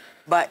biemu,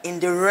 but in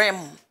the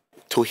realm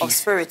of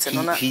spirit,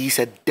 he is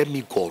a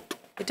demigod.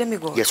 A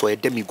demigod. Yes, or a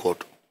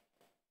demigod.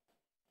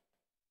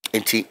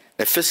 And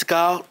the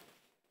physical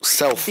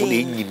self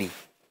ni nyini.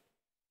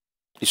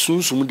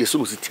 Isun sumu de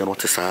sunu sitia no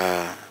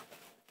tesa.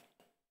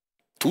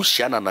 Tu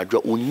shana na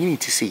dwa onyin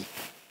ti say.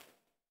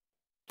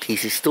 He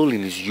is still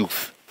in his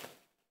youth.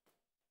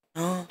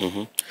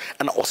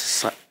 And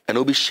also and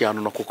obi share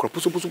no kokro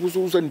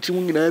puso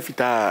ntimu nyina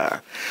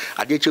fita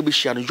ade che obi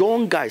share no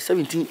young guy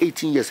 17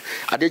 18 years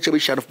ade che obi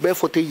share no bare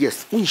 40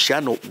 years un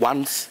share no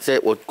once say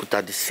what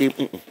could the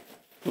same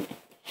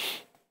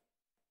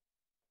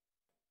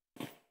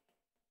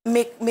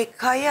make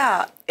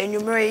kaya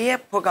enumerate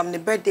program the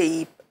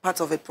birthday part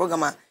of a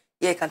program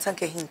ye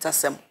Kantanka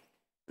hintasem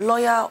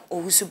lawyer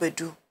Owusu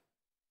Bedu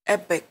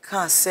ebe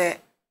kan say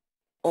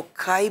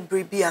okai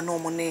bribi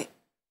anomone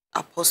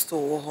apostle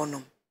wo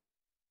honom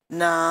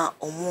na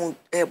omo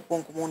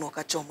bonkomo no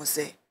ka chomo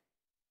say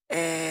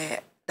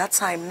that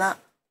time na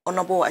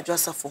honorable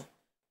Ajasafo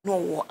no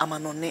wo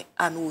amanone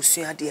anu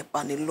osua de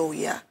ba ne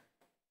lawyer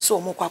so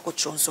omo kwa ko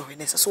chonso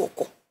renesa so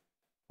okọ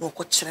no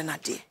okọ kire na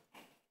de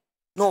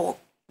no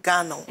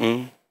Ghana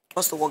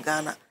first of all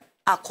Ghana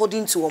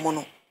according to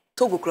omo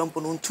Togo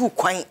krampo no ntu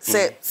kwan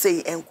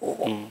say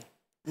enko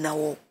na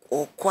wo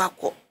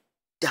okọ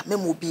da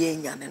memo bi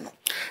enyane no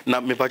na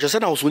me pa chose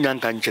na wo so nya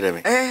nka nkire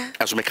me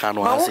aso me ka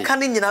no ase ma wo ka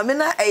ne nyina me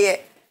na eye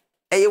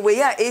we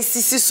ya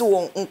esisi so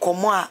won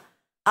nkomo a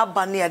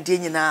aba ne ade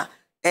nyina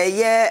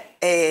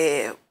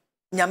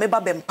nyame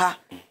ba bempa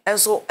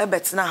enso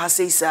ebetena ha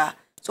seisa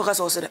so ka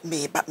so se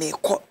me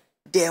ko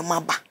de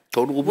maba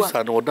to no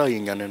obusa na oda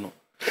yenyane no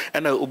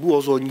ena obu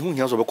ozo nhu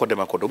hia so be ko de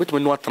makodo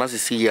betumi no atana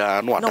sisi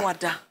ya no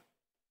ada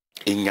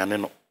yenyane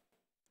no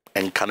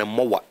enka ne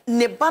mowa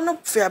ne ba no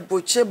fe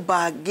aboche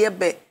ba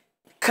gebe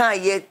kan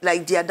ye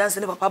like dia dance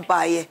ne papa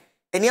ba ye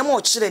enia ma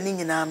o kire ni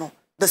nyina no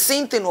the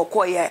same thing o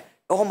ko ye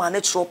o ma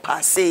natural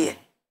pass ye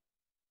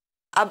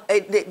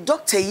the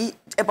doctor yi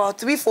about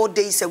 3-4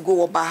 days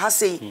ago oba ha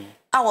say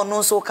I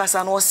no so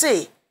kasa no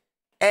say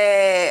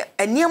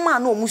enia ma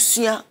no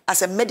musua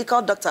as a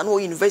medical doctor no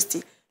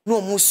university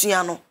no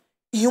musua no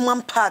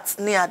human parts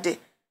ne ade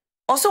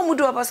also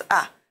mudu abas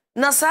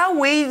na sa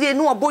we dey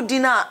no body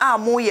na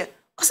moye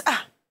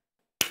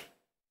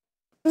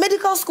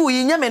medical school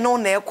yi nyame no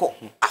na ekọ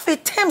afi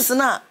terms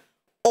na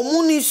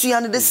omuni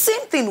sua the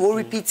same thing will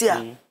repeat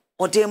here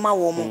or dey ma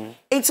wo mo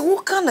it's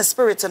what kind of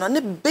spirit na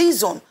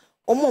based on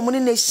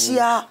omuni na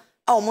shia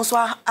almost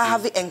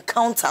have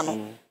encounter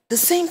no the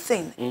same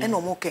thing and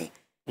omo ken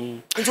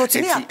it what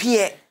me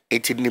appear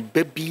it ni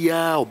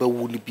bebia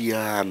obewu ni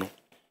bia no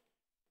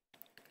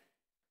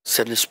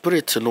se the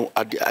spirit no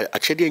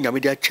achede nyame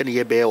de achene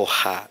ye be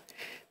oha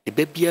the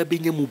bebia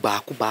benya mu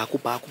baako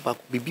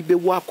bibi be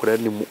wo akora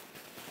ni mu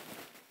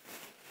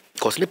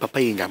cause ne papa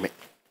ye nyame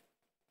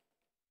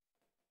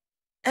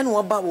en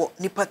wo ba wo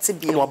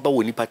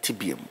nipa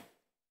tibiem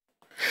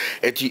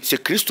eti se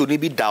Kristo ni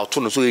bi doubt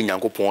no so ye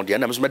Nyankopon de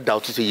na me so me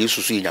doubt se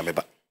Yesu so ye nyame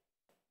ba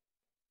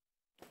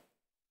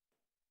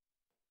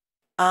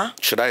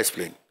should I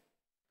explain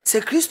se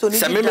Kristo ni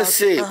bi doubt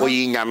se me say o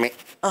ye nyame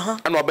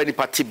and wo ba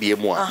nipa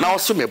tibiem a na o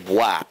so me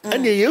boa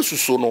en ye Yesu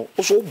so no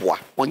o so boa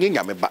onye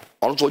nyame ba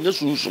on so onye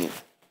sunsun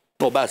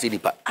no ba se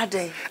nipa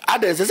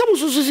ade se so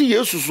si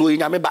Yesu so ye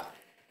nyame ba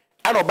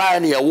ano ba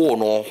na ye wo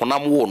no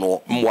honam wo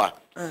no mwa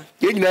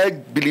ye nyina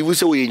believe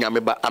say we nyame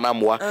ba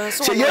anamwa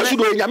say Yesu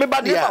do nyame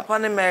ba de papa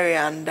ne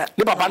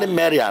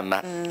Mary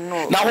anda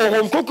na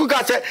honhom koku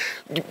ka say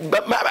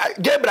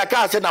Gabriel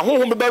ka say na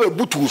honhom be ba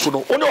butu so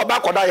no oni oba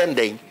koda ye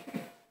ndeng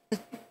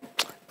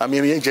ami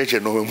ye ncheche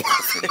no mu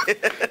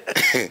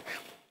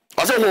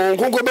ase honhom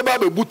koku be ba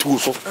butu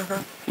so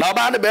na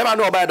oba ne be ma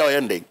ne oba da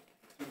ye ndeng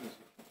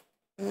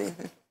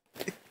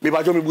me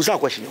ba jo me busa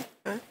question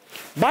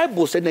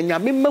Bible said na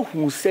nyame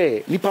mahu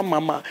say nipa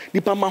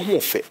ma ho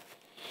fe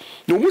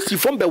no musi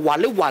from be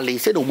wale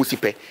say no musi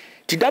pe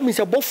ti that means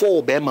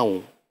before be ma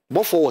o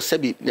before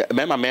sebi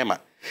mema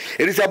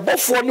it is a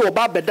before no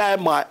oba beda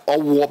ma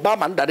owo oba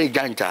ma ndare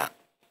janja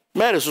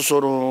mere so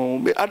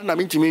no adna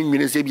me ntimi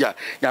nwine se bia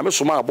nyame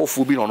so ma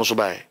before bi no no so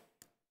ba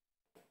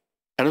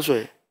eno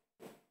so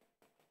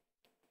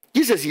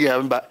Jesus here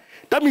remember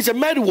that means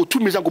Mary wo 2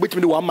 months go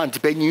betimi 1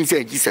 month pe nyin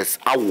say Jesus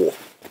awo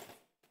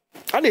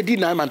ana di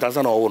 9 months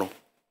na owo no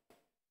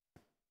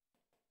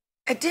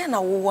e dey na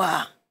wo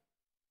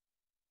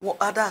what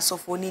other so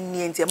for ni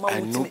enti ma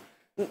wutimi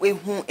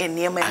ehu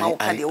enema ma wo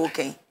ka de wo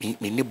kan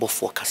me ne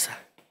bofo kasa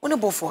one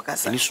bofo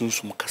kasa ni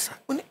sunsum kasa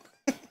una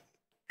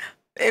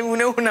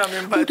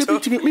me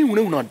mbato me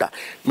una da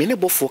me ne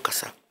bofo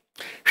kasa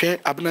hwe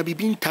abna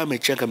bibi nta ma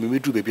chianka me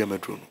medu baby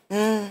amadru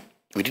no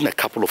within a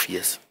couple of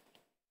years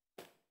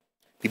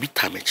bibi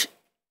tamachi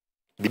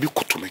bibi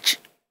kotomachi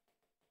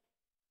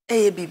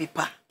bibi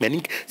pa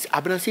meni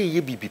abna say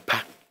ye bibi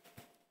pa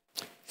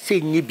say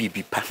nye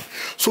bibi pa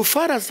so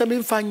far as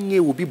me fanye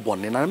obi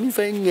bone na me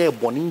fanye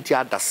bone nti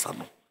adasa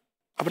no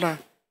abna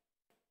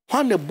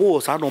hwane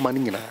boss ano mani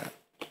nyina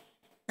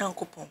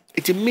Nyankopon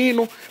iti me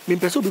no me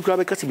pese obi kura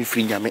be kase me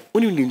firi nyame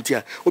oni nti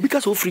a obi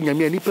kase o firi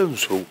nyame ani pa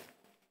nsoro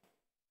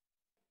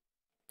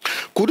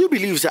could you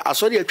believe say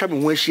asori atwa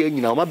me ho ahia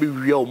nyina o ma be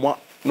wia o mo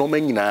no ma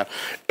nyina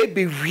e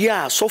be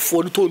wia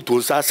sofo no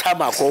tonton sa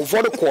sama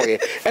konfo no koye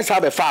e sa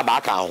be fa ba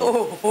ka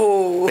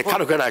ho e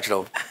kan ko na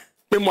chiro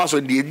me mo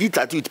aso the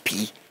edit with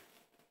p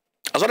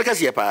asori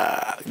kase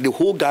pa the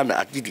whole Ghana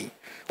atidi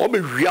o be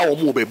wia o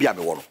mo be bia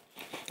me wo no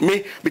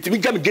me bitimi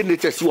jam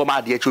generator si wo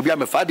ma de achi obi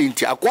am fa de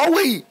nti akwa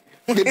wei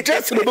The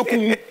dress no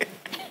beku.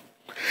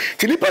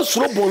 Tinipa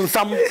suro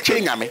bonsam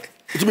chenyame.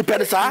 It be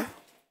pede sa.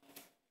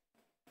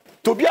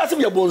 To bi asem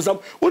ye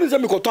bonsam. Woni se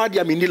me koto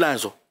ade me ni line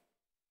so.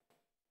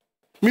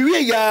 Me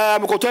wie ya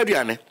me koto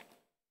aduane.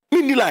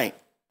 Me ni line.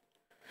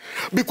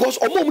 Because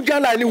omom dia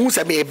line hu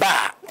se me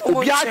ba.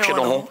 Obi atwe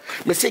no ho.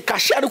 Me say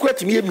cashier ko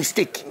atimi a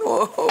mistake.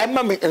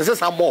 Emma me ense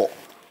some more.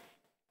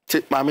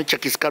 Mama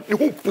check his card.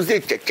 Who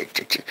check.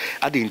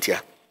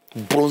 Adintia.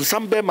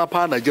 Bronzam be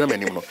mapa na gina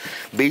menim no.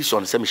 Based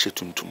on some shit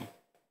tuntum.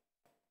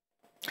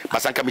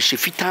 Masanka me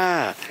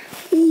shifita.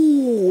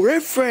 Oh,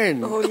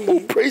 reverend. Oh,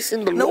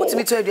 praising the Lord. No, what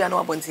me to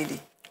aduano abontidi.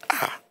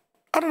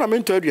 I don't know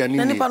me to aduani.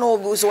 Na nipa no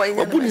obu so wa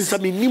nya. Obu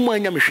nsa me nimu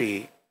anya me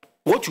hwe.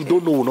 What you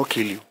don't know will not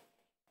kill you.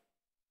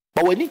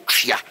 But when it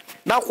chia,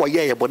 na kwa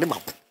ye bone ma.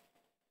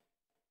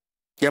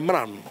 Ye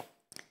mra no.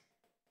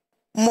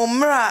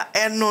 Momra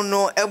eno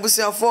no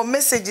ebusuafo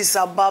messages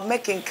about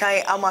making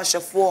kind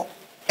amashefo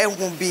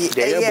ehun bi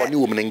eye boni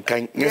wo men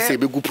kan nyese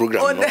be gu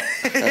program no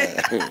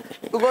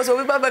because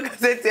we baba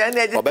cassette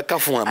and obeka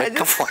fun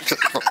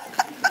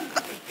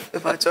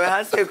if I try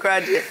has a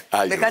crowd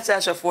the catch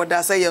ashefo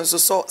da say yen so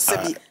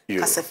sebi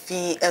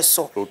kasafin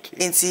eso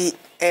enti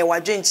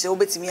wadwenche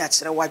obetimi a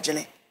kire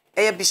wadwene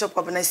eye Bishop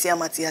KWABENA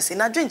ASIAMAH ti ase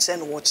na dwenche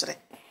no wo kire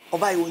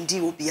oba ye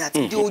ondi obi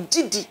ati de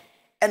ogidi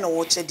e no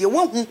wo kire de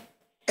wahu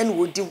ene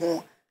wodi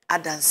ho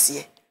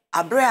adanse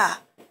abra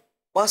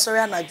wasori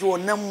anadwo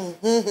onam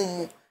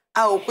huhum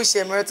a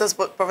okwhye Emeritus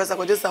Prof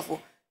KWADWO SAFO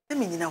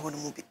me nyina ho no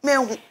mu bi me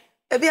hu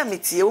ebi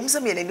ametie wo mse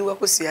me nani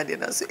wakosua de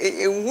na so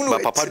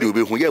ehunu papa de obi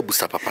hu ya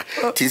busa papa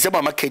tin se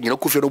mama ka nyina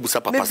kofie no busa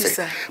papa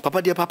se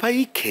papa de papa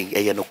yi ken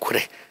eye no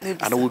kore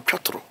ana wo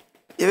twatoro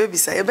ebe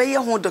bisa ebe ye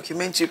ho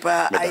documentary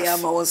pa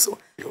ayama also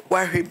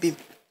wahwe bi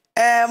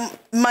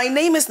my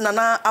name is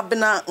Nana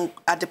Abena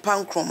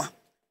Adepankroma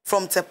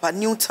from Tema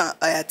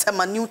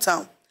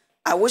Newtown.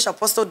 I wish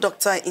Apostle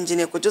Dr.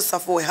 Engineer KWADWO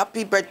SAFO a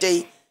happy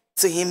birthday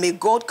to him. May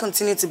God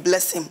continue to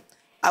bless him.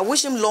 I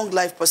wish him long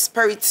life,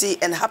 prosperity,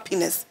 and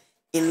happiness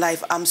in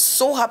life. I'm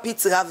so happy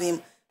to have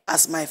him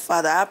as my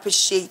father. I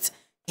appreciate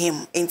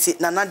him.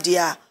 Nana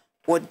Dia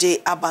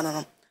Wode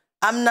Abanano.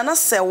 I'm Nana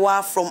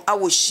Sewa from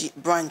Awoshi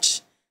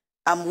branch.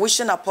 I'm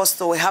wishing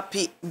Apostle a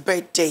happy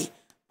birthday.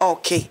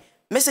 Okay.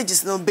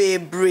 Messages no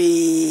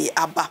be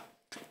Abba.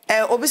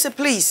 Obviously,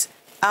 please.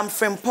 I'm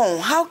from Pong.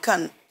 How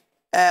can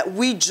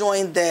we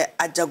join the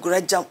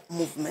Ajagurajah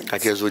Movement?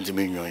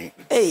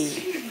 Hey.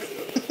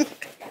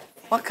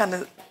 What kind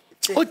of...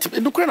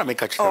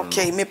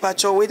 Okay, me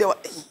pacho with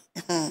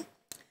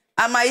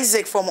I'm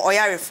Isaac from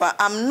Oyarifa.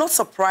 I'm not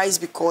surprised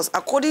because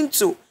according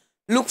to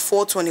Luke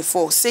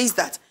 4:24 says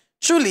that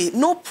truly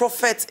no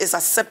prophet is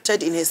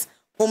accepted in his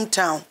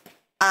hometown.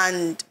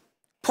 And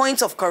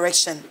point of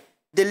correction,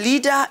 the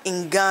leader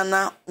in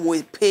Ghana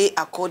will pay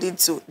according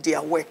to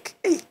their work.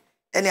 Hey.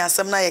 Eni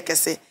asem na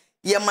yekese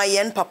yema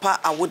yen papa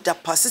awoda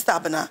pa sister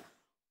Abena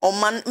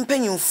oman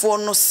mpanyimfo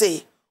no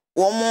say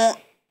womo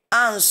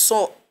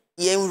anso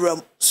yen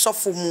ram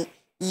sofo mu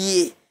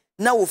ye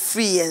na wo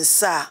free yen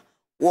sa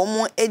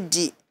womo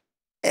edi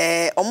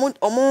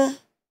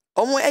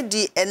omo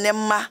edi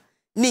enema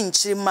ni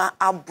nchirima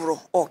abro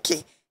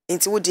okay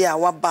enti wo dia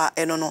waba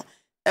eno no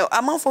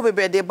amanfo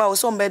bebrede ba wo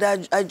so mbeda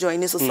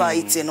join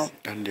society no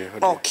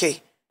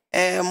okay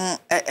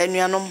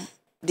enuanom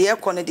de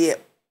ekone de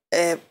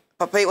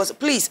Papa was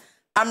please.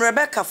 I'm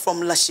Rebecca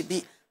from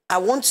Lashibi. I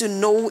want to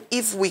know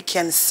if we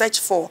can search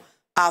for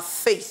our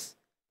faith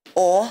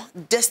or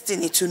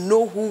destiny to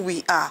know who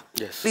we are.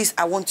 Yes. Please,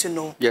 I want to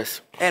know.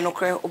 Yes. And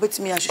okay,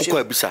 obetimi ahwehwe. Ko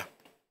abisa.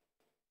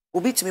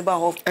 Obetimi ba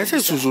ho. Ense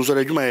susu so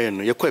adwuma ye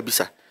no, ye ko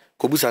abisa.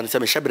 Ko busa ne se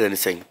me hyebre ne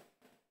sen.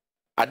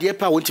 Ade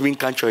pa wontimi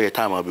nka ncho ye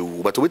time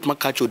abewu, but obetimi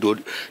ka ncho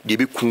de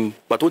be kun,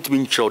 but wontimi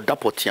ncho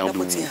dapot yan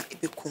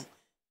be kun.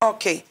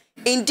 Okay.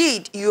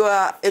 Indeed, you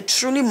are a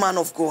truly man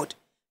of God.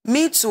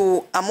 Me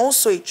too, I'm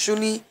also a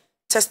truly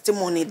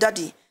testimony.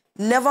 Daddy,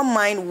 never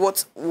mind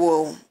what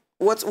will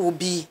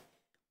be.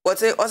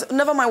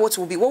 Never mind what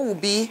will be. What will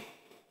be,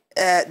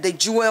 the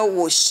jewel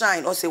will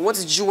shine. Or say,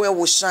 what jewel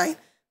will shine?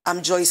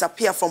 I'm Joyce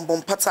Appear from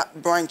Bompata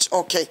branch.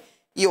 Okay.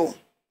 Yo.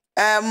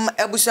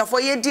 Ebusuafo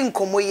ye di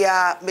nkomo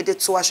ya mede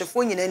to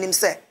ahwefo nyina nim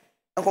se.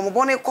 Nkomo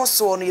bone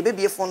koso no ye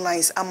be phone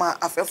lines ama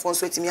afrefo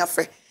so etimi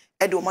afre.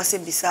 E de o ma se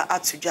bisa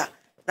atudwa.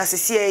 Na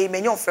sesi e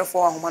menyo frefo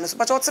ahoma no so.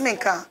 Pacha otime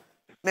nka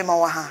Mema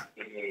waha.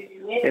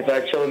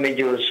 Pacho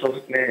mejo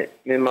so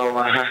mema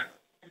waha.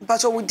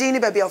 Pacho wudini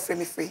baby of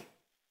me free.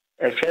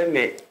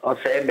 Me o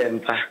say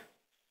bempa.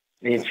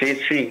 Ni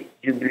free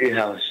Jubilee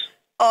House.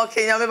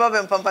 Okay, nyame ba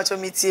bempa pacho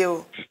mitie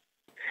o.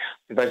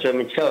 Pacho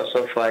mitie o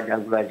so for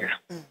Ajagurajah.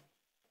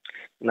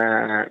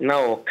 Na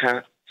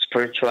oka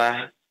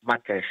spiritual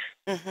matters.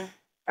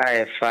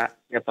 Aefa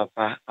ne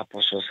papa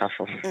Apostle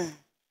Safo.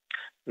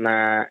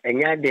 Na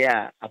enya de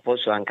a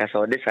Apostle ankasa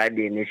o de sa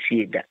de ne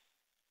sieda.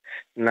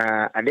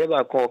 Na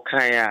adeba ko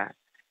kan ya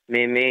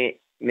me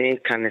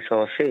kan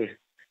so se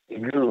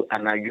ilu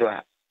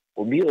anadwo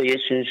obi o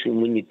yesunsu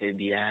mu nipa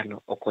bia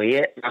no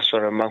okoye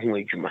asoroma ho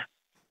adwuma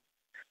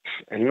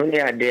eno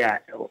ne ade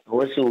a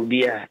wo se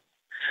obi a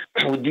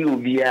odi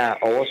obia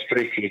or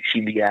stress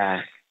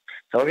chibia.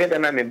 So we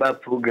na me ba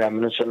program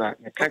no so na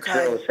catch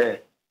say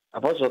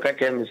apostle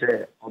catch me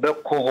say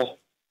obekọ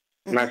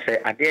na say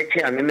ade che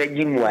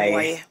amemagi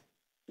muaye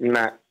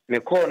na me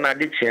call na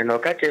de che no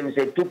catch me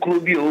say tukuru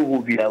bi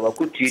ohu bi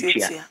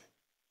awakotuatua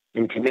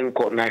ntime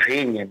nko na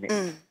hwenya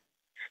me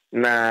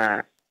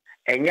na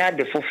enya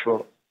de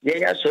foforo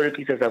ya sorry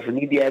kisasa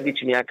funi bia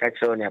bitumi aka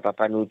che on ya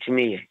papa no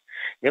utumi ye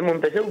ne mo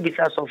mpese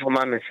ubisa so for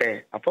ma me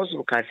say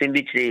apostle ka se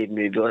bi kire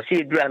me bi o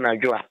se dura na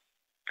dwo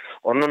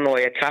ono no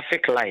ye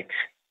traffic light.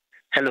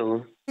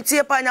 Hello.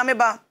 Itie pa nyame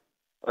ba.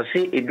 O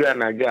se edua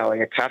na dwa o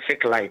ye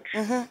traffic light.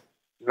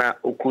 Na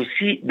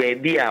okosi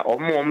baby a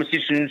omo si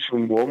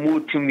sunsun bo omo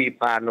tumi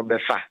pa no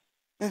befa.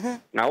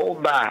 Na o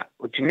ba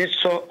otumi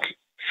so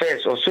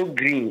first or so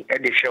green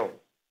at the show.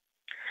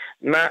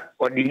 Na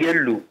o the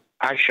yellow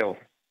a show.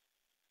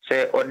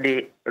 Say o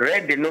the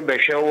red no be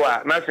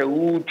show na say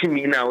wu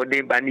tumi na o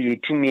de ba ni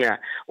tumi a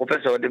o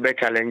pese o de be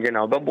challenge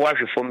na o be bo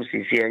ahwe form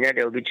sisi enya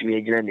de o bitumi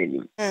agina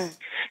nanim.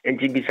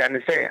 Enti bisa ne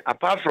say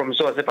apart from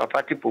so say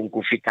papa tipo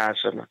nko fita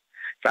so no.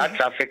 Sa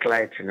traffic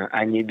light no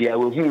anye bia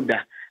we hu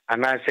da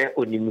ana say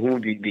onim hu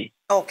bibi.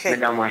 Okay.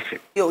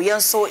 Yo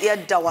yenso ye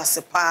da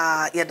wase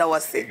pa ye da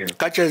wase.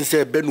 Ka chen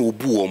say be no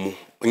obu omo.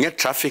 Onye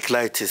traffic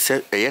light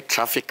say ye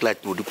traffic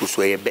light no diko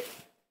so ye be.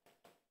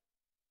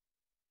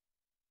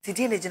 Did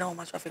you know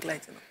how traffic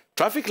light?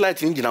 Traffic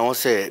light in Jina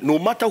say no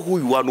matter who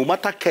you are, no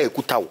matter care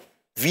kutao,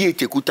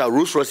 V8 kutao,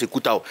 Rolls Royce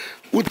kutao,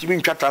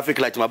 ultimate traffic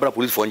light, my brother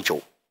police for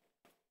incho.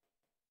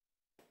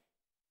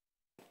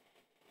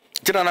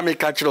 Jina na me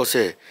catch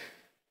say,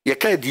 ye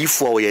ka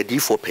D4 ye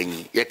D4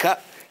 penny, ye ka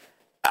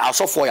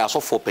aso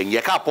for penny,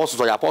 ye ka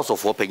apostle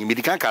for penny, me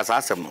kan kasa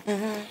asem no.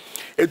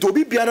 It will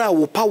be biara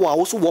wo power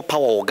also wo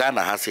power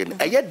Ghana has in.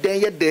 Ye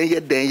den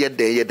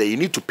you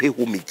need to pay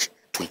homage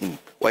to him.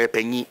 Or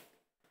penny.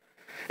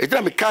 It's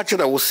not me catch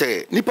that will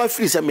say, Nipa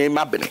free say me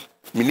mabene,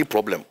 mini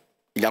problem.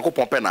 Yanko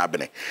pompe na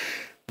abene.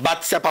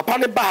 But se papa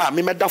ne ba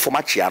me meda for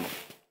machiano.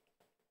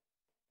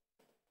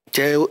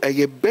 Che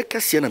ye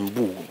beka sie na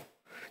mbu.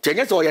 Che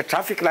nyese o ye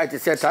traffic light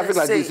say traffic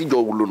light is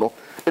jo wulu no.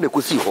 E ko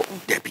si ho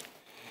debi.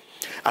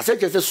 Ase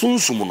che se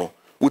sunsum no.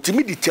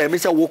 Utimi di che me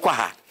se wo kwa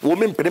ha. Wo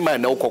me mpene ma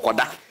na wo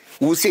kokoda.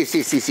 Wo se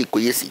ko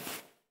yesi.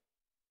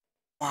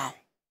 Wow.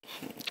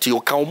 Ti o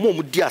ka o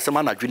mom di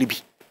asem na dwene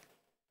bi.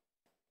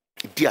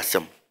 Di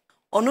asem.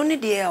 Ono ni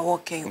de a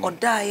working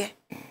odaye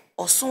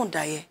oson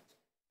daye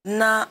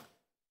na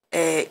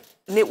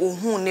ne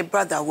ohun ne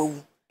brother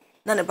wawu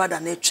na ne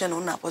brother na etwe no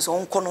na aposo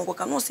onko no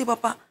nkoka no si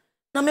papa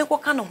na me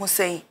koka no ho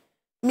sei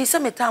mi se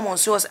me time on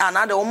so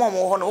na de omo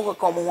ho no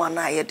koka omo ho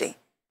na ye den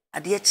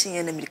ade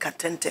achiye na milika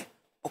tente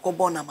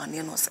okobo na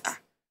mane no sa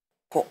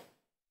ko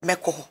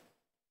meko ho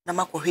na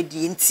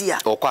makohwedi ntia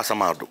okọ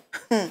asamado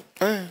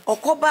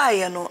okoba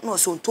ye no no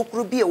so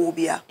ntokuru bi e wo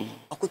bia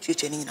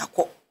okotueche ni nyina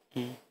ko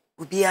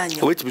obi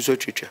anya wait be so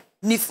chicha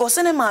ni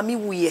force ne maami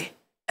wuye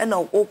e na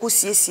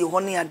okosiesie ho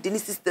ne ade ni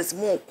sisters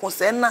mo ko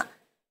se na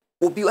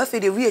obi afa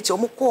de wi eche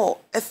omko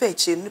afa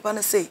eche nipa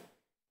na say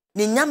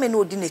ni nyame na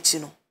odi na echi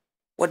no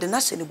wode na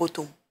hye ne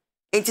bottom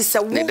enti se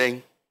wo ne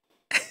den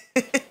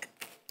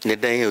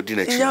odi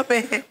na echi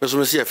nyame so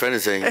me see a friend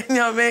saying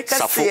nyame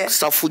kase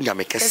safu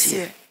nyame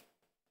kase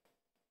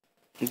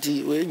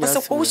ndi we nya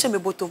so ko wo hye me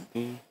bottom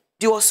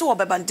di oso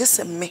obeba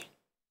ndesem me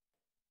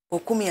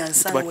okumi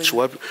ansan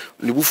we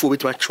ni bufu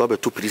obeti ma chwa be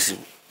to prison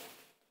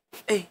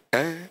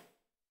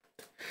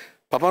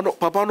papa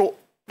no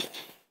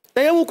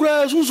wo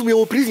kura sunsun me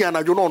wo prison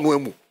anadwo no no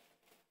amu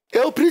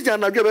wo prison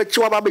anadwo be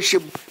chwa ba be hye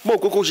mo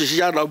kokko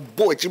hyehyia na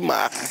bo achi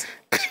ma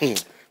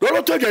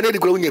lo to dwane di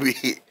kura unya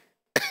bi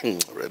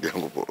ready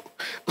angobo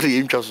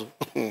ri ntwa so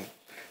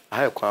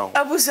ayi kwa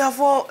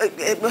abusafo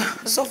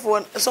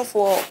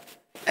sofo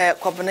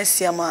KWABENA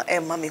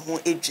ASIAMAH ma me ho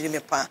edwiri me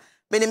pa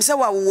menim se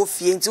wa wo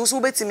fie nti wo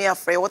betimi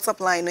afre WhatsApp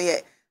line no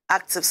ye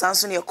active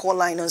sanso ne call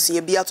line no so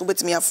ye bia to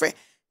betimi afre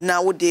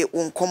na wo de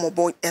won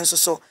komobo enso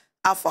so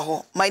afa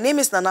ho. My name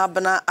is Nana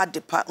Abena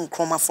Adepa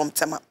Nkroma from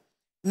Tema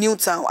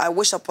Newtown. I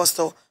wish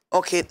Apostle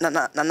okay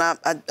Nana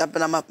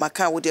Abena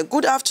Maka with you.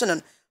 Good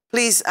afternoon.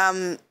 Please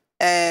I'm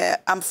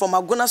from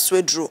Aguna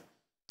Swedro.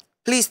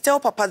 Please tell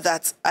Papa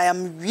that I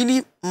am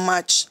really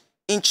much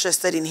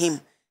interested in him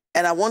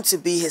and I want to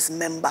be his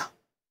member.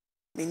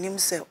 My name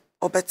is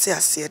Obete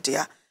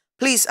Asiedia.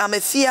 Please, I'm a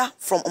fear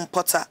from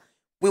Umpota.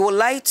 We would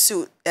like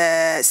to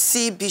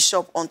see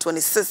Bishop on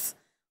 26th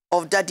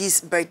of Daddy's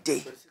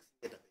birthday.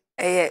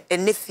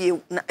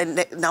 Nephew,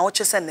 now what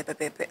you said,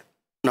 Nepepe.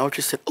 Now what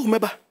you said, oh,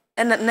 meba.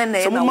 And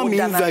then, Mama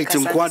me invite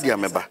him, Quadia,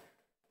 meba.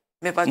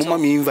 Mama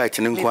me invite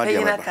him,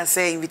 Quadia. I can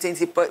say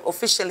invitation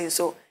officially,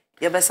 so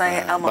you're best.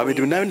 But we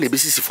do not need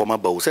this for my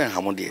boss and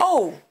Hamondi.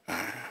 Oh,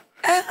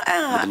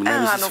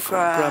 no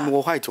crime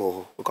or white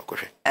or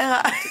cockroach.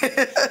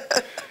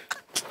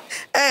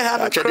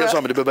 I check this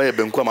one with the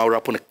baby and come out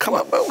upon a come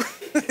up.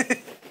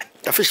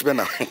 A fish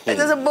banner.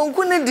 There's a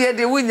bonkuna dear,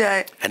 the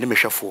winner. And the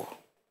measure for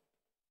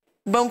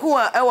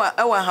Bankua,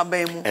 our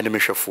habem. And the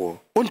measure for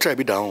one try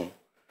be down.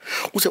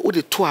 Who said, what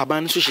the 2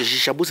 abans, she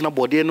shabos in a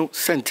body no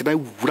sentinel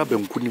rub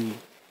and kunim.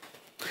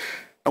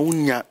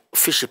 Unya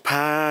fish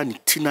pa ni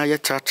tina ya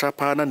cha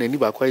pa na nani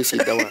ba kwa isi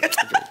dawa.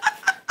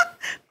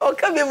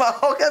 Okabi ma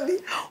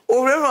okabi.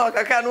 Orema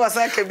akaka no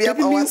asaka bia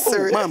ma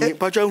wasere. Mama,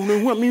 pa ja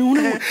hunu mi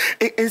hunu.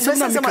 Ensem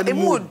na me kan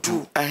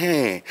modu.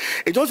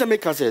 E don't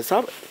make us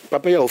say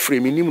papa ya ofre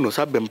mi nim no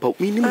sa bempa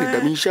mi nim ni da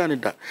mi hia ni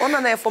da.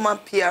 Ona na former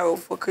PRO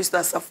for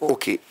KWADWO SAFO.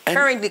 Okay.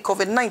 Currently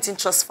COVID-19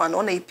 trust fund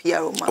on a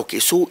PRO ma. Okay,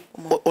 so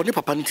oni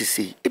papa ni to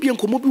say e bia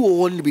nkomo bi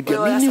wo ni bi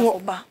dia mi ni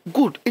ho.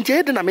 Good. Nti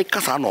e de na me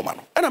kasa no ma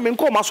no. E na me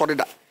nko ma so de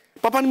da.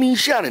 Papa ni mi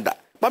hia ni da.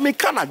 Ba me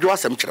ka na dwo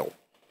asem kire wo.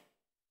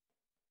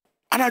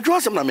 Anadwo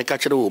asem na me ka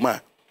kire wo ma.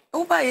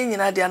 O ba ye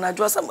nyina de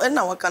anadwo asem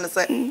na waka no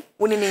say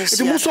woni ni hia.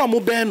 Edi mo so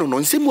amoben no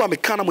nsem wa me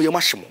ka na mo ye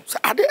mahye mo. Say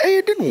ade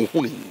e de no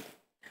hu ni.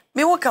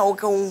 Me waka hu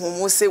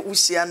mo say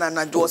uhia na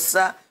anadwo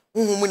sa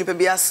hu mu ni pe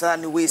bia sa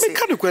ni we say. Me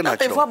ka ne kwa na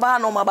kire. Pe ba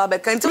no ma ba be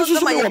kan ti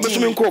so ma ye. Me so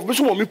me nko, me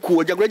so mo me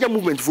ku Ajagurajah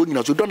movement fo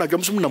nyina so do na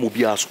dwom so na mo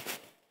bia so.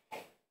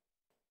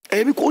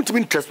 Mi ko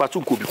ntimi trespass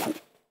ko bi ku.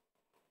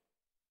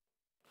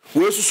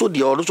 We so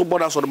de o so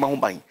boda so de ma ho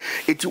ban.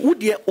 Eti wo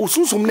de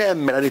osunsum na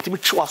emera de timi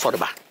chiwa so de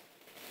ba.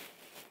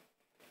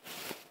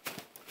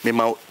 Me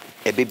ma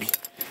e baby.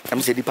 Am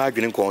se di pa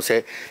adwene ko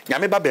se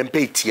nyame ba bempa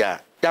etia.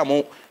 Ya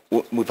mo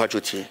mu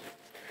patroti.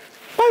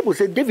 Bible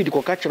say David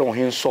ko ka kire o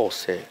hen so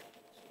se.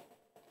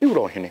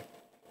 Iwro hene.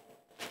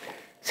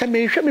 Se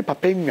me hwe me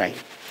papa nwan.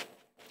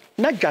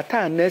 Na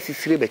jata na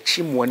sisire be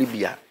chimo ni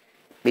bia.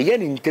 Me ye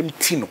ni ntem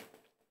ti no.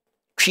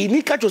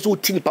 Twini ka jo so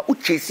ti ni pa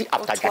uchesi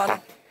after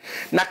jata.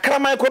 Na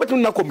krama ko betu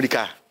na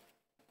komplika.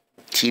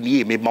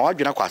 Tini me ma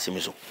wadwena kwa asemi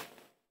so.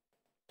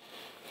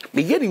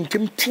 Me ye ni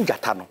ntem ti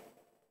jata no.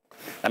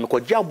 Na me ko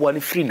gya aboa ni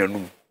free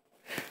nanum.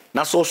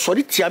 Na so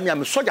sori tia me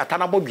am so jata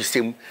na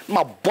bodwisem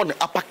ma bone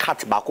upper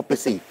cut ba ko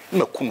pese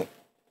ma kuno.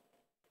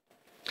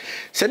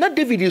 Se na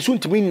David is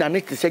untimi na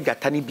ne se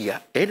jata ni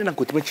bia. E de na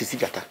kotime chisi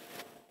jata.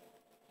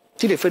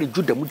 Ti le fere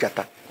Juda mu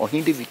jata o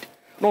hin David.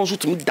 No so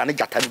timi dane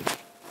jata ni.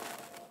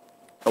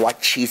 Na wa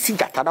chisi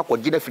jata na ko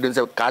gina fidence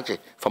ka che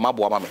fama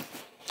aboa ma me.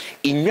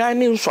 Inwan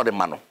ni nso de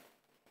ma no.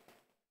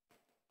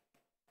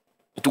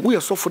 To we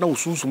so for na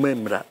usunsu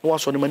emra. No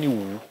so de ma ni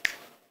wu.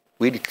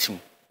 We the team.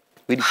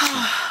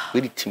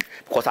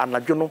 Because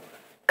anadwo no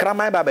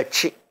kraman ba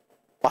chi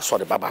waso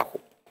de baba ko.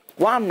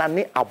 Wa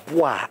nane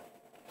aboa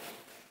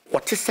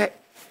wote se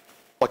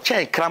o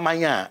chen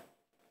kraman a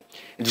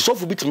ndi so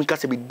fu bitimi ka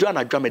se bi do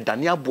anadwo me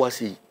dane aboa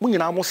se mu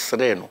nyina mo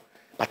sere no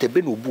but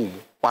ebe no bu mu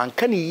wan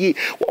ka ni ye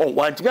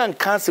wan timi an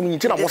kan se mu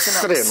nyina mo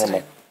sere no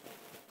no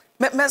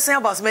me say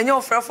about me nyo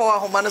frɛ for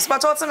ahoma no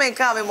but what me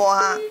ka me mo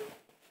ha.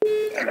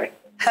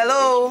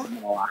 Hello.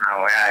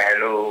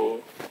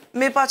 Hello.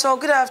 Me Pacho,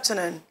 good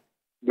afternoon.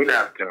 Good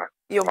afternoon.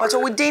 Yo, Pacho,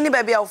 we dini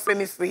baby I'll frame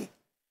me free.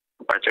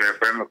 Pacho,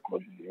 frame me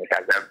code.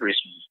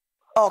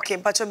 Okay,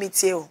 Pacho,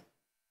 meet you.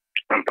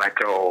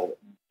 Pacho,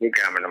 you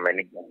come no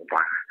many.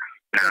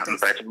 Now,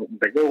 Pacho,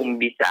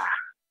 umbita.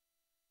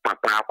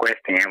 Papa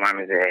question,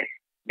 mama say.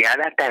 The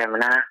other time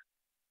na,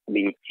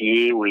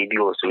 BT we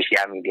do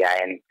social media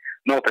and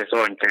no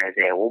person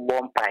say, "Who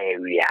bompa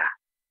area,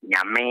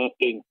 nyame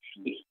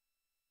enti."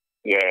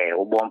 Yeah,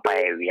 ubompa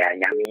area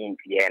nyame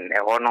ntien e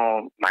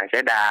hono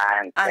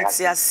mancheda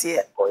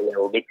antiasie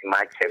obeti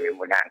match me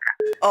munanka.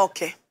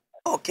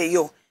 Okay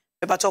yo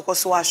me batoko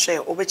so ahwe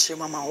obechire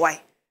mama why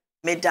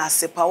me da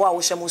sepa wa wo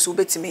hyemo so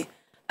obetimi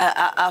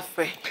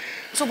afre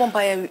so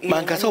bompa area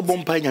manka so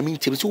bompa nyame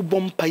ntiem so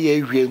bompa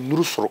area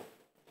nuru soro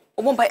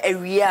bompa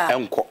area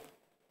enko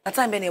that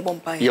time be na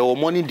bompa ye o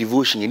morning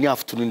devotion any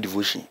afternoon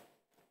devotion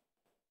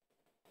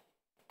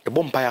e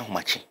bompa ya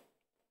homachi.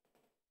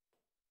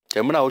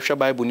 Emna wo hwe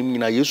Bible nim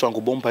nyina Yesu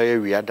anko bompa ya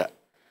wiada.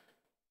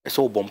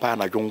 So bompa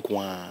na dwonko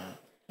a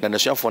na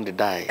nasuafo de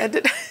die.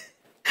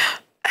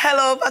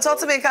 Hello,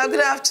 Pachotimeka,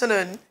 good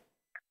afternoon.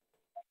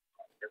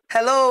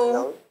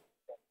 Hello.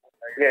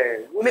 Yeah,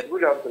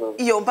 good afternoon.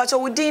 Yo, Pacho,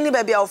 we dini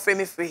baby I'll frame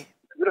me free.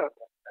 Good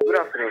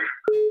afternoon.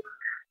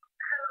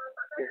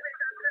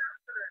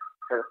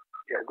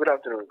 Yeah, good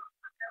afternoon.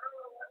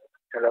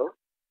 Hello.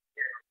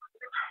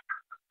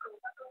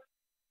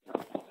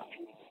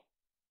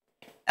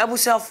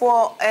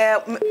 Abusiafo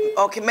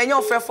okay many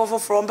of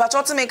from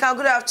Pachotimeka,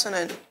 good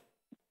afternoon.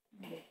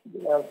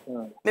 Good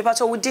afternoon. Me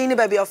Pacho, we dini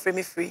baby I'll frame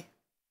me free.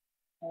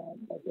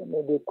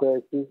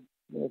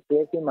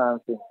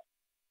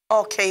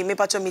 Okay, me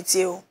Pacho meet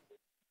you.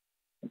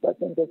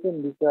 Pacho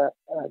bisa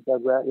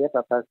jaga ya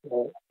papa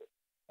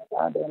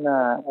ada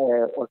na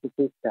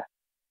otitista.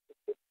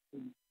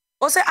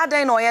 O se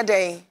ada na oye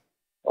dey?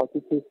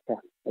 Otitista.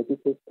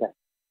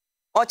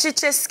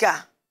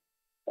 Ochicheska.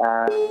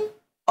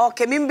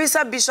 Okay,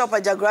 mimbisa Bishop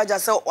Ajagurajah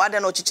say ada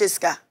na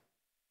ochicheska.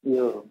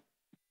 Yo.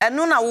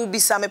 Enu na wo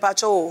bisa me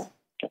Pacho.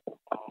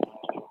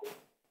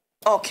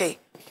 Okay.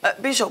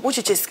 Bishop, what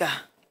you cheska?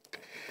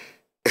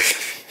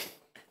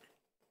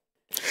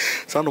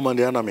 Sando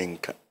mande ana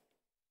menka.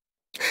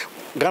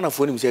 Ghana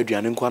foni mse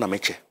aduane nko na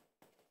meche.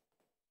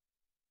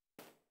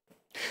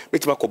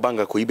 Metima ko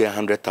banga ko ibe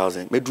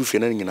 100,000. Medru fie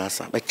na nyina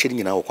asa. Meche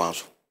nyina wo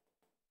kwanso.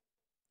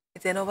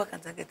 It's over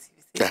Kantanka TV.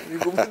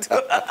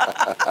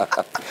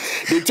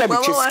 They tell me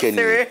chesken.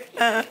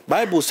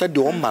 Bible said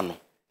the woman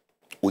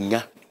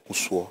unya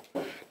usuo.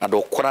 Na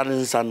do kwara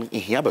nsan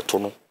ehia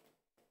betono.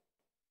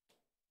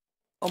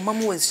 O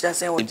mamu was just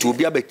saying what. It will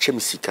be a chem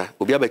sika.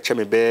 Obi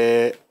abechem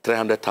be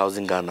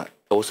 300,000 Ghana.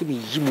 I was me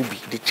yimu bi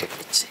the check.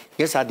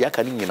 Yes, I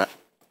aka ni nyina.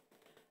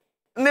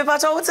 Me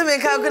pacho what to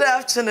make good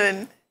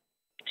afternoon.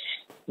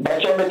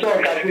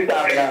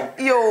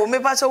 Yo, me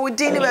pacho we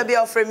dini baby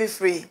offer me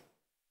free.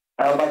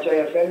 Pacho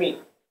your friend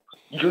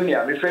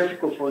Junior, me friend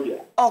Kofodia.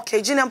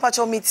 Okay, Junior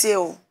pacho meet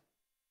you.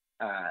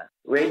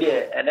 We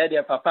there, and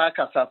then papa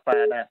kasa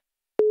na.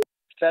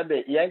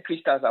 Sabe, young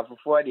Christians are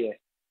for there.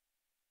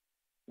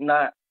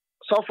 Na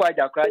so far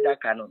Ajagurajah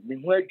kano, me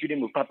hu adwini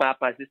mu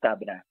papa sister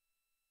bra.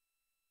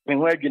 Me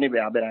hu adwini be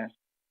abra.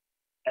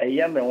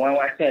 Ayam me wan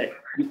wa say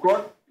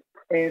because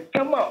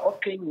some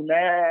okay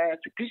na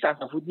Christians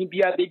are for ni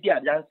bia be dia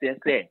dan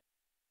say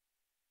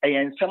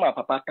ayen some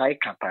papa kai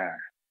kapa.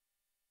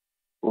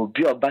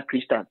 Obi oba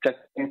Christian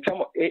in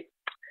some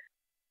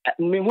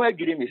me hu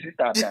adwini me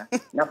sister bra.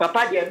 Na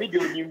papa dia me do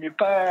ni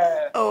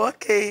pa. Oh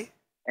okay.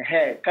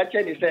 Catch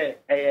ni say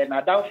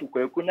na down for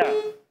kwaku na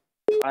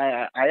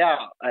aya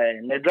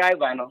the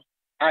driver no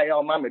aya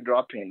o ma me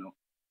dropping no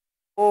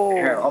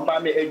o ma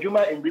me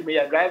adwuma mbri me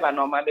ya driver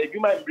no ma me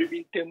adwuma mbri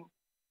bi ntem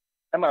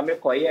e ma me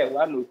koye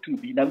 102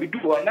 bi na me du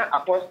na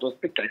apostle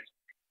speakers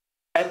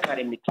e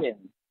carry me ken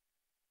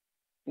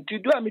nti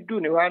do am do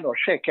ni wa no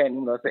hwe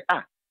ken no say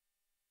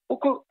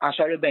oko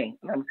asore ben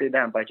na me say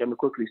dan ba me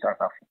ko Christ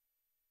asafo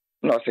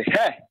no say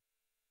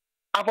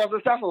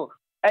apostle safo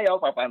e ya o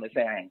papa me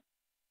say ai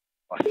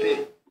o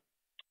say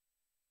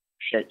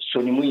so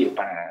ni mu ye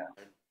pa.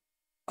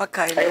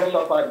 Okay. I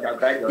so far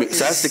Ajagurajah.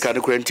 Sasa ka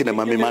quarantine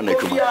mama ma na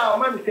kuma. Yeah,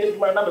 mama say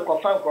man na me ko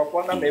fan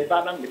ko na me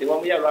ba na me the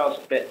one we around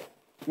spec.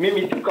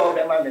 Me to call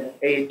them man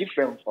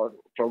different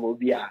from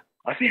Obia.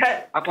 I say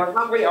upon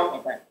that way out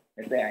papa.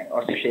 I say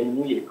I say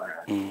ni ye pa.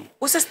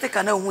 Wo se stick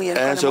na hu ye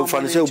na. So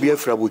fan say Obia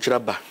fra Buchira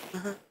ba.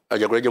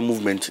 Ajagurajah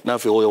movement na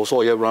fe o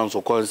so ye round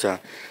so concern.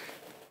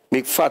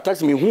 Me fa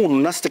tax me hu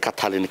na stick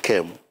atale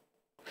kem.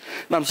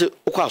 Na me say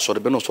okwa so de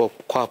be no so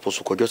kwa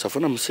apostle ko Joseph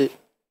na me say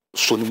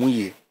so ni mu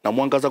ye na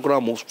mo angaza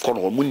kura mo for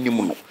no mo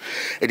nimu no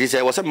it is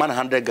was a man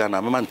 100 Ghana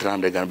man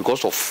 300 Ghana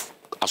because of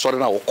asore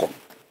na wokon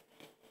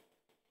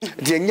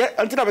de nya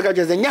antina be ga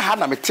je nya ha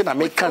na me te na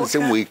me kan se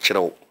mo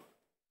ikire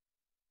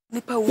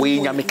nipa we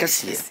nya me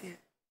kase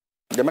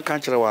de me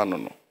kan kire wa no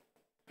no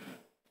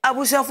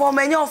abusia for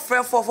me nya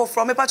ofre for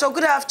from me pacho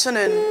good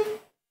afternoon.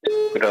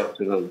 Good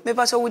afternoon. Me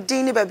pacho we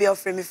dini baby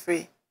ofre me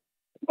free.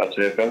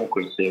 Pacho e fam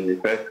ko se me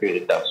fa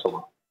create that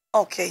so.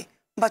 Okay,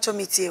 pacho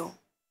meet you.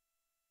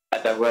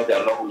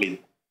 Ajagurajah long live.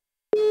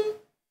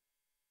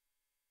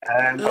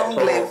 Long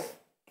live.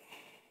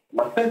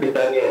 My friend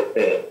Betania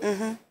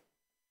said,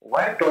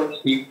 why don't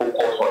he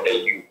focus on the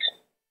youth?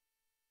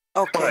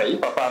 Okay.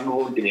 Papa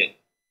know the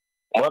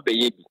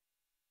baby.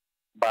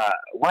 But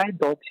why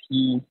don't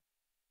he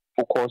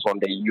focus on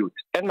the youth?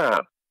 And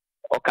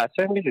okay,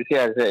 send me to say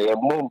as a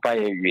mom by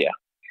a year.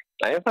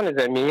 I find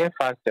that me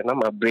fast and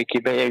I'm a break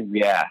it by a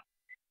year.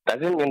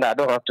 Doesn't mean that I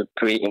don't have to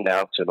pray in the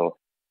afternoon.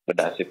 But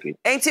that's it.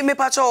 Ain't me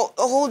pacho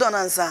hold on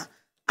answer.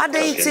 Are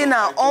they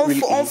now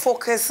on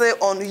focus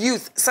on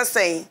youth?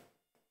 Say.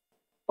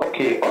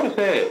 Okay, I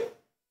say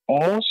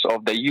most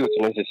of the youth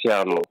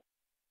necessarily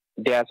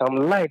there are some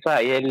lives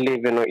I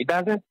living. It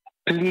doesn't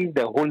please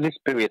the Holy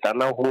Spirit. And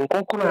now me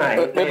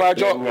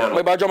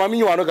bajo mami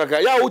you ano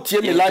kaka. Ya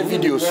utie me live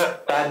videos.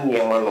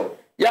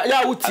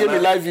 Ya utie me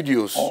live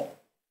videos.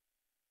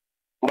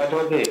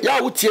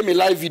 Ya utie me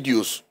live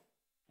videos.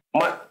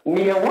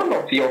 Me one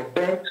of your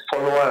best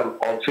followers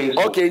on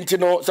Facebook. Okay, you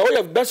know, so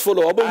your best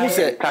follower, but who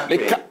say,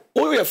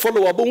 oh, your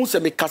follower, but who say,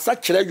 me kasa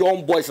chile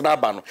young boys na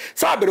bano.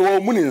 So I be the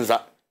one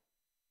muninza.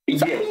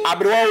 Yes. I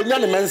be the one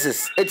young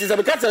menses. It is a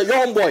because a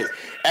young boy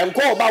and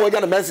call about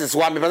young menses.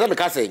 One because I'm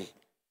casting.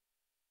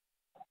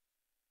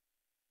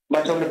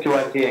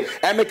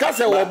 And me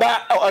kasa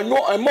oba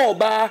no and more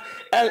ba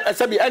and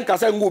sabi and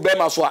kasa ngu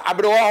bema so. I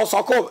be the one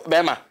soko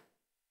bema.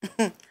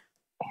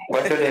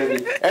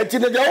 And to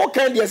the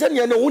okay, yes, and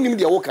you know,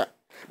 the okay.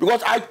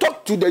 Because I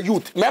talk to the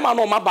youth, Mama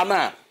no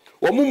Mabana,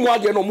 or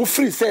Mumwa, no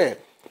Mufri say,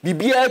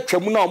 Bibia,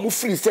 Chamuna,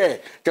 Mufri say,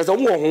 there's a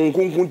woman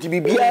who to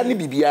Bibia,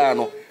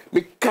 Bibiano.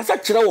 Because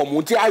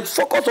I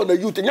focus on the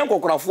youth and young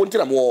Cocrafonte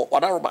or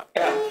whatever.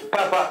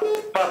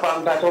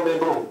 Papa, that's all they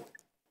do.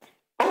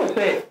 I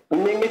say,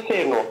 me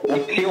say no,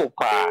 with you,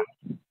 pa.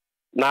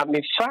 Now,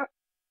 me fa,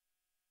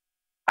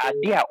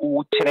 idea,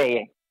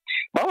 utre.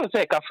 But I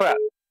say, Kafra.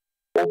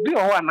 Obi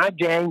o wa na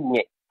adwan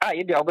nye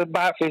you dey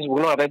obeba Facebook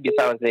no oba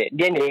bisa say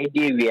dey na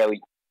dey wiawi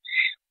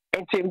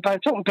enti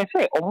mpacho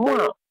mpese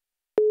omo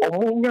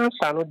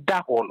nyansa no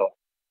da ho no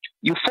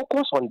you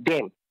focus on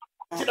them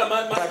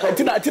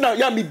tina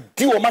ya mi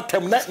di o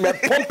matem na me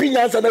pumping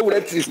nyansa na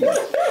wura tri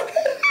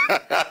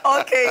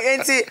okay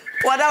enti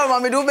wada ma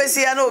me do be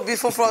sia na obi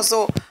foforo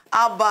so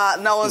aba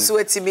na won so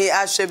etimi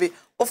ahwebi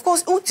Of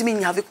course,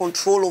 ultimately have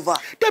control over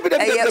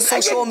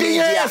social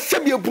media.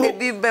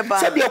 Maybe beba.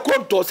 Sebi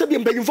akonto, sebi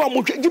mbenifo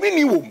amotwe. Jimi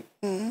ni wom.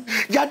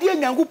 Yade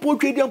nyango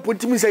potwe dia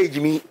potimi say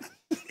jimi.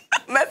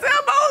 Mese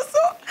aba also.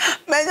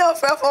 Menyo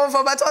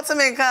for but what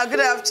me kan.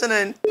 Good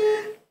afternoon.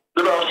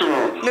 Good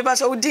afternoon. Me ba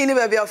so udini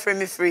baby offer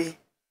me free.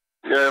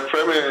 Yeah,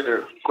 frame me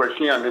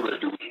question and never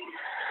do.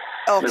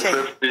 Okay.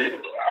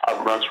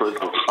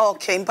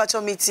 Okay,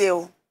 mpacho meet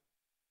you.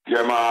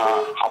 Yeah,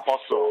 my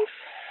apostle.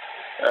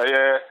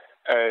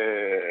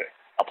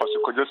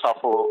 Apostle KWADWO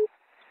SAFO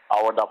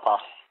KANTANKA.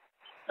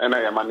 And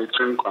I am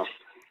monitoring.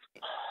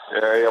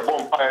 Yeah,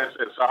 bomb fires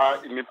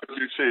are in the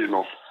police,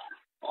 no.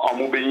 I'm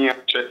moving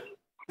check.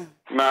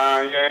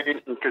 Na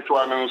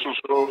Ketwana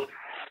so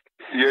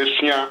yes,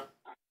 yeah,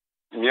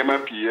 Yama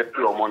P.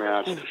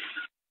 Romania.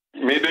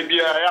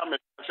 Maybe I am a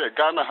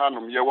Ghana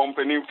Hanum, you want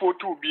penny for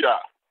 2 beer.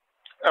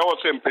 I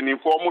was penny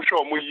for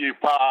Musho Muyi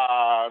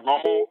pa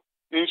normal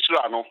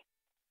insurano.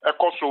 A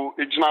coso,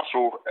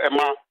 Ijnaso,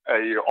 Emma, a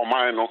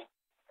Omano,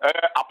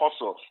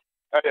 Apostle,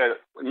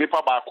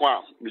 Nipa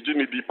Bakwan,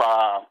 Mijini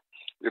Dipa,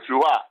 if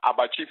you are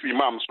Abba Chief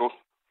Imam, so,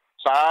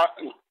 Sa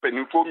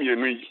penny for me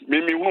and me,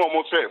 Mimi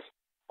almost safe.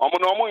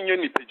 Omo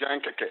nyeni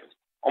pejan keke.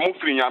 Omo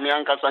firi nyame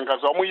ankasa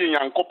ankasa omo ye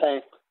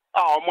yankopon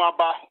a omo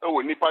aba e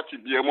wo nipa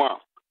tibie mu a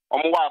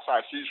omo wa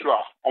asasi so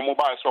a omo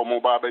ba so omo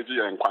ba baji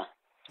enkwa.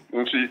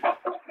 Nti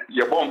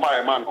ye bomba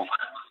e ma no.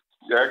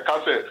 Ye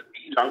ka se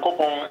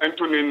yankopon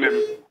entuni nem.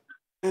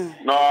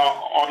 Na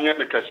onye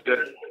ne keste.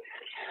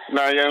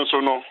 Na yen so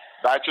no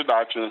dachi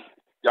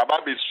ya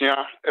ba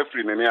besua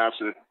afiri ne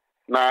ase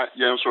na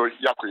yen so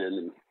yakoye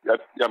nim.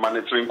 Ya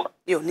monitoring kwa.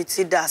 Yo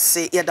niti da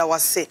se ya da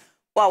wase.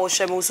 Wow,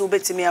 Shemo so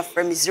bet me a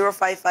friend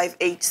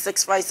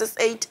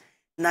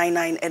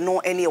 0558656899 and no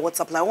any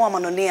WhatsApp line. One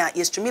man on there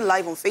is streaming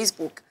live on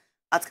Facebook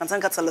at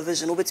Kantanka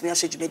Television. Obet me a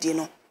shade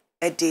no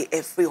a day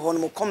a free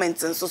hormone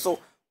comments and so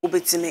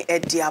obet me a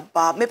dear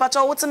bar. Me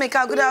patrol what's make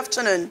a good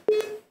afternoon.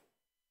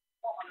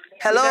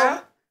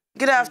 Hello,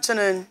 good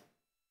afternoon.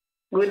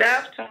 Good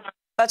afternoon.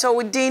 Patrol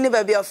with Dean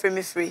baby of free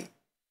me free.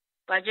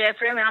 But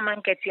Jeffrey, I'm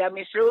on Katia,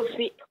 Miss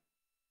Lucy.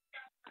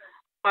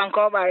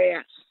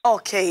 Barrier.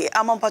 Okay,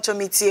 I'm on Pacho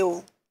meet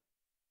you.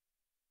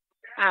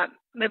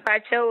 Me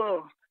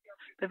Pacho,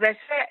 the best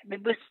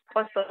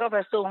postal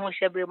of so who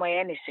shall bring my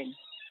anything.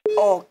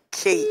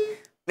 Okay,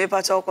 me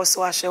Pacho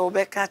Coswasha will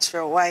be catch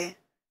your why.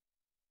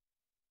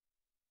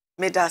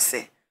 Me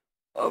dase.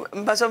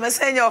 Pacho me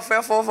send your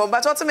fair for,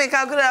 but what to make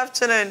a good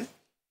afternoon.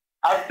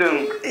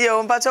 Afternoon.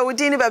 Yo, Pacho, we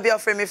didn't baby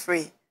offer me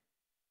free.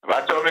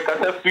 Pacho make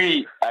us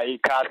free. I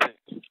can't.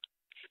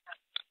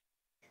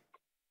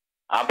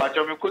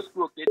 Ampacho me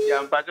kusku keti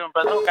ampacho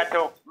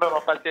kacho me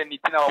ofase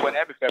nitina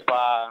whenever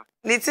fepa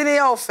nitini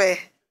ya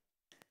ofe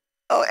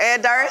oh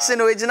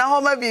direction original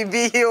homa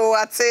bibi o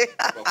ate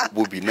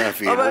bobi na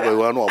fe wo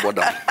wa no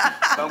oboda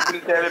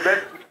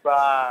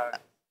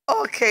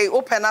okay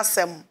open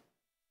asem me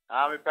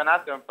pen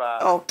asem pa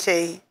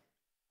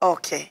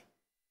okay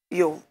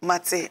yo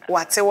mate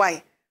wate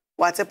why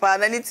wate pa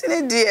na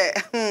nitini de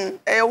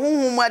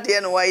huhuma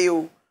de no why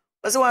yo.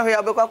 What's one here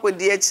about what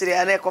the actually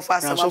and echo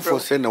fast? I saw for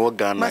send a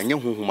gun and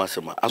young whom I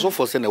saw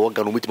for send a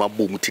gun with my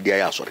boom to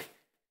the sorry.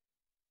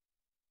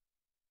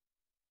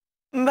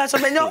 But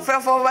I'm not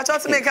fair for what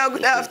to make a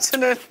good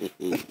afternoon.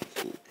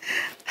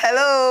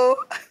 Hello.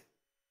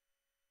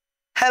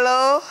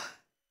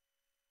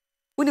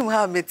 When you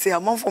have me,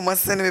 I'm on for my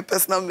sending me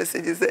personal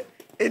messages.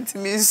 It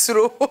means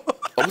through.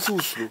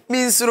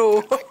 Means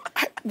through.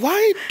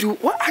 Why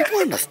I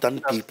don't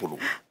understand people.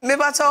 Me,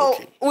 but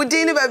we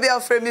didn't baby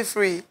offer me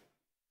free.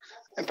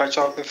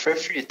 Pacho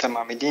free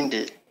tama me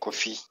dinde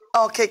coffee.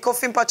 Okay,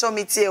 coffee pacho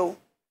meet you.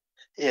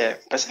 Yeah,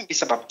 person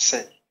bisa papa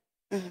say.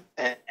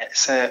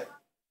 Say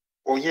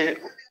oye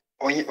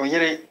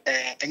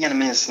enyan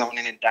means na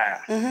only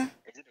da. Is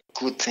it a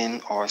good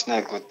thing or it's not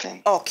a good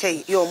thing?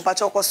 Okay, yo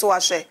pacho ko so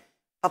ahwe.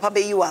 Papa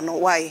be you ano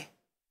why?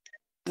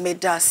 Me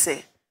da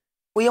say.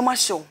 We ma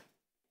show.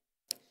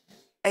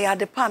 I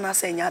the pan na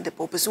say nya the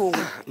purpose wo.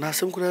 Na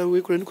asem kura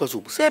we kura ni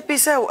kwaso. Say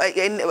pise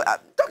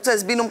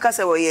doctors binum ka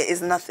say we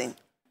is nothing.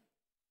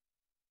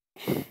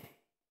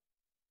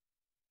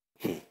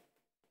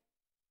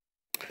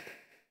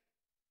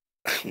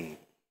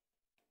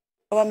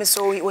 Oba me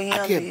so when you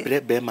are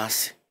brebe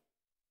mass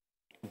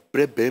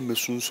brebe me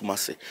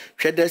sunsumase.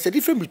 There's a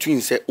difference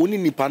between say only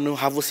nipa no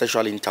have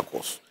sexual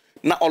intercourse.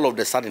 Not all of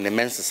the sudden the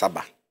men's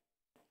saba.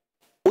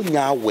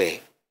 Onya we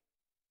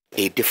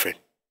a different.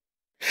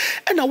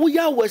 And now we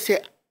are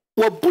say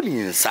what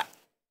bunny inside.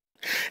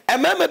 A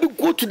man maybe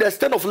go to the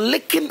extent of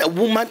licking a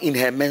woman in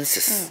her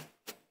menses.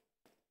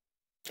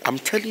 I'm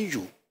telling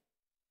you.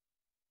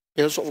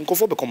 Yes, so uncle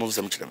for be common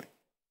sense to me.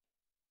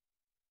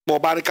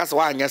 But barikas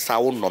wa anya sa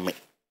won no me.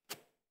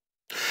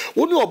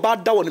 Only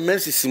about that one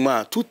menses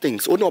ma two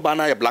things. Only about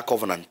na black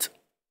covenant.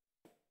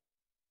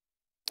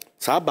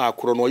 Sa ba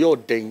akoro no yo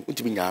den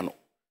ntimi nya no.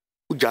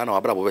 Uja na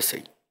abra bo be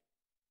say.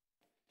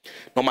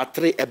 Number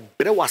 3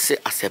 ebre wase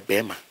as a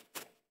bema.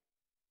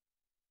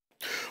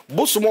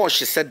 Bosumo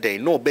she said they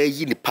no be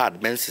yi ni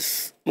pad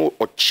menses no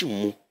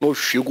ochimu no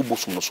hwegu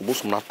bosumo so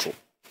bosumo na to.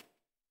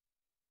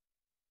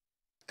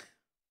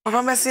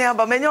 Papa Messia,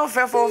 but many of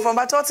from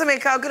but what to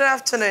make good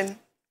afternoon.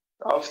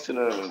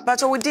 Afternoon.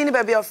 But we didn't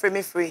baby offer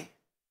me free.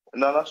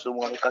 No, that's the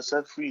one. I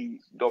said free,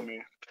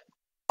 dummy.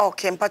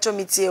 Okay, Pacho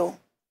meet you.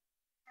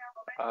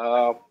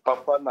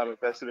 Papa, na me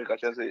person make I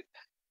say.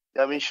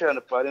 I mean, share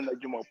the part in the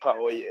Juma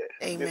power, yeah.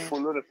 Amen.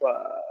 Follow the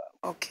part.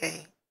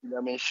 Okay. I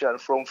mean, share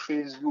from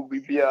Facebook,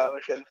 BBR,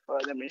 share the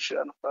part. I mean,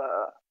 share the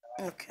part.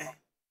 Okay.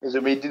 As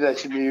a meeting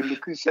that you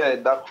look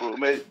said that pro,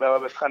 maybe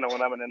I kind of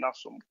when I'm in an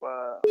awesome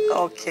part.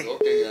 Okay.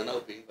 Okay, you're now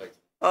being invited.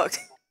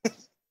 Okay.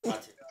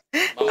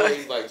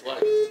 Invite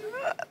why?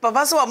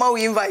 Papa, so am I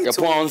invite? Your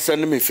phone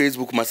send me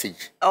Facebook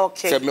message.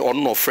 Okay. Send me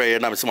on no friend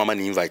and I'm some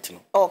money invite you.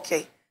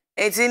 Okay.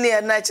 It's in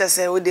here nature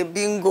say with the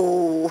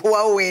bingo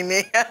who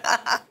winning.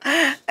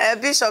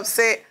 Bishop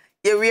say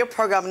your real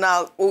program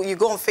now. You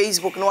go on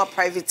Facebook, no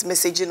private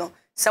message, you know.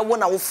 Say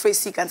one our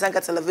face Kantanka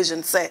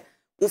television say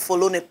who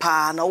follow ne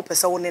pa na who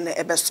person one ne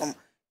ebesom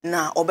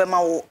na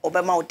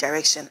obema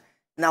direction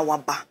na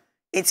waba.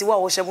 Enti wa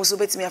wo hye mo so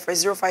betimi afre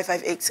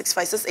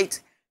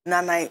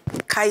 0558656899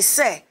 kai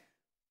say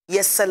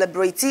yes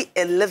celebrity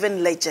a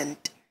living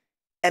legend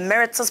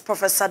Emeritus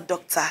Professor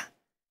Dr.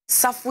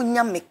 Safo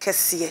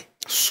Nyamekese.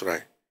 That's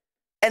right.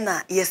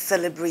 Ena yes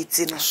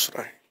celebrating. That's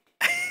right.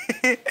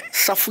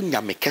 Safo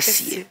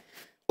Nyamekese.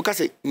 Okay,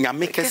 say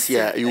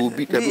Nyamekese you will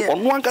be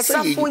on one can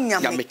say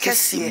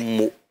Nyamekese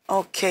mo.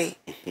 Okay.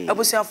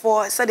 Abusia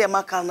for said the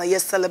maka na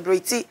yes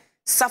celebrity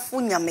Safo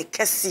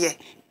Nyamekese.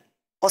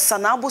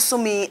 Osana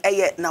abosomi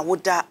eye na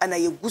woda ana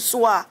ye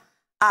guso a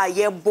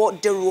ye bo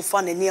de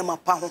rofa na niema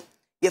pa ho.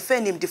 Ye fa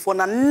nim defo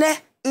na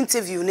ne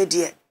interview ne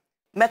de.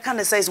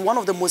 Meka say is one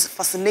of the most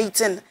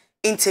fascinating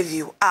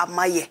interview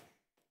maye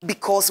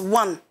because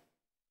one,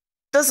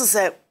 this is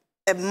a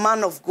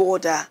man of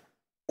God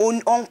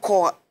on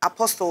call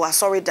apostle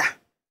sorry da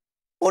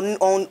on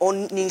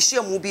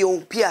ninshia mu bi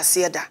on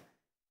piase da.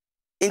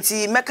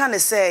 Nti meka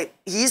say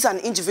he is an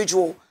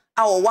individual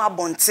wa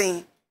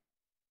bonten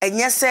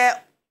enye say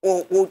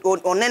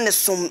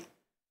onenesum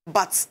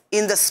but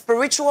in the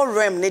spiritual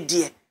realm ne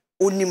de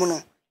onim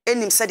no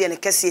enim say de ne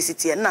kese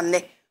esitie na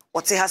ne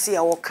ote ha se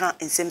ya wo ka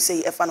ensem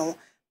say efa no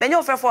Many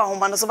of for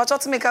home, so but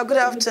to make a good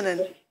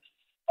afternoon.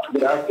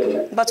 Good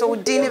afternoon. But we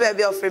didn't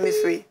baby offer me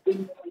free.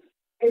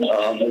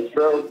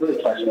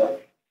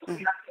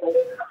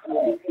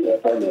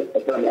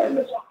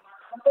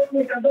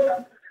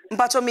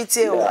 But me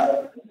too.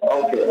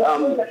 Okay.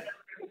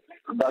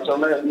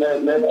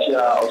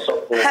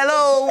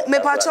 Hello, me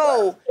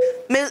pacho.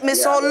 Me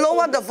so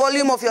lower the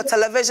volume of your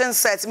television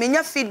set. Me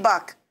nya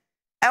feedback.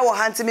 I will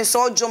hand me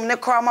so jom ne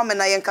krama me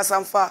na yen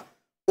kasamfa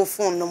o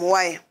phone no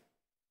why.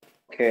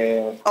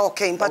 Okay.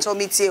 Okay, pacho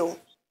meet you.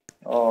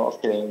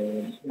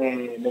 Okay.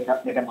 Me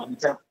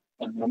monitor.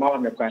 Mama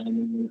me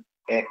kwani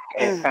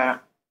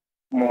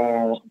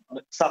mo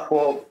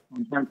support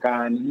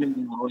Kantanka ni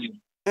mo.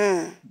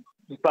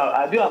 But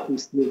I do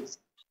appreciate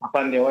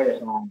upon the way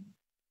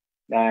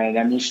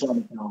na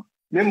mission now.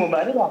 Me mo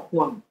ba ba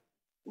ko.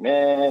 Me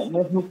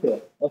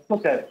hope.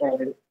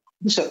 Especially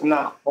Bishop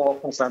na or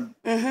person.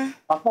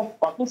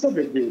 Papa so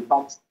big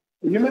but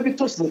you may be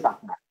too sleep.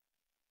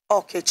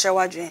 Okay,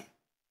 Chewadwe.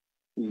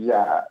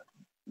 Yeah.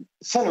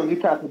 So you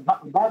can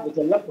buy with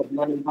a lot of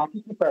money, but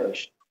people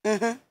perish.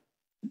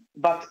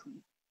 But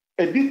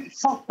a bit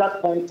soft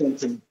that point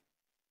in.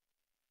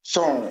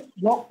 So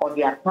not on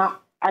the account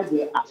I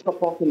did after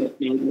talking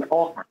in the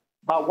offer.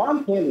 But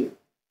one thing,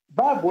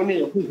 bad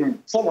money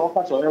some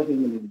offers or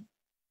everything.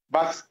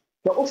 But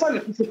the offer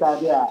is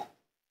physical there.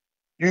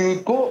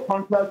 You go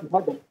contrary to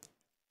what the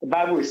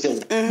Bible is saying.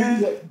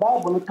 The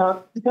Bible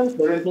can 2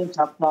 Corinthians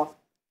chapter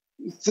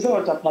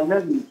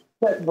 11.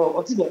 I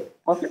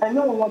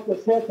know what the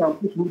first and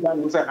put me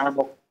down was a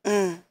handbook.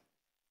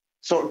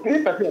 So,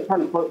 if I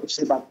can't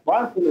say that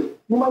one thing is,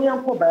 you might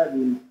have to buy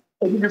them,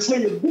 and you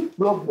say a big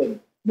problem.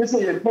 You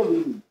say you're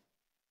very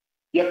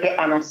you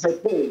can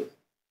accept it.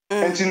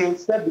 And you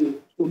study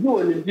to do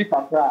a little bit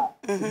of that,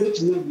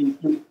 which you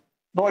do,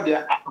 no, they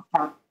are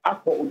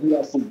after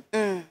Udiasi.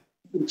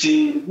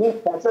 She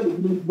moved faster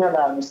than the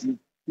honestly.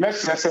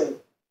 Next, I said,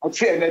 I'll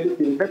say another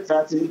thing, that's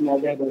actually my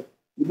brother.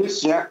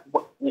 This year,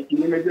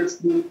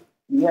 immediately.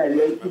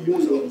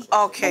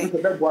 Okay.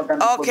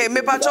 Okay,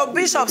 me pacho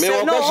Bishop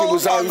say no.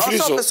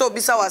 So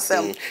bisa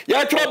wasem.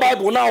 Ya twa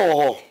Bible na wo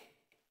ho.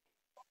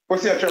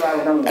 What's your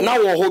trouble now? Na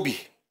wo ho bi.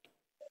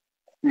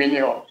 Me ni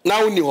ho. Na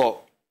uni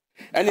ho.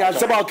 And ya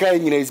seba ka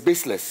nyina is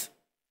baseless.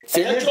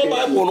 Say ya twa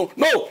Bible no.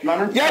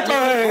 Ya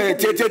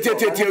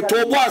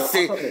to boss.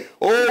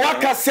 Oh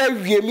waka say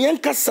wie me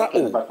nkasa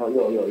o.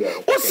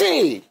 O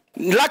say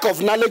lack of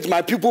knowledge,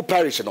 my people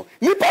perish. No,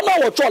 nipa na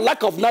watch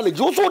lack of knowledge.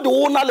 Also, the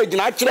whole knowledge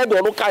na actually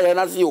do no kaya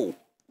na see o.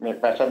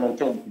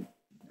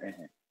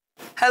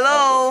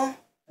 Hello.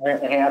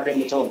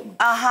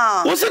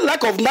 What's the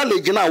lack of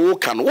knowledge na wo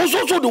kan?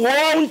 Also, the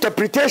whole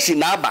interpretation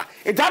na ba.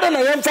 It had na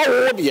yem fa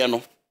wo de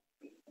no.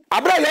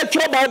 Abra ya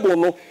twa Bible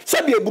no.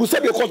 Se be eburu se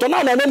be konto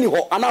na na ni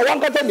ho. Ana wan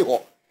kata ni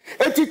ho.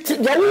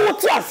 Eti ya wo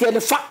ti ase ne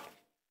fa.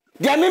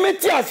 Dia me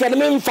ti ase ne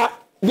me mfa.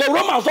 Dia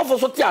Roman so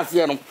so ti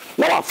ase no.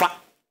 Na wa fa.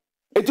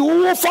 Eti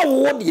wo fa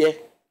wo de.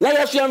 Na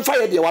ya so mfa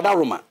ye de wada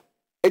Roma.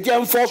 Eti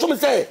enforce so me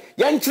say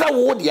ya nkyira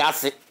wo de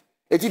ase.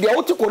 Eti dia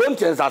wo ti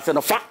Corinthians ase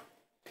no fa.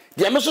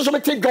 Dia me so me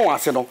ti John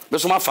ase no. Me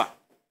so ma fa.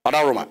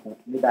 Wada Roma.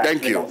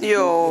 Thank you.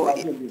 Yo.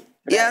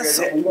 Yes.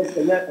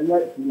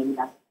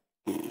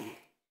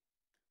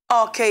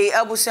 Okay,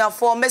 Abusia,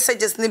 for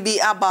messages nibi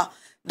aba.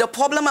 The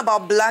problem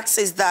about blacks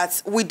is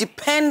that we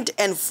depend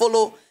and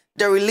follow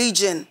the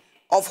religion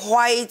of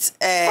white.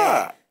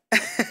 Okay,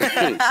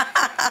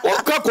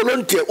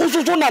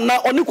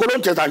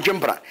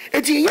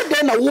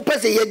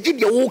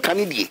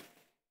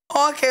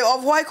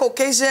 of white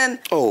Caucasian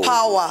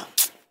power.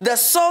 The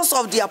source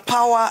of their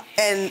power,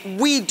 and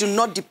we do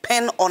not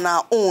depend on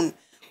our own,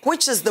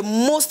 which is the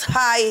Most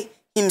High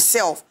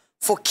himself,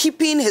 for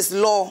keeping his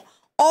law.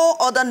 All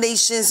other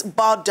nations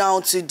bow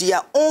down to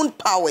their own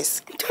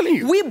powers. I'm telling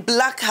you. We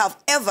black have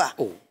ever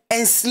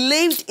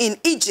enslaved in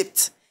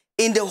Egypt,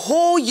 in the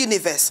whole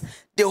universe.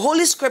 The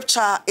Holy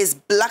Scripture is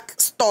black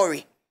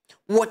story.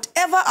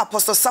 Whatever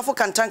Apostle Safo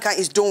Kantanka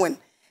is doing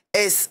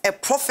is a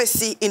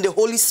prophecy in the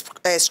Holy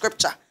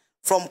Scripture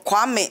from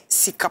Kwame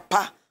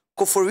Sikapa,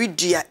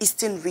 Koforidia,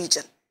 Eastern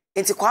region.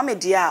 Into Kwame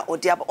Dia or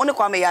Dia, only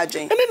Kwame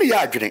Yadrin. And then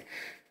Yadrin.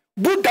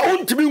 Buddha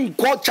won't mean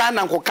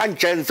China and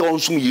Kokan on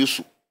some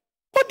use.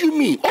 What do you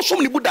mean? Also,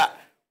 Buddha.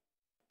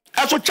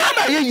 As a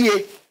China,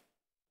 ye.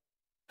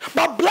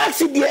 But blacks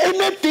see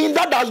anything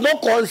that does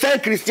not concern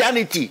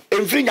Christianity.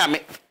 What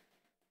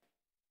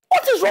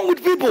is wrong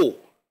with people?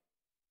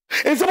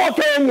 It's about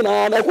telling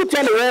I could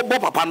tell you,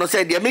 Papa no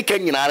said, they're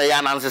making an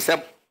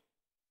answer.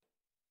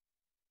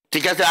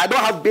 Teacher said, I don't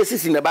have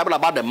basis in the Bible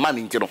about the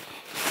money, you know.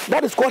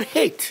 That is called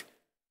hate.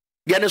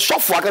 They are the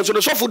software, and so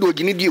the software do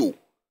you need you.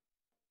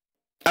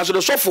 And so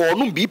the software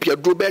no be Pierre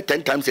do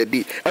 10 times a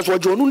day. That's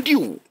what you don't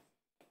do.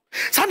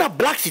 Sana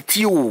blacks it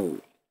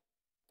you.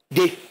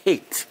 They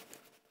hate.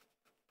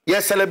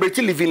 Yes,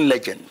 celebrity living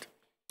legend.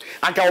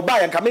 And can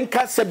buy and come in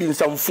cat sabin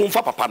some phone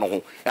for papa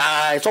no.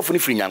 It's often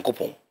free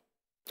yankopon.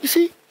 You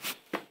see?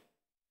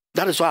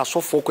 That is why I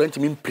saw for to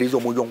mean praise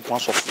of my young one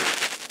software.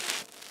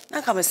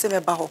 I come and say me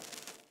baho.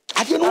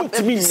 I don't know what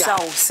to mean.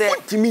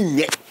 What to mean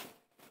yet?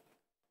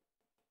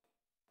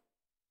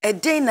 A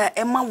day na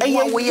Emma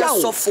we are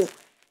so full.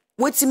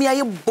 Wait to me, are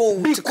you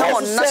bold to come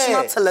on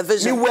national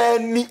television? You were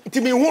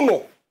to me who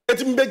know.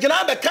 It's begin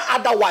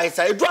otherwise.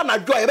 I draw na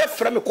draw a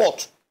from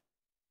court.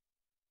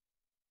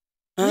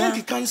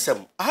 Yankee cancer.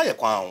 I have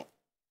crown.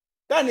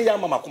 Danny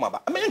Yamama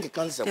Kumaba. I mean,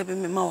 cancer.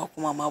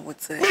 Mama would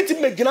say.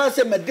 Meeting me,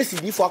 say, my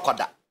destiny before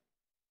Koda.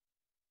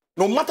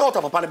 No matter what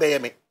of a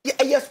me.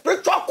 A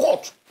spiritual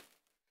court.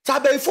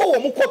 Sabe for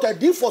one court a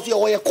default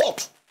your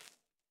court.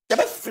 The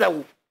best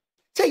flow.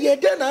 Say, ye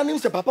then I knew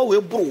the papa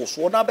will bruise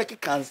or now back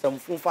cancer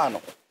from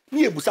Fano.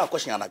 Near Busa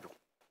question.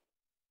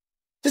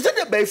 She said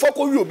the bay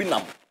for you be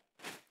numb.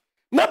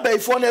 Not by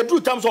phone, 2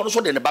 times on the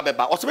shoulder in the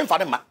Baba or something for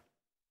them.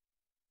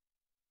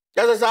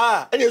 Yes,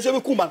 and you say,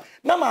 Kuman.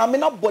 Now, I may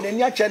not born in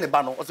your chain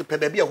banner or the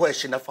baby a where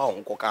she never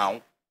found cocoa.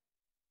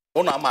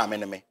 Oh, no, my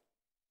enemy.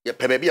 Your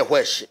baby a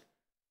where she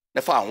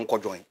never found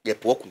cojoin, your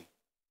pokum.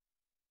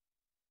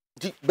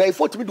 By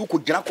 40 do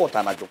could jack out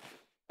an adjo.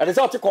 And it's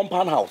out a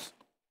compound house.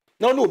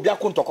 No, be a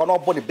contour or no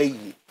body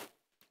baby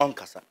on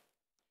Cassa.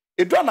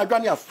 A drawn a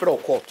granny of frail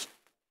court.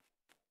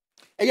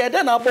 And yet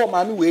then I bought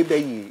my way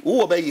bay,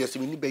 who obey yes,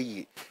 we need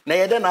bay.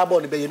 Nay, then I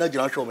bought the bay in a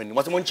general showman.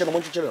 What's one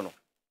channel?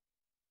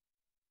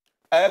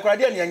 I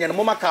cried and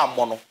Mama Cam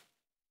mono.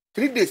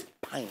 3 days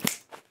pine.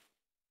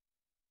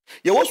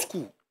 You was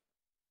school.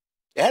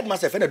 I had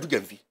myself in a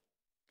dugan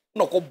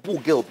no go boo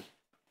gelby.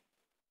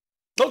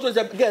 Not was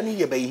again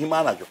here by him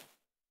manager.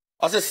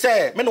 As I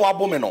say, men were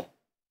bomino.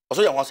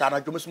 Also, you was an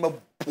adjustment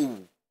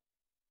boo.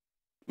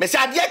 Miss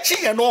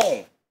Adiachi and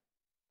all.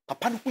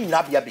 Papa who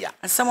labia.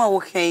 And someone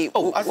okay.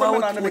 Oh, as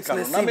well,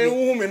 I may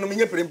woman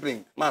no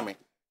bring, mammy.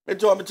 They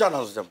told me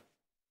channels them.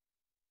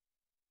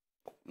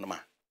 No, ma.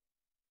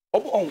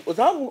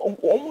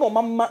 Oh,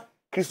 mamma,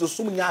 Christus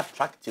so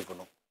attractive.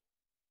 No,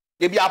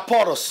 they be a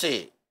Paul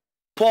say,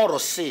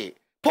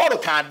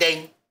 can't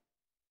then.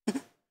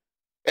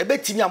 A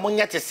betting among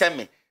yet a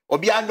semi, or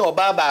beyond your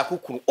baba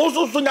cuckoo.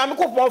 Also, soon I'm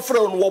a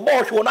friend or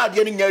boss will not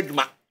getting your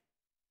ma.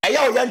 I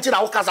yell yantin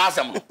our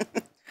casasam.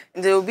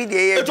 They will be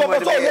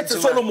the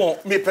Solomon,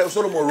 me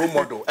Solomon room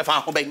model, if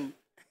I'm obeying.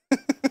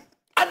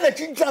 I let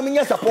you tell me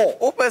yes,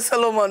 Open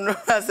Solomon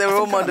as a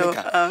role model.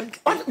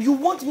 But you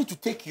want me to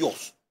take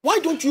yours. Why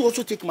don't you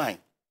also take mine?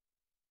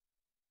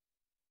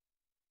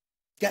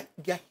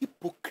 They are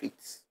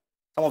hypocrites,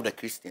 some of the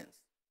Christians.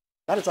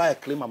 That is why I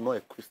claim I'm not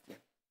a Christian.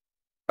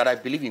 But I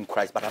believe in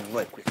Christ, but I'm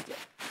not a Christian.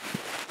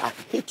 I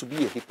hate to be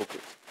a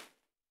hypocrite.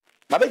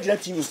 My bed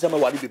didn't use some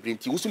of what they bring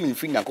to you. Some in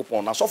free and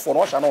coupon. I saw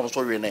for us, I know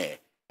sorry.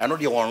 I know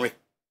the one.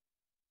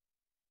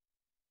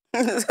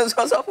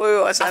 So for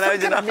you,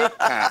 I know.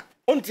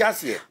 On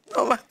Tiasia.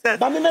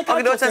 But me make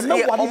a daughter no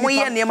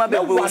one near my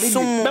baby.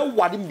 No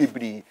one be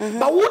brave.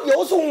 But what you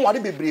also want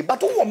to be brave,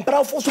 but one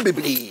proud for to be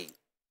brave.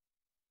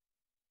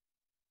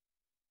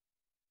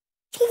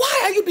 So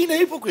why are you being a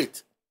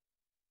hypocrite?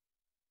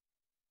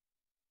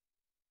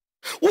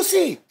 We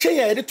see,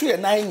 chain a 2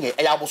 and 9 a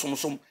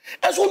yabosum.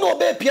 As we know,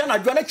 baby, piano,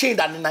 Joanna chain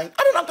than 9.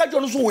 I don't know,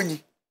 John's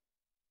winning.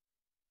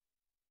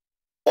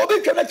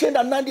 Obi can chain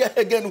than 9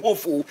 again,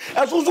 woeful.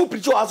 As also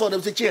picture us on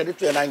the chain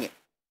 2 and 9.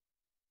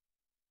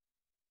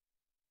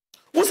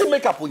 We see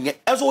makeup on ye.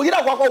 As we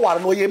don't walk over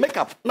no ye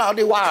makeup. Now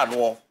they want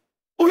no.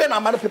 We are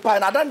not many people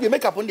and I don't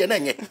makeup on the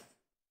name.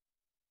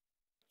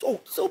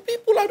 So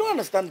people, I don't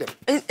understand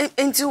them.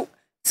 Into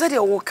said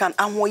you can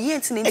and we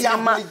yet in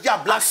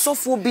the black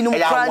software be no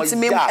crime to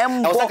me.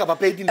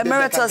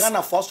 Emeritus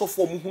Ghana first of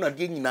all, Muhuna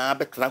Ding na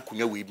be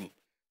crankunya with me.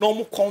 No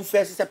more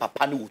confess a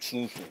papa no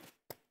soon.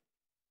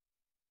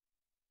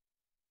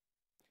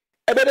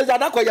 Ebede za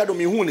da kwaya do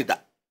me hu ni da.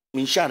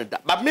 Me sha ni da.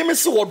 But me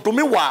se wo do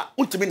me wa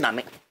untimi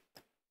nane.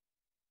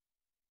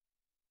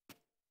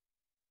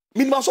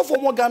 Me ma so for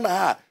mo Ghana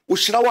ha, wo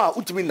hira wa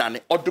untimi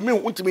nane, odome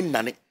untimi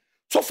nane.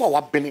 So far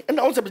what been and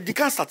also the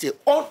can start here.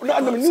 All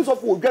the news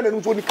of Ghana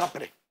news only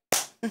capre.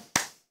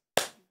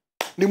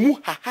 The mu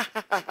ha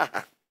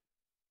ha.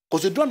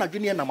 Because the drone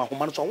again na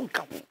mahomano so won't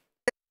come.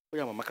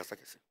 Oya mama kasa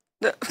kese.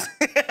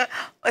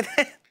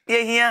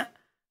 Yeah here.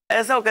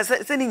 Esa o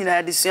kasa se ni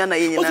nyina adesua na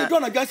ye nyina. Because the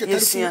drone again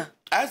telephone.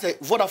 I say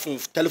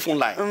Vodafone telephone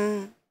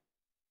line.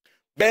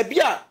 Baby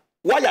a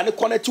wire ne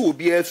connect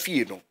obi a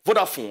fie no.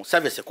 Vodafone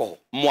service ko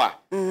mo a.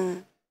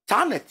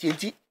 Ta na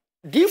tienti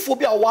di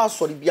phobia wa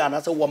sori bia na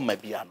se wo ma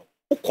bia no.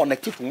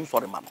 Connected to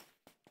sorry, man.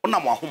 On a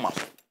more homas.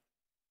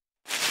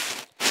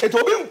 It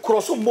will be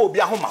cross more be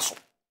a homas.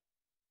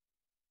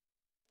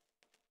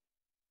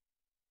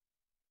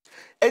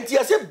 And he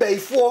has a bay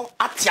for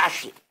a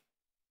tiashi.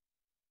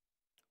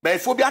 Bay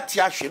for be a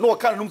tiashi, no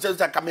kind of says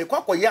that can make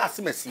quack or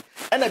yasimesi,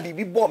 and a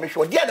baby bomb,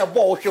 sure, the other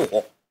ball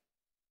show.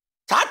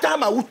 That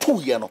time I would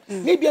 2 years,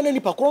 maybe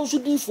any pacron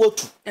should do for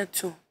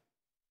 2.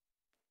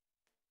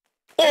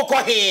 Oh, go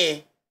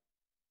ahead.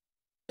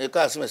 You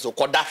can't smell so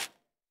coda.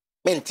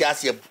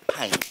 Mentiasia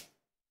pine.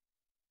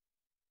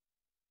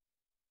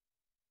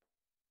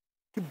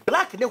 The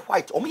black and the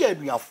white, only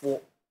we have 4,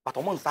 but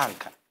on one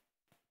sanka.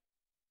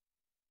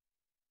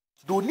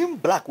 Do him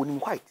black on him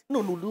white.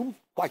 No,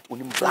 white on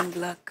him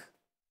black.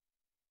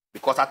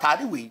 Because I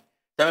tell you, we,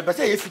 the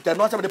say if it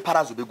not the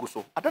paras will be go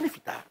so. I don't know if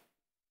it are.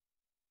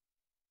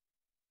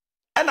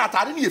 And I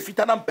tell you if it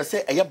are per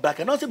se, I have black,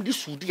 and not this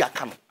should be a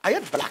can. I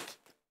have black.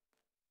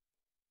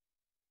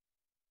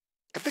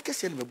 I think I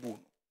send me bone.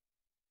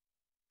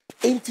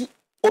 Enti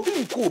obi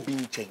nko obi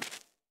nchen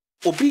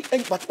obi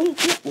but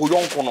unku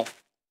oyonko no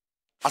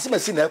asema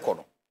si na ekọ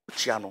no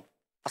chia no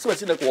asema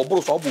si na ekọ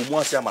oboro so obo mu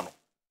ase ama no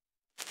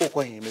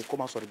okọ hin me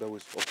koma sorry be we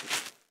okay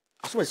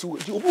asema si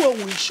di obi wa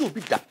we shi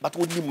obi da but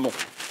onim no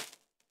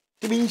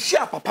ti me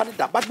nshia papa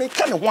da but me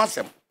ka ne ho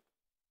asem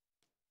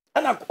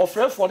ana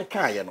ofrefo ne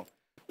kan ye no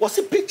wo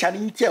se picture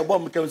ni ntia ebo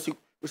me kan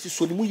si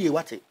so ni mu ye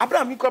wate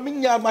abraham mi kwa me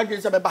nya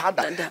magye se be ba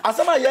hada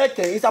asema ye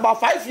ken is about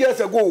 5 years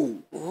ago.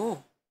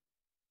 Oh.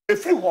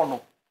 If you want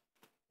no,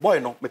 boy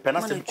no, me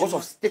penance because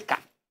of sticker.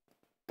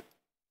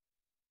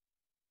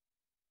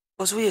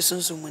 Because we are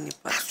so many.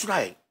 That's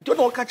right. Don't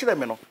know catch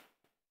them no.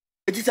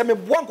 It is a me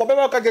one ko be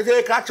catch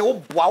say catch o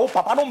boa o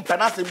papa no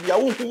penance bia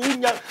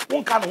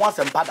won kan ho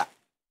asem pada.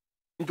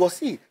 Nto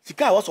see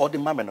sika was all the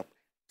mama no.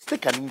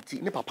 Sticker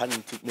ni papa ni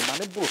me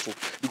mane boroso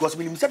because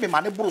me say me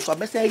mane boroso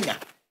me say nya.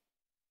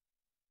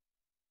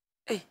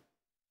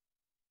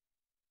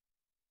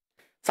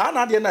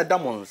 Sana de na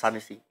damon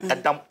sanisi.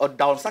 Adam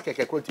down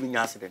sakeke ko timi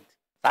nya accident.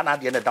 Sana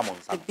de na damon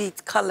san. The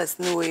beat colors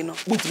no way no.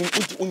 Uti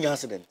unya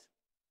accident.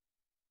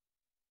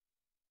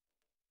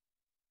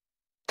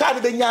 Ka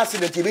de nya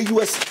accident e be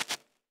US.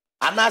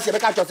 Ana se be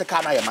ka cho se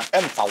ka na ye ma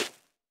emfawo.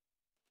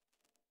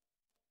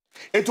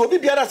 Eto obi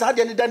biara sa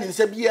de ne da ni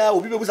nse bia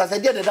obi be busa se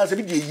de ne da se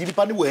bi de yiri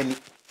pa ne wani.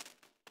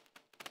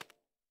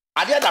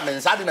 Ade da men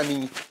sa de na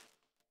mi.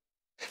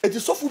 Eti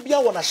sofu bia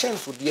wona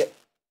shenso de.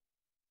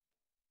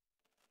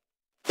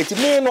 Eti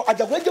me no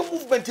Ajagurajah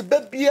Movement be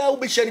bia wo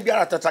be share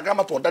bia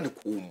tatagama to da de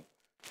kom.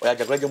 O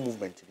Ajagurajah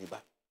Movement ni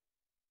ba.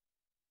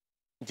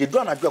 Je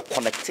do na do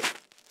connect.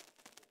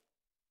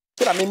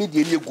 Kira me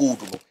de ni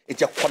gold no.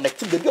 Eti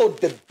connect be bia o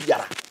da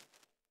biara.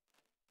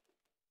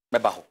 Me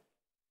ba ho.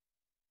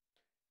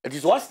 It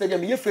is what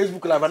stadium me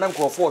Facebook live and I'm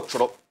for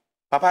choro.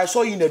 Papa, I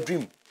saw you in a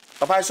dream.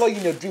 Papa, I saw you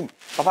in a dream.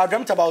 Papa, I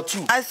dreamt about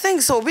you. I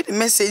think so. With the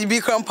message be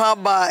concerning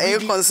Papa,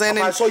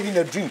 I saw you in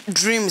a dream.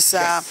 Dreams, sir.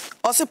 Yes.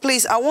 Also,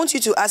 please, I want you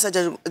to ask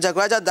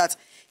Ajagurajah that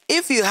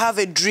if you have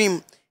a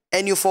dream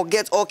and you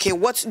forget, okay,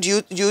 what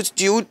do you do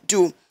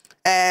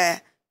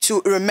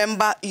to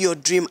remember your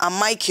dream? And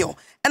Michael.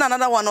 And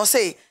another one will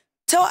say,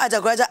 tell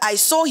Ajagurajah, I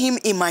saw him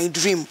in my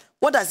dream.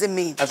 What does it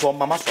mean? That's what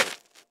Mama said.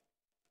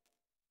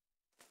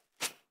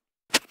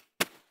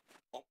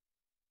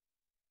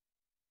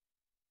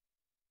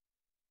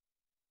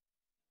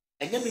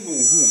 And you know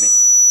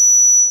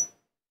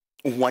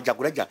who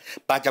Ajagurajah,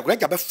 but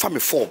Ajagurajah be family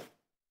form.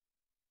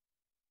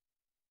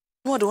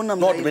 No, don't know.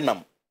 No, the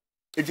name.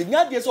 It's a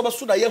young years over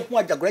so that young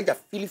Ajagurajah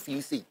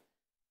feel say.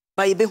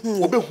 By be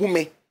who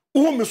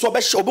me so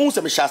be show be se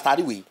me shall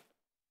start way.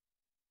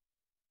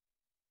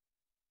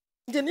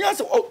 nti ne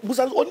ase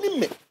busa oni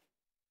me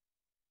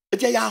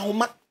eti ya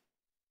ahoma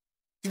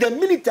the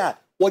minute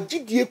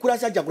wogidie kura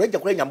sa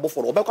Ajagurajah nyambo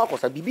for obekwa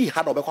akosa bibi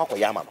ha na obekwa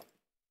akoya ama no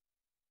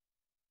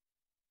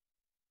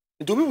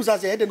nti obi busa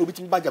say ede no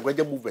bitim ba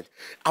Ajagurajah movement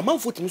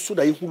amanfo tim so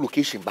da yehu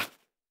location ba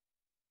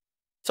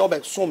so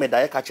be so me da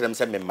ye ka kirem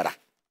se memra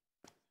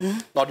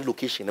na the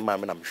location ma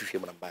me na mhwehwe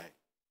mu na ba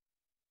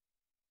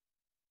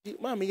di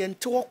ma me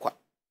yente wokwa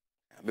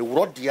me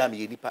woro dia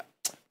me nipa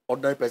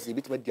ordinary person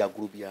bitim dia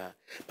agro bia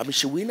ba me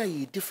hwe na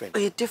ye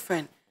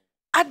different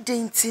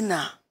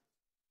adentina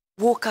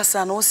wo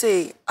kasa no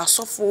say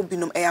asofo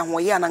binom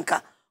ahoye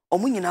ananka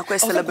omunyina kwa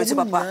celebrity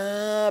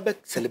papa be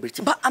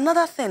celebrity but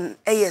another thing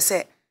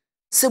say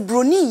se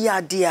broni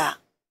ya dia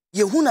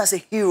yehu na se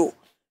hero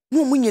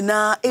no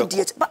omunyina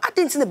ediet but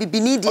adentina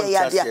bibini dia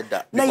ya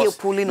dia na ye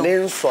puli no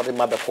len sorry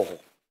ma be ko ho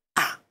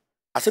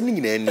asem ni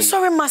nyina ni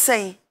sorry ma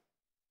say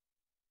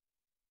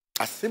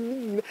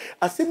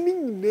asem ni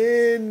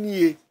nyina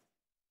ni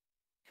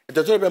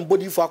Etoto be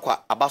body for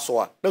akwa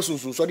abaso a na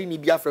sunsun so de ni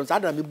bia friends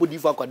ada me body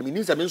for akwa de me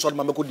nim se me so de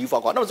ma me ko di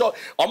for akwa na so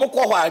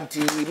omukọ ho anti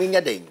me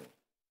nya den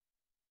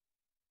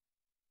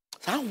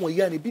sa ho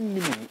ya ne bi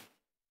nim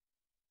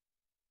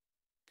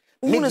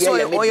ni me so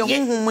oyo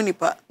hunhun mu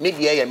nipa me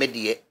die ya me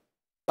die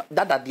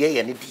dada die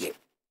ya ne die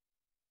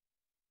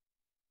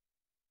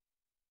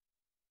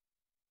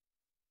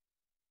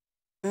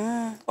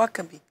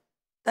wakabi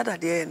dada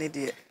die ya ne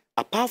die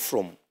apart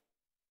from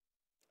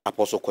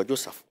Apostle KWADWO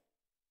SAFO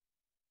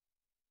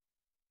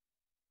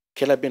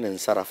Kelabin and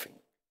Sarafin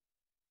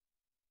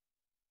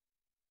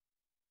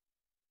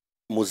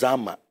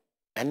Muzama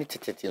any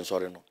tete and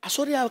sorry no. I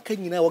saw the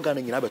can you know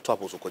Ghanaian have a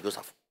top of KWADWO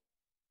SAFO.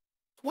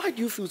 Why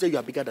do you feel that you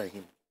are bigger than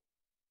him?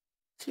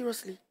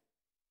 Seriously?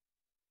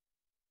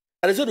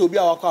 And I said, you'll be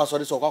our car, so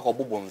this or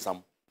Bobo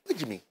some. What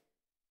do you mean?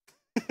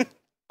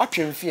 I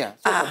can fear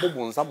so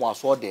Bobo and some was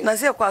so there.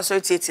 Nazia Quaso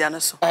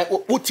Tiano. I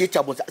would teach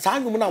about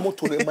Simon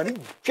to the money.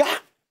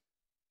 Jack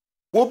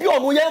will be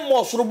on way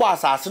more sort of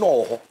assassin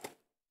or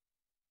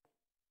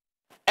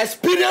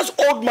experienced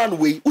old man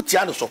way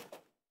utiano so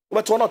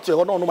but one not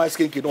no my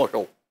skin no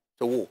show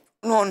so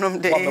no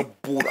dey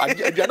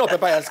I know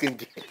pepper skin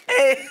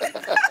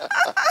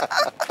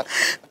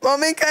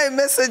mommy kind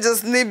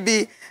messages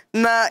nibi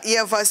na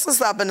yefa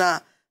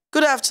susabana.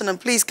 Good afternoon,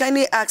 please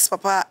kindly ask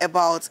Papa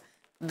about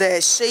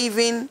the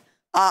shaving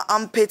our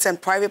armpits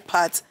and private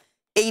parts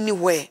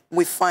anywhere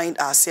we find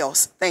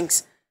ourselves.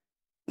 Thanks.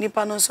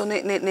 Nipa no so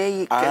ne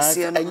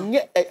kese no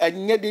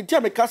anye de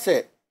tia me ka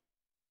say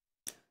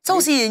so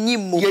see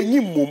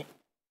yenyim mum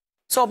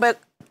so be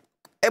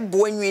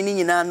ebo anwi ni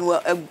nyina no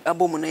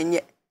abomu no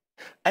nye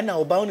ana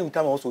oba onim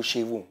time also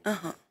shave wo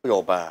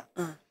oba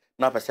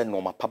na person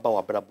no ma paba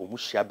wa brabo mu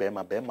hia be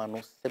ma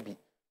no sebi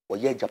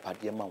oye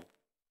japade ma wo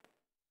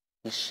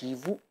he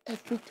shave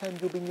every time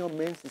you be your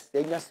menses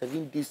enya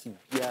 7 days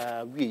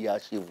bia we ya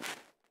shave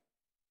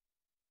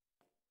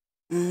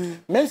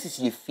menses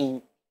ye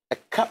fin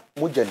aka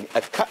mojani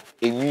aka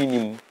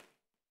enwinim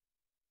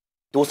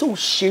do so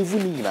shave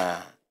ni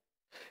na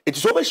it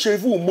is over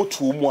shave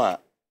motu mu a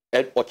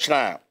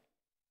ochra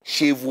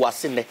shave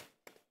wasene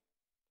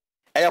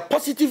a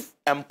positive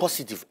and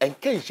positive and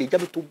can shave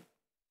jabeto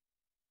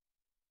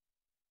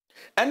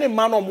any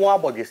man or more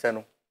about this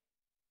no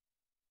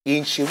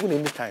in shave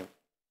any time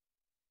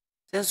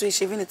since we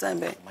shave any time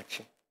be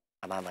machi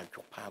anana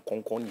jopa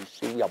konkon you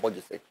shave about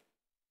this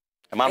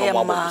a man or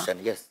more about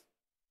this yes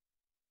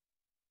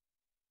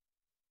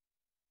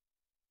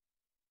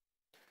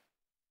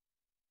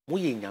mo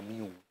ye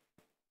nyame o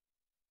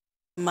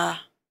ma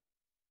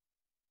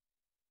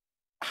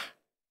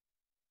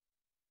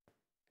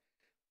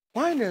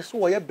why na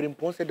so ya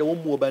brimpon said the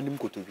one mo ba nim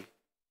kotobi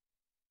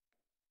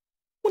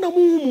una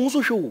mu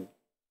so hwe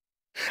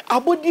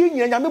abodi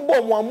nyanya me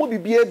bo mo amo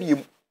bibia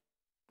biem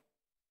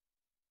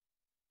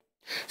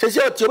se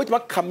se o ti obitima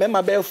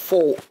kamema be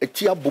 4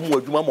 eti abom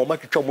adwuma mo ma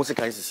twetwa mo se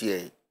kan sisi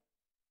e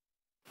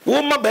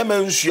wo ma be ma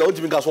nsu o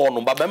ti mi ka so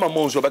onom ba be ma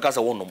mo nsu be ka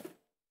se wonom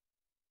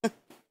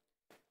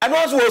and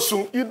once was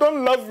you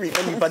don't love me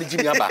anybody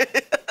Jimmy Aba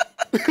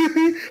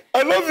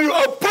I love you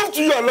I'll prove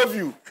to you I love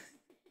you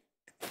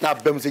na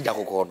bem se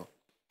jakoko no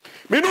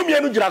me no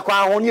mienu gira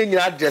kwa ho ne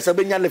nyina address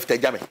be nya lift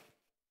agame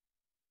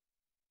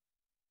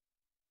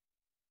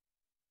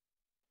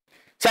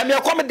se me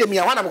comedy me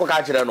wana me ko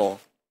ka kire no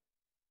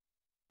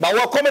ba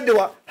wo comedy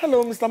wa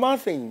hello Mr.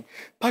 Martin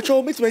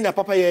pacho meet me nya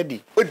papa ye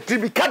di o di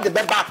bi ka de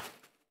beba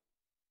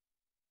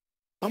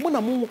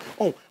amona mu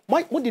oh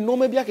my mo di no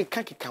ma bi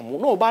akeka mo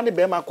no oba ne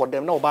be ma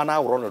kodem na oba na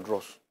awro no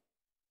dross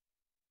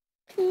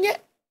nye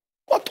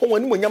oto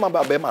wani mo nyama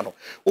ba be ma no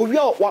owi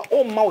wa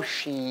o ma o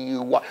hwi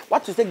wa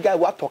what is the guy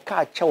wa to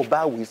ka cha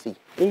oba we say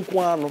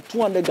nko ano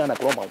 200 Ghana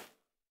kroba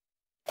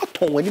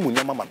oto wani mo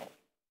nyama ma no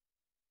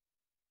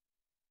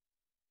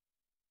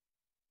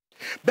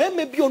be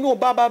me bi onu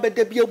oba ba be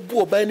de bi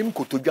abu oba nim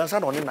kotodwansa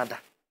na one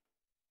nada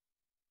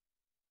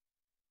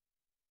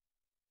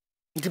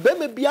nti be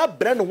me bia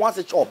bre no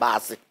wase che oba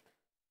ase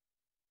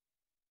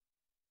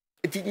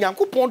nti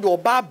nyankopon de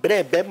oba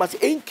bre be ma se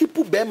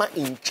enkipu be ma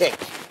in check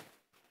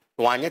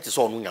One yet is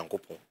on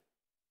Yankopon.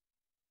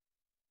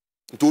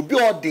 To be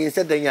all the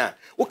said then, ya,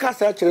 who cast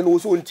such and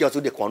also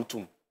into the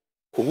quantum.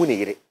 Who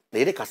need it?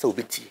 Lady Castle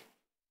Bitty.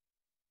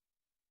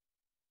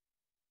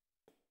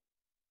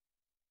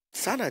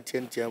 Sana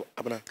Tientia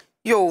Abna.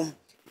 Yo,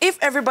 if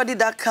everybody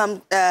that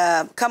come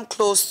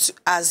close to,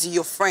 as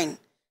your friend,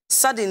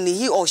 suddenly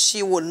he or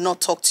she will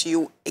not talk to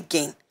you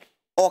again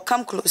or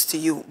come close to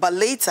you, but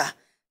later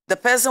the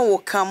person will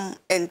come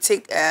and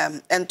take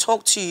and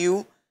talk to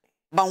you,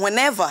 but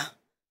whenever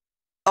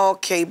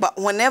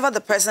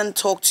the person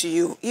talk to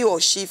you, he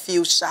or she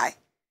feels shy.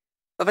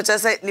 But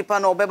just say nipa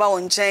no beba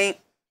on chain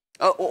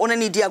on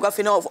any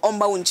diagraphy of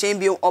omba on chain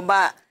bi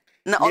oba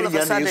na all of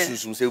a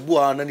sudden say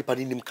bua na nipa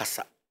nim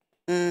kasa.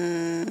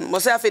 Mo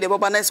say afi de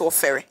baba na so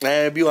ferry.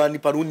 Bi wa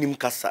nipa no nim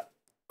kasa.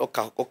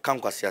 Oka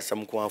kwase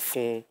asem ko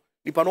afon.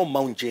 Nipa no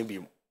ma on chain bi.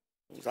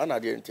 Sana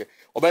de nte.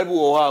 Oba bi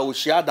wo ha o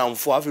hia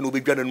adamfo afi no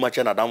obedwa na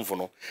nuache na adamfo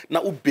no.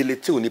 Na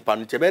ubelete nipa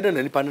no te be de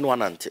na nipa no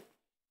anante.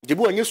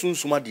 Debu anye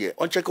sunsuma de.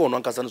 On check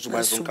on kasa no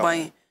suban so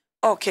kan.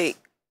 Okay.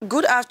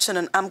 Good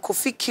afternoon. I'm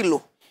Kofi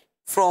Kilo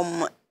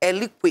from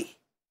Elikwe.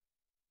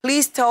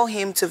 Please tell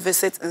him to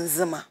visit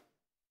Nzima.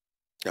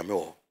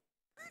 Yameo.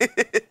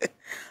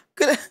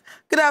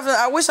 Good afternoon.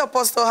 I wish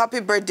Apostle happy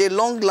birthday,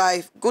 long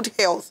life, good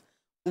health,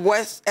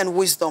 wealth, and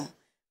wisdom.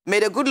 May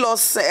the good Lord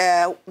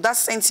that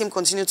sent him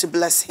continue to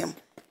bless him.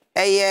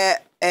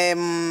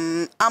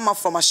 I'm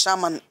from a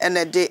shaman and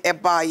a day a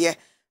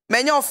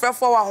many of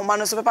for our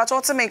humanos. Good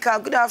afternoon.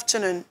 Good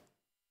afternoon.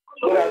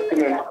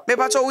 Me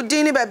pacho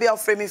udini baby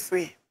of free me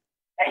free.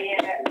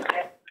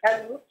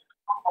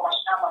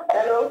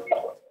 Hello.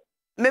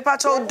 Me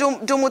pacho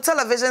do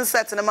television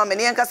set na mama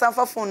ni enkasa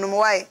fa phone no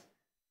why?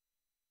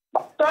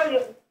 Sorry.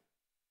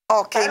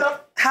 Okay. Hello.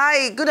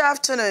 Hi, good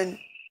afternoon.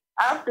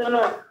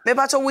 Afternoon. Me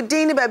pacho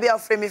udini baby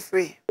of free me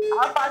free.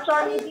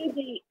 Pacho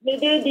me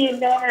did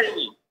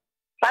Mary.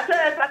 Pacho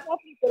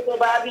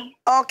baby.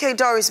 Okay,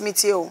 Doris,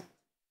 meet you.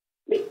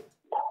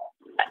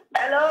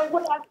 Hello,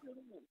 good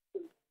afternoon.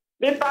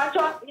 Me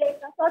pacho yes,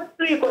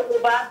 three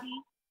baby.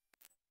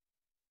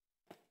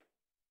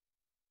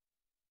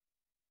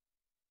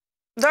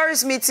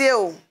 Doris, meet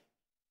you.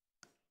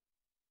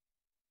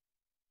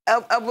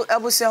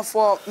 Abusia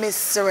for Miss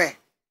Sere.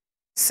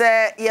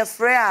 Say, your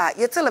frère,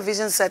 your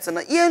television set,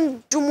 and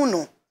yen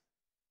dumuno.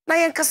 Na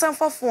yen kasan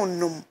for phone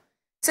num.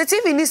 Say,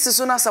 TV needs to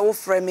soon as I will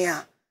frame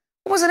here.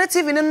 Was a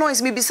TV no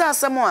noise me beside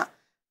someone.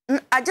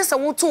 I just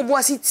want to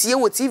boys it here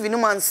with TV no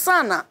man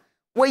sana.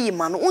 Where ye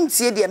man, won't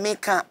see the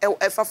American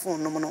ever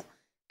phone no.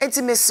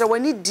 Eti Miss Sere,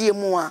 when it dear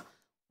more.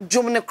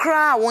 Jumne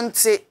cry won't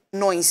say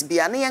noise be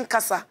an yen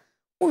kasa.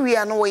 We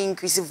are no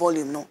increase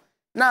volume no.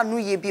 Na no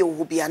ye be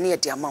o be near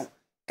the amount.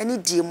 Any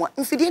dear more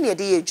infidel near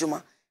the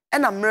juma.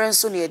 And I'm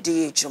so near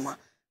the juma.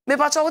 Me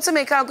pacho what to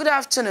make a good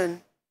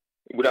afternoon.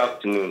 Good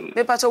afternoon.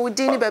 Me pacho with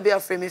Dini baby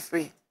of free me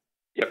free.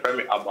 Your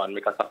frame aban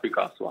make us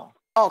Africa as well.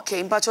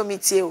 Okay, pacho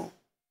meet you.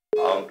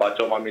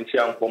 Pacho mami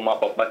chia for my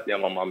papa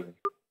and my mommy.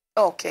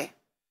 Okay.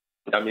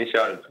 Na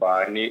mission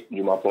for any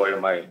juma for your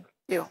mind.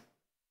 Yo.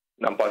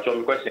 Na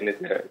pacho question is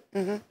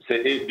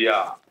say e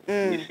bia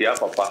is ya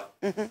papa.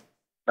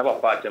 Na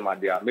papa chema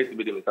dia me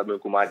be dem sabe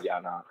kuma dia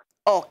na.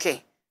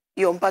 Okay.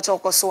 Yo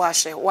mpacho ko so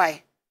ahwe.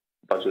 Why?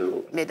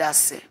 Pacho me da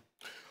se.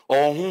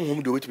 Oh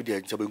honhom de wetbi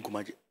dia sabe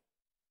kuma je.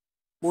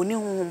 Boni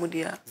honhom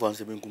dia. Van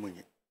sabe kuma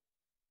nye.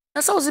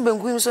 Na sa ozi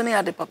benkum so na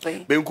ya de papa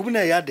yi. Benkum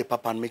na ya de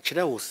papa me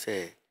kire wo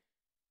se.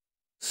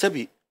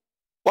 Sabi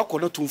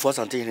wakona tumfo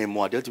sante ne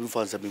mo ade tumi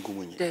fo sabe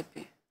kuma nye.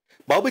 Depi.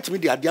 Ba obetimi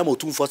de ade ama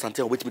tumfo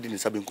sante obetimi de ne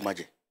sabe kuma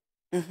je.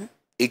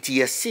 Eti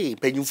yesi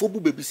panyimfo bu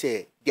bebi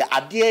se de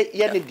ade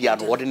ye ne dia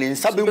no wode ne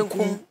sabe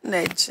nkum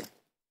na eji.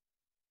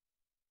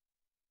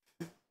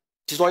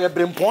 Ti so ye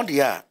brempon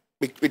dia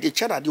be de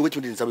chara de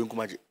obetimi de ne sabe nkum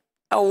aje.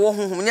 Awo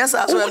honhom nya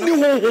sa so no. Ni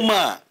honhom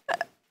a.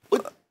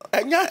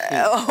 Anya.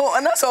 Oh,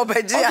 ana so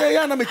beji. Okay,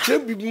 ya na me kire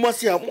bibi mo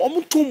se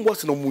am tum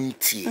boss no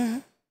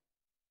munti.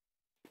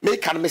 Me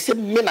kan me se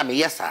me na me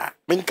yesa.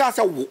 Me nka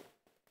se wo.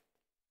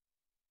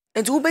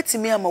 Enti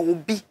obetimi ama wo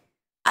bi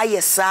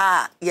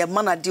ayesa ye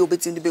mana de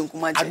obetimi de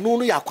benkum aje. Anu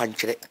no ya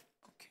kwankire.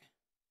 Okay.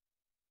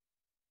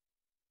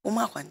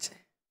 Uma kwankire.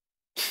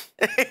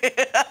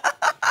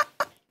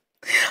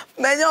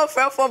 Menyo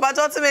for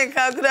bato to make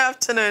good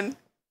afternoon.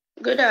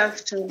 Good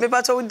afternoon. Me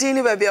bato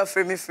dini baby of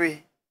free me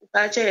free.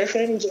 Bato your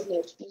friend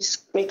Janet, please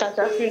make us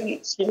a free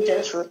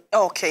intention.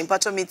 Okay,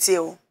 bato meet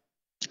you.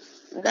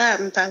 Da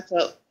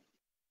mpato.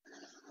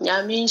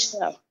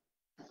 Nyamisha.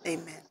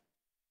 Amen.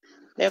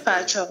 Me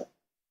bato.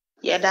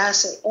 Ya da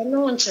se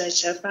ono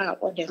ncheche pa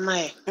o de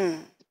mai.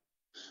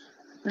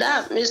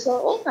 Da me so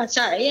o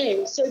kacha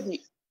ye se bi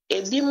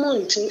ebi mo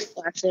nti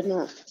ate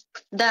no.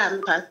 Da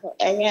mpato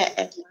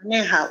eye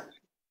ne ha.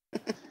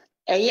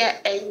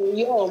 Eye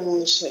yo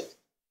mo se.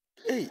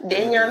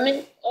 De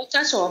nyame o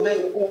kacha o be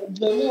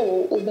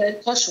no o be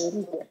koso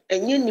no.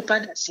 Enye nipa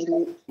da se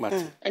ni.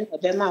 En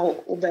be ma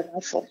o be ma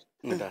fo.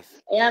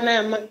 Ya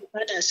me ma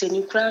nipa da se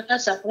ni kra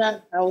kasa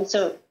kra o se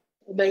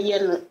o be ye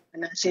no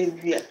na se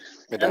bia.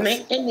 I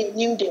mean, any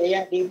new day,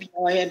 yeah, they be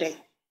aware day.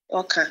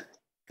 Okay.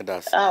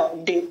 That's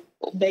oh, they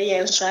obey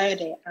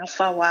inside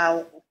afa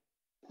wow.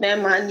 Na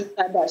mani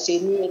pada se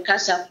ni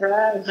kasa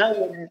pra ha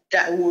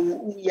da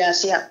wo ya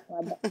se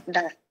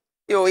da.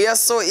 Yo,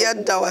 yes, so yeah,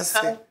 that was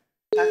it.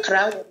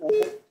 Akra wo.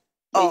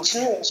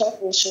 So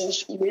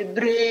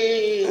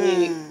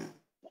bebre.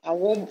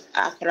 Awo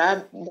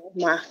akra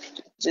ma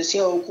se se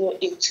o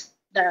it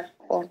da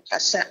on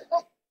kasa.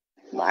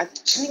 Ma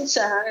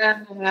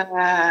chinsa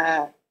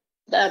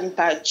da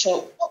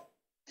mpacho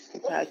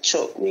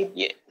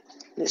we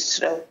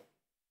nesro.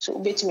 So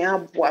bit me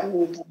aboa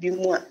mo bi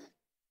mu a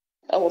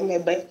awo me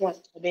ba ko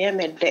be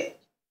me de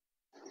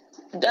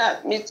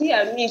da me ti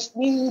a mi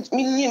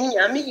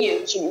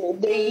ye chi me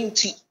de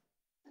inti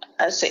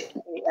ase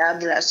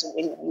abras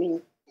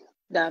me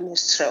da me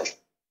stro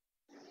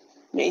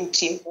me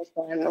inti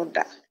ko no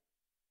da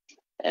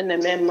ene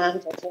me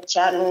man ko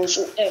cha no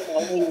so e ma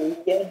we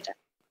ye da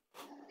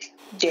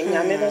de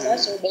nya me ba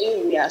so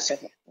be we ase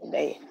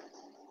be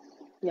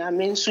nya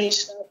me so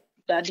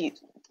daddy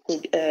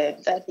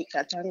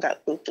Katanga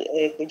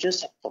KWADWO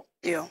SAFO.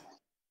 Yo.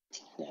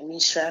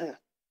 Nyamishrana.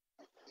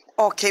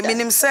 Okay,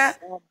 minim se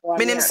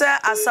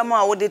asamo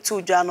a wode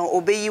to dwa no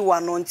obeyi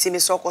wano ntimi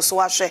so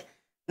koso ahwe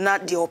na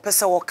de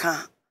opese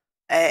woka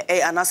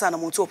anasa na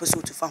monto opese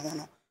otufa ho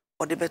no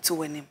ode beto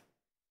wanim.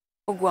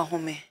 Ogu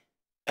ahome.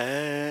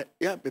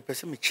 Ya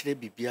bepese me kire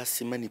bibia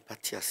se mani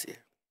pati ase.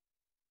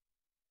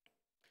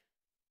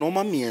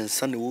 Normal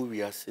miensa na wo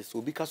wi ase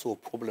so because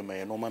of problem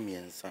e normal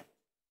miensa.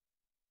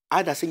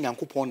 Ada se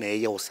nyankopon na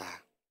eye osa.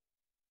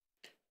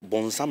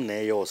 Bonsam na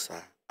eye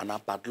osa, ana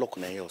bad luck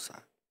na eye osa.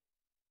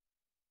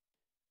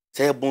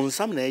 Say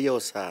bonsam na eye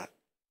osa,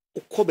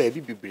 ukoba ebi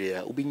bibre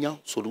a obinya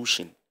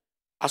solution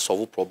a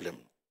solve problem.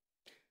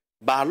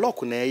 Bad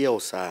luck na eye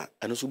osa,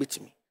 anu so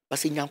betimi. Ba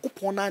se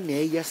nyankopon na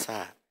eye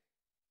sa.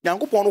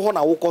 Nyankopon ho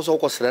na wo koso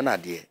kosere na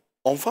de.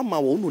 Onfa ma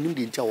wo no nim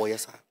de ntia wo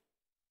yesa.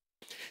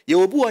 Ye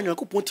obu wa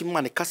nyankopon ti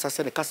ma ne kasa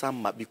se ne kasa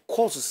ma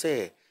because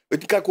say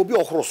edika ko bi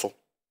ohoro so.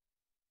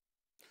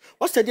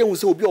 What's the deal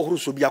with obi ohuru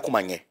so bi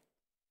akomanye?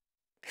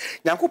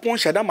 Nyankopon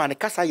hyeda ma ne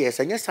kasa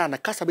yesa nyesa na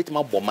kasa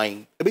betima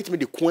boman, e betimi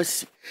de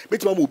koasi,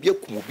 betima ma obi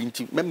akum obi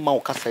nti memma wo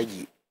kasa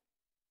yi.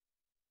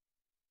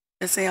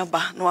 Ese ya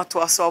ba no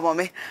ato aso ba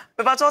me.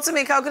 Me ba to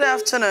me good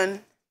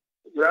afternoon.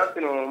 Good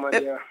afternoon, my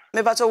dear.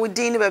 Me ba to we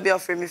din be be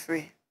offer me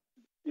free.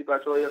 Me ba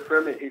to your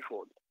friend me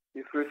Hayford.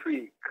 Me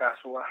free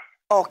kaswa.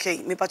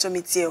 Okay, me ba to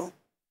meet you.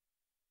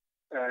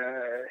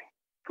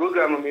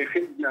 Program me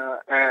fit na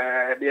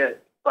there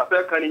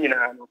papa kan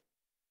nyina no.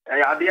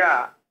 Ya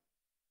dia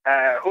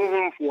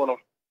honhomfo no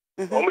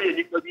omo ye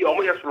nipa bi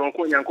omo ye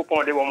soronko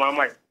Nyankopon de wo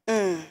mamai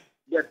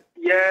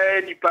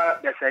ye nipa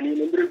dasani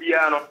no mbre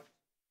bia no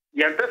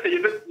ye mpese ye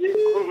be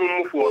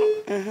honhomfo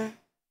no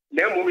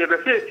na mo ye be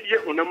se tie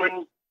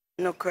honamani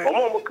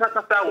omo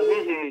kasa sa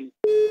honhom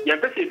ye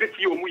mpese ye be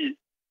tie omo yi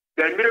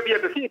da mbre bia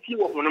be se tie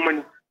wo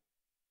honamani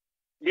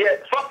ye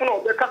sofo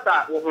no be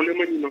kasa wo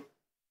honamani no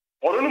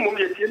ono no mo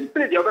ye tie ni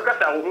pe de be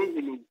kasa wo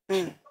honhom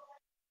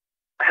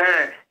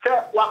se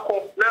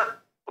wako na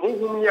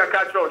honhom ya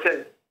ka tro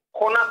se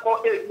kona ko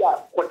area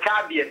ko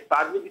chabie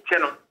ba bi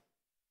cheno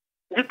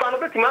di pano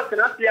be tima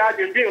tena sia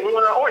de bi ho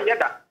na onye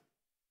da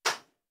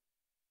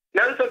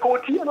na nso ko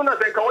ti no na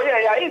be ka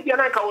oye ya e bia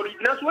na ka ori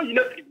na so yi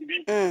na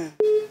bibi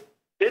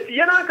e ti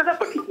ya na ka sa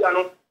pati ya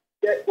no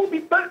ye obi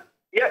pa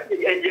ye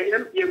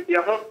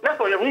ho na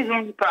so ye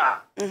honhom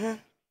pa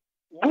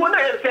bu na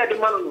ye se de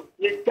mano no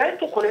ye dai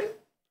to kone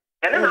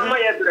ene na ma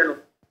ye dre no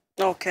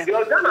okay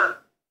yo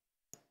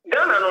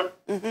Ghana no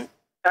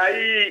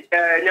ai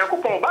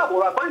Nyankopon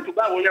Bible according to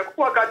Bible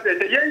Nyankopon ka say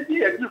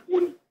yenji agifo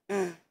ni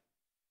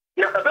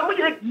na aba mo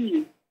je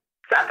gi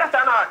saka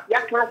sana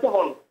ya kra se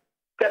hon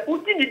te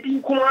uti ni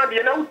di kuma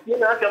de na uti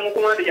na asem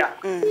kuma de ya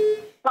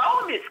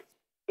promise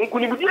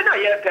nkuni budi na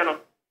ye pe no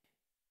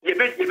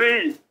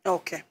ye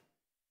okay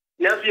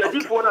na so ya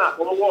agifo na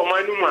omo wo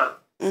man nu ma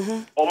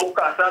omo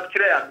ka sa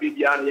kire ya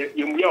bibia na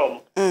ye mu ya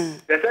omo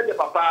they said the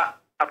papa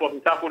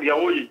apopita for ya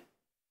oyi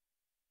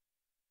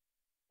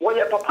wo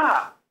ye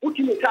papa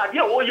uti ni ta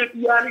dia wo ye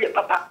bia ni ye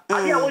papa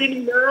dia wo ye ni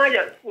na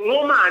ya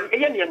no man e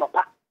ye ni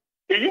papa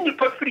e yi ni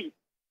pa free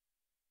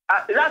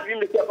last we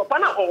make papa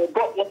na o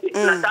go wo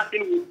na ta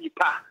tin wo yi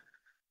pa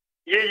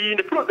ye yi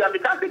ni program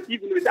ta ke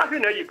TV ni ta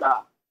na yi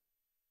pa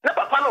na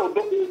papa na o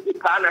do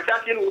pa na ta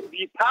tin wo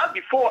yi pa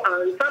before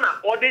and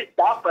sana all the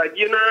that pa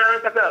di na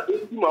ka ta do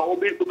ma o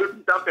be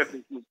ta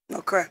pepe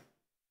okay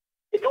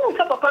it was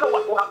papa na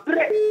wa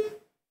bre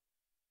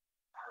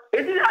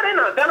edi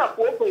arena Ghana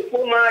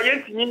ko ma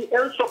yentimi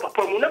enso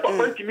papa mu na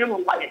papa ntimi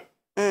mu waye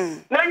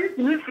na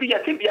yentimi free ya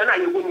tibia na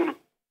yewo mu no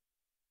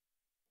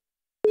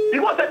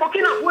because the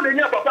Burkina Faso le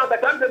nya papa ba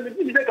dan dem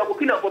bi de ka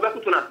Burkina Faso ba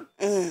kutuna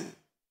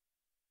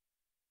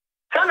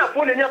Ghana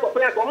Faso le nya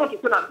papa ya ko mo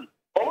kutuna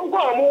omo ko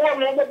omo wo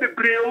no mo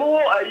bebre omo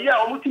ayi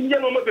a omo timi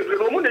no mo bebre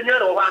omo le nya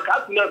no ha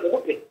ka tuna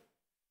ko pe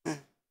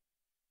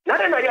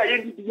na na ya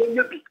yendi bi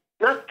yenye bi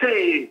na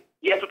stay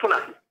ye tutuna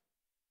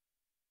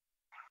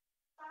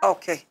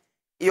okay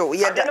yo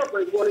ye da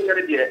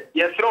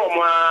yes ro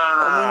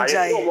ma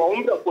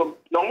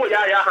no mo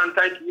ya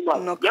hantan ki ma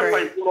ya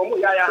pa mo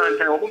ya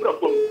hantan mo bro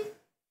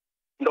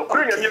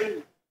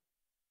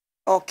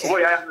Okay. Oh,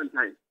 yeah,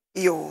 time.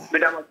 Yo.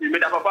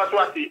 Madam Papa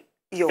Swati.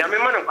 Yo. The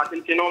man of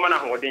Patin no man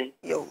holding.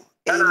 Yo.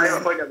 And I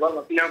have heard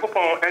about Yanko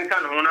and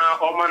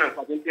Canona or man of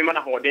Patin man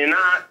holding.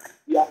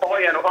 Ya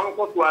boy and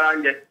uncle to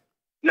arrange.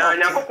 Now,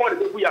 Yanko,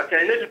 we are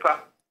 10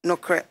 no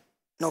crap.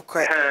 No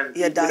crap.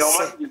 Yeah,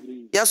 that's it.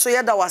 Yeah, so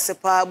yeah, that was a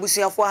pa.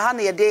 Busia for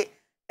Hannah a day.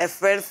 A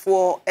friend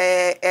for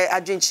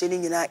a drink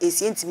chilling in a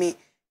is me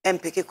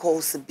and pick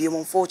calls be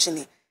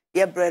unfortunately.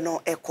 Yeah,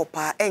 Breno a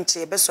copa and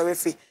che best sorry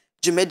free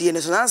Jumedian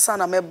is an answer.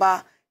 I'm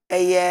a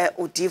year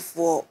or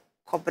for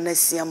KWABENA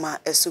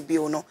ASIAMAH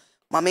SUBIONO.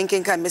 My main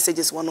kind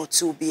messages 1 or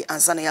 2 be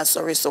answering.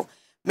 Sorry, so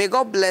may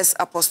God bless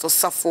Apostle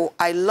Safo.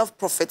 I love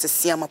Prophet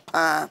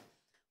Asiamah.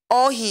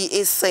 All he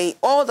is saying,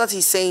 all that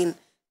he's saying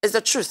is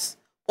the truth.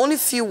 Only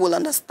few will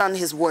understand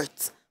his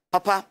words.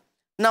 Papa,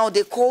 now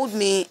they called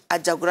me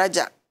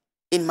Ajagurajah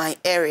in my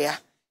area.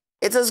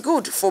 It is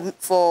good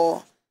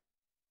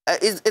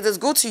it is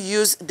good to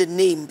use the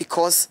name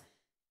because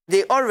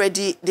they are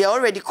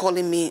already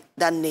calling me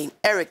that name.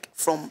 Eric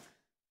from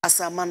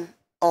Asaman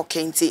or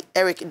Kenti.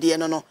 Eric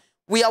Dianono.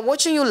 We are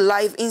watching you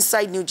live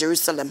inside New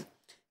Jerusalem,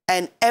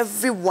 and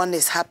everyone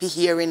is happy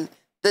hearing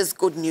this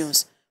good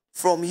news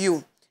from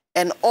you.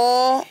 And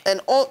all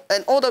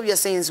that we are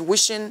saying is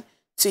wishing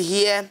to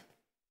hear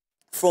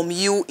from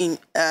you in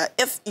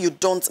if you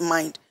don't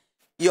mind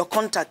your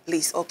contact,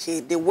 please.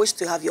 Okay, they wish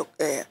to have your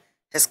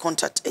his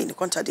contact. In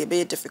contact, they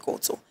very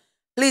difficult. So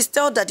please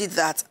tell Daddy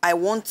that I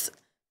want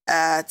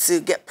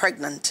to get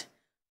pregnant.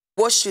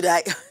 What should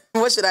I do?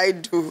 What should I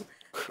do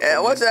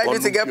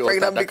to get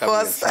pregnant?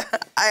 Because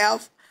I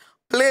have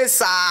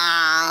place.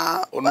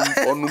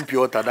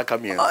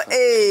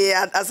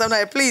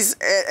 Hey, please.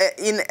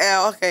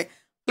 Okay.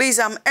 Please,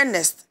 I'm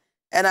Ernest,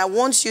 and I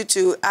want you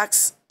to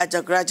ask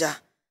Ajagurajah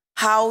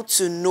how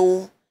to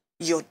know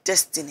your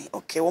destiny.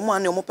 Okay, pa.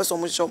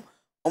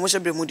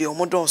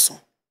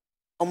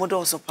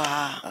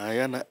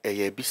 Ayana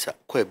bisa,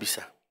 kwa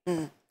bisa.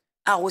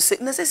 I will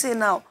say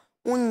now,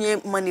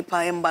 unye money pa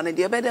emba ne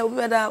dia beda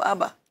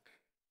aba.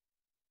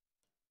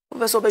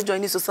 Obeso be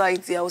join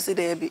society, I will say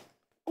there be.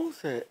 O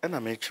say, and I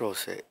make sure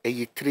say,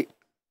 three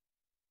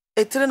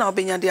na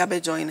obenya dia be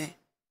join.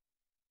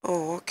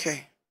 Oh,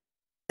 okay.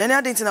 Any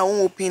other thing I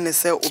won't open and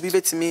say, Obi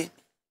betimi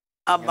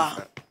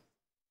aba.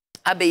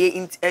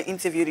 Abe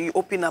interview, you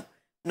open up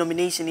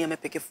nomination here, me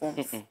pick a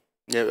forms.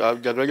 Yeah,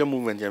 Ajagurajah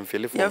Movement, you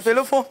fill forms. You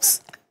fill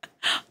forms.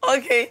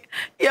 Okay.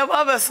 Yeah,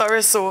 Baba,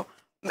 sorry. So,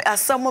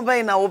 as someone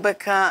by now,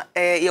 Obeka,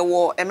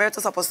 you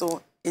Emeritus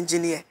Apostle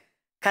Engineer.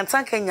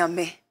 Kantanka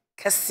nyame,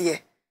 kasiye.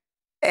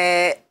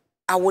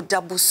 I would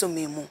double so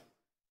memo.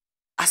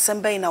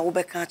 Assemble na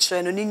Obeka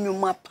train, ni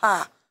nyuma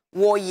pa,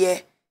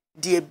 warrior.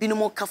 Die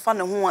binumo kafa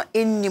ne ho a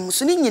ennim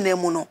so ne nyina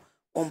mu no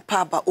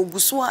ompa ba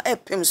ogusua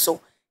epem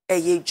so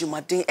eye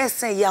dwumaden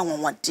esen ye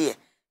anwonwade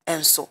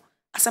enso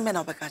aseme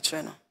na obeka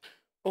kire no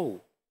oh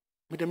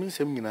me dem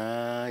nsem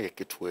nyina ye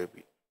ketwa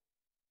bi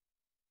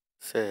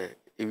se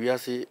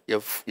ewiase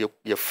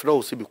ye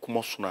flow se bi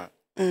kumoso na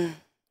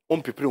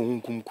ompepere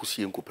hunkum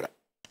kusie nkopra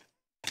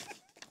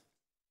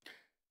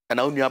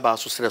ana onua ba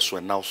so sere so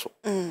na so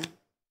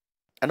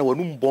ana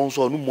wanum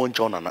bonso anu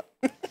moncha onana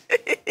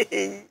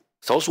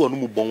so wanu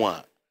mu bon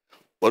a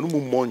wanu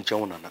mu monche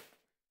wonana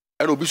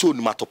ena obi so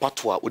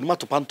onimatopato a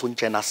onimatopanto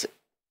nche nase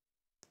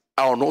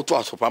a ono to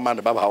asopa ma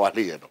ne baba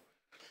wale ye no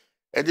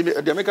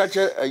de meka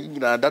che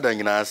nyina dada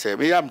nyina se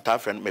me am ta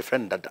friend my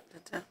friend dada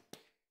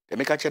de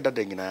meka che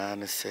dada nyina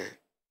ne se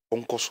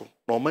onkoso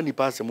na o mani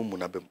pa se mu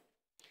na bem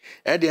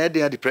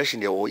de depression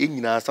de o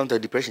nyina sometimes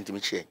depression to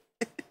me che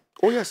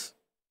oh yes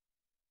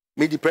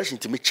me depression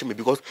to me che me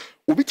because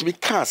obi to me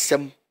ka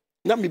asem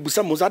na me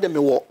busa mo zade me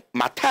wo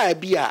mata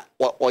bi a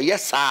o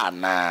yesa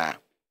na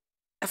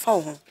efa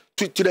ho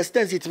to the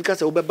extent it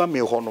because obeba me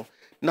ho no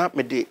na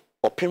me de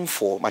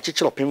opemfo ma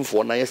chechire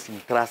opemfo na yesim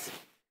class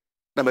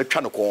na me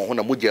twa no ko ho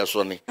na mogye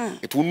so ne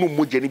it wonu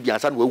mogye ne bi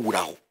ansa na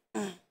wawura ho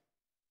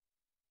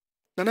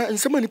na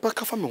nsema ni pa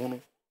kafa me ho no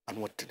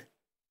anu otene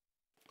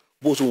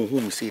bo so hu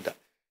mi seda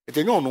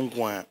etenyo no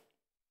nko a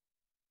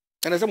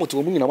ana se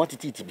moto mu nyina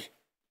matititi bi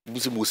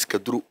busi mo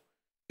sikaduro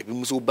ebi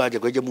muso ba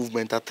Ajagurajah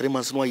Movement at 3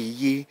 months no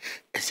ye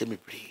ese me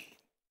pray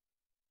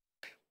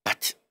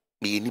but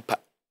me nipa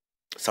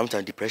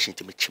sometimes depression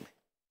to me chime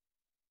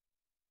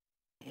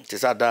te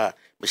sada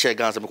me share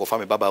ganza me ko fa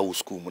me baba wo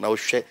school na wo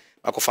hwe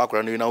akofa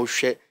akora no na wo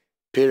hwe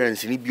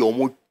parents ni bi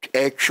omo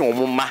etwe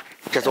omo ma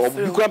kese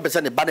obi kura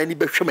pese ne ba na ni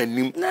behwe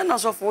manim na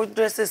so for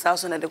dresses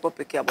house na de ko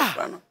pick up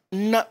no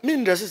na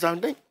me dresses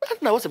am then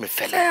na wo se me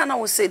fele na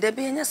wo say there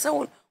be nya say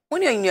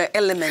when you're in your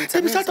element,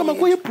 I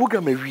don't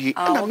program a week.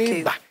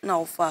 Okay.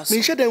 Now fast.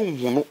 Me share them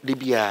no de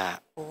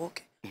bia.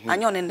 Okay. And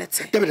you're in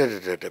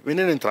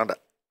that.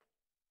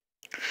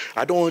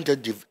 I don't want to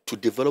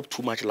develop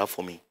too much love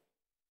for me.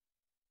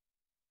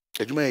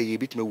 Ajuma ye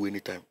bit me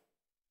anytime.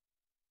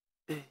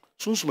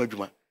 Sunsu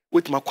majuma.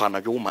 Wait ma kwa na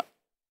juma.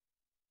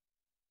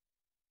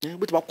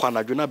 Wait ma kwa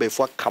na juna be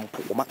for camp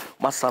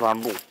ma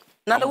sarano.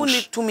 Na the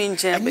only to me in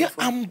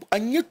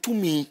and yet to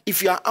me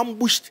if you are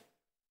ambushed.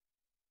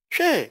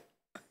 Share.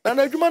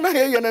 na adwuma na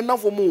ye na na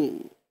for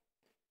mu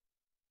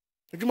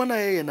adwuma na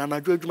ye na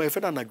anadwo adwuma ye fe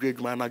na anadwo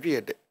adwuma anadwo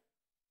ye de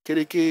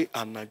kereke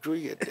anadwo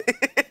ye de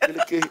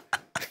kereke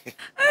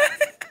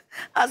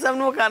asam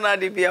no kana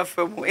de bia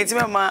famu enti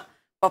mema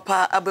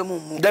papa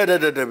abemu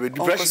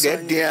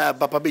depression there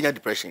papa benya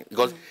depression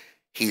because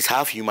he's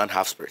half human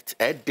half spirit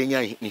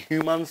denya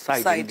human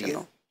side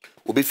there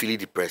obi feel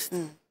depressed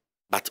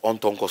but on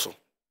tonkoso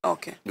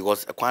okay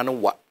because kwana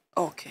wa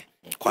okay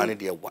kwana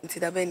there wa enti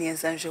da be ni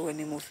ensanhwe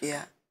wani mu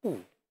fia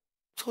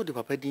so the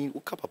papa din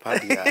uka papa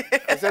dia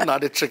I said na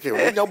the trick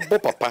when you bo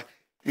papa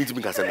need to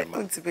be kasa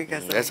na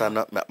yes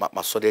na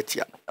ma so de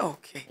tia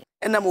okay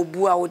ena mo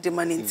bu a wo de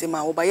man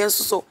ntima wo ba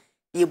yeso so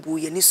ye bu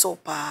ye ni so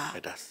pa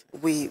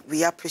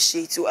we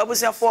appreciate you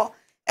abusiafo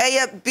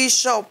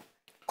Bishop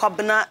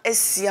KWABENA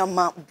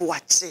Asiamah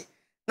Boakye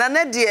na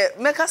ne de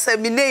meka say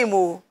me name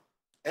o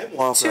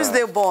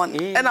Tuesday born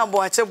ena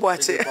Boakye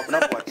Boakye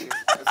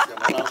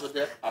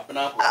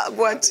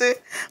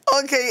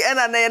okay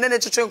ena na ye ne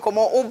twetwe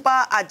nkomo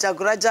oba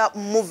Ajagurajah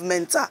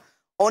Movement a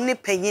oni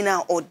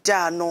panyina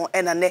oda no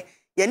ena ne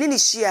ye ne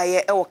hia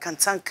ye e wo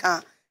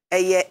Kantanka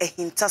eye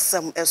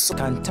ehintasem eso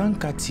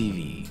Kantanka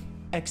TV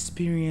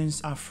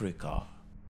Experience Africa.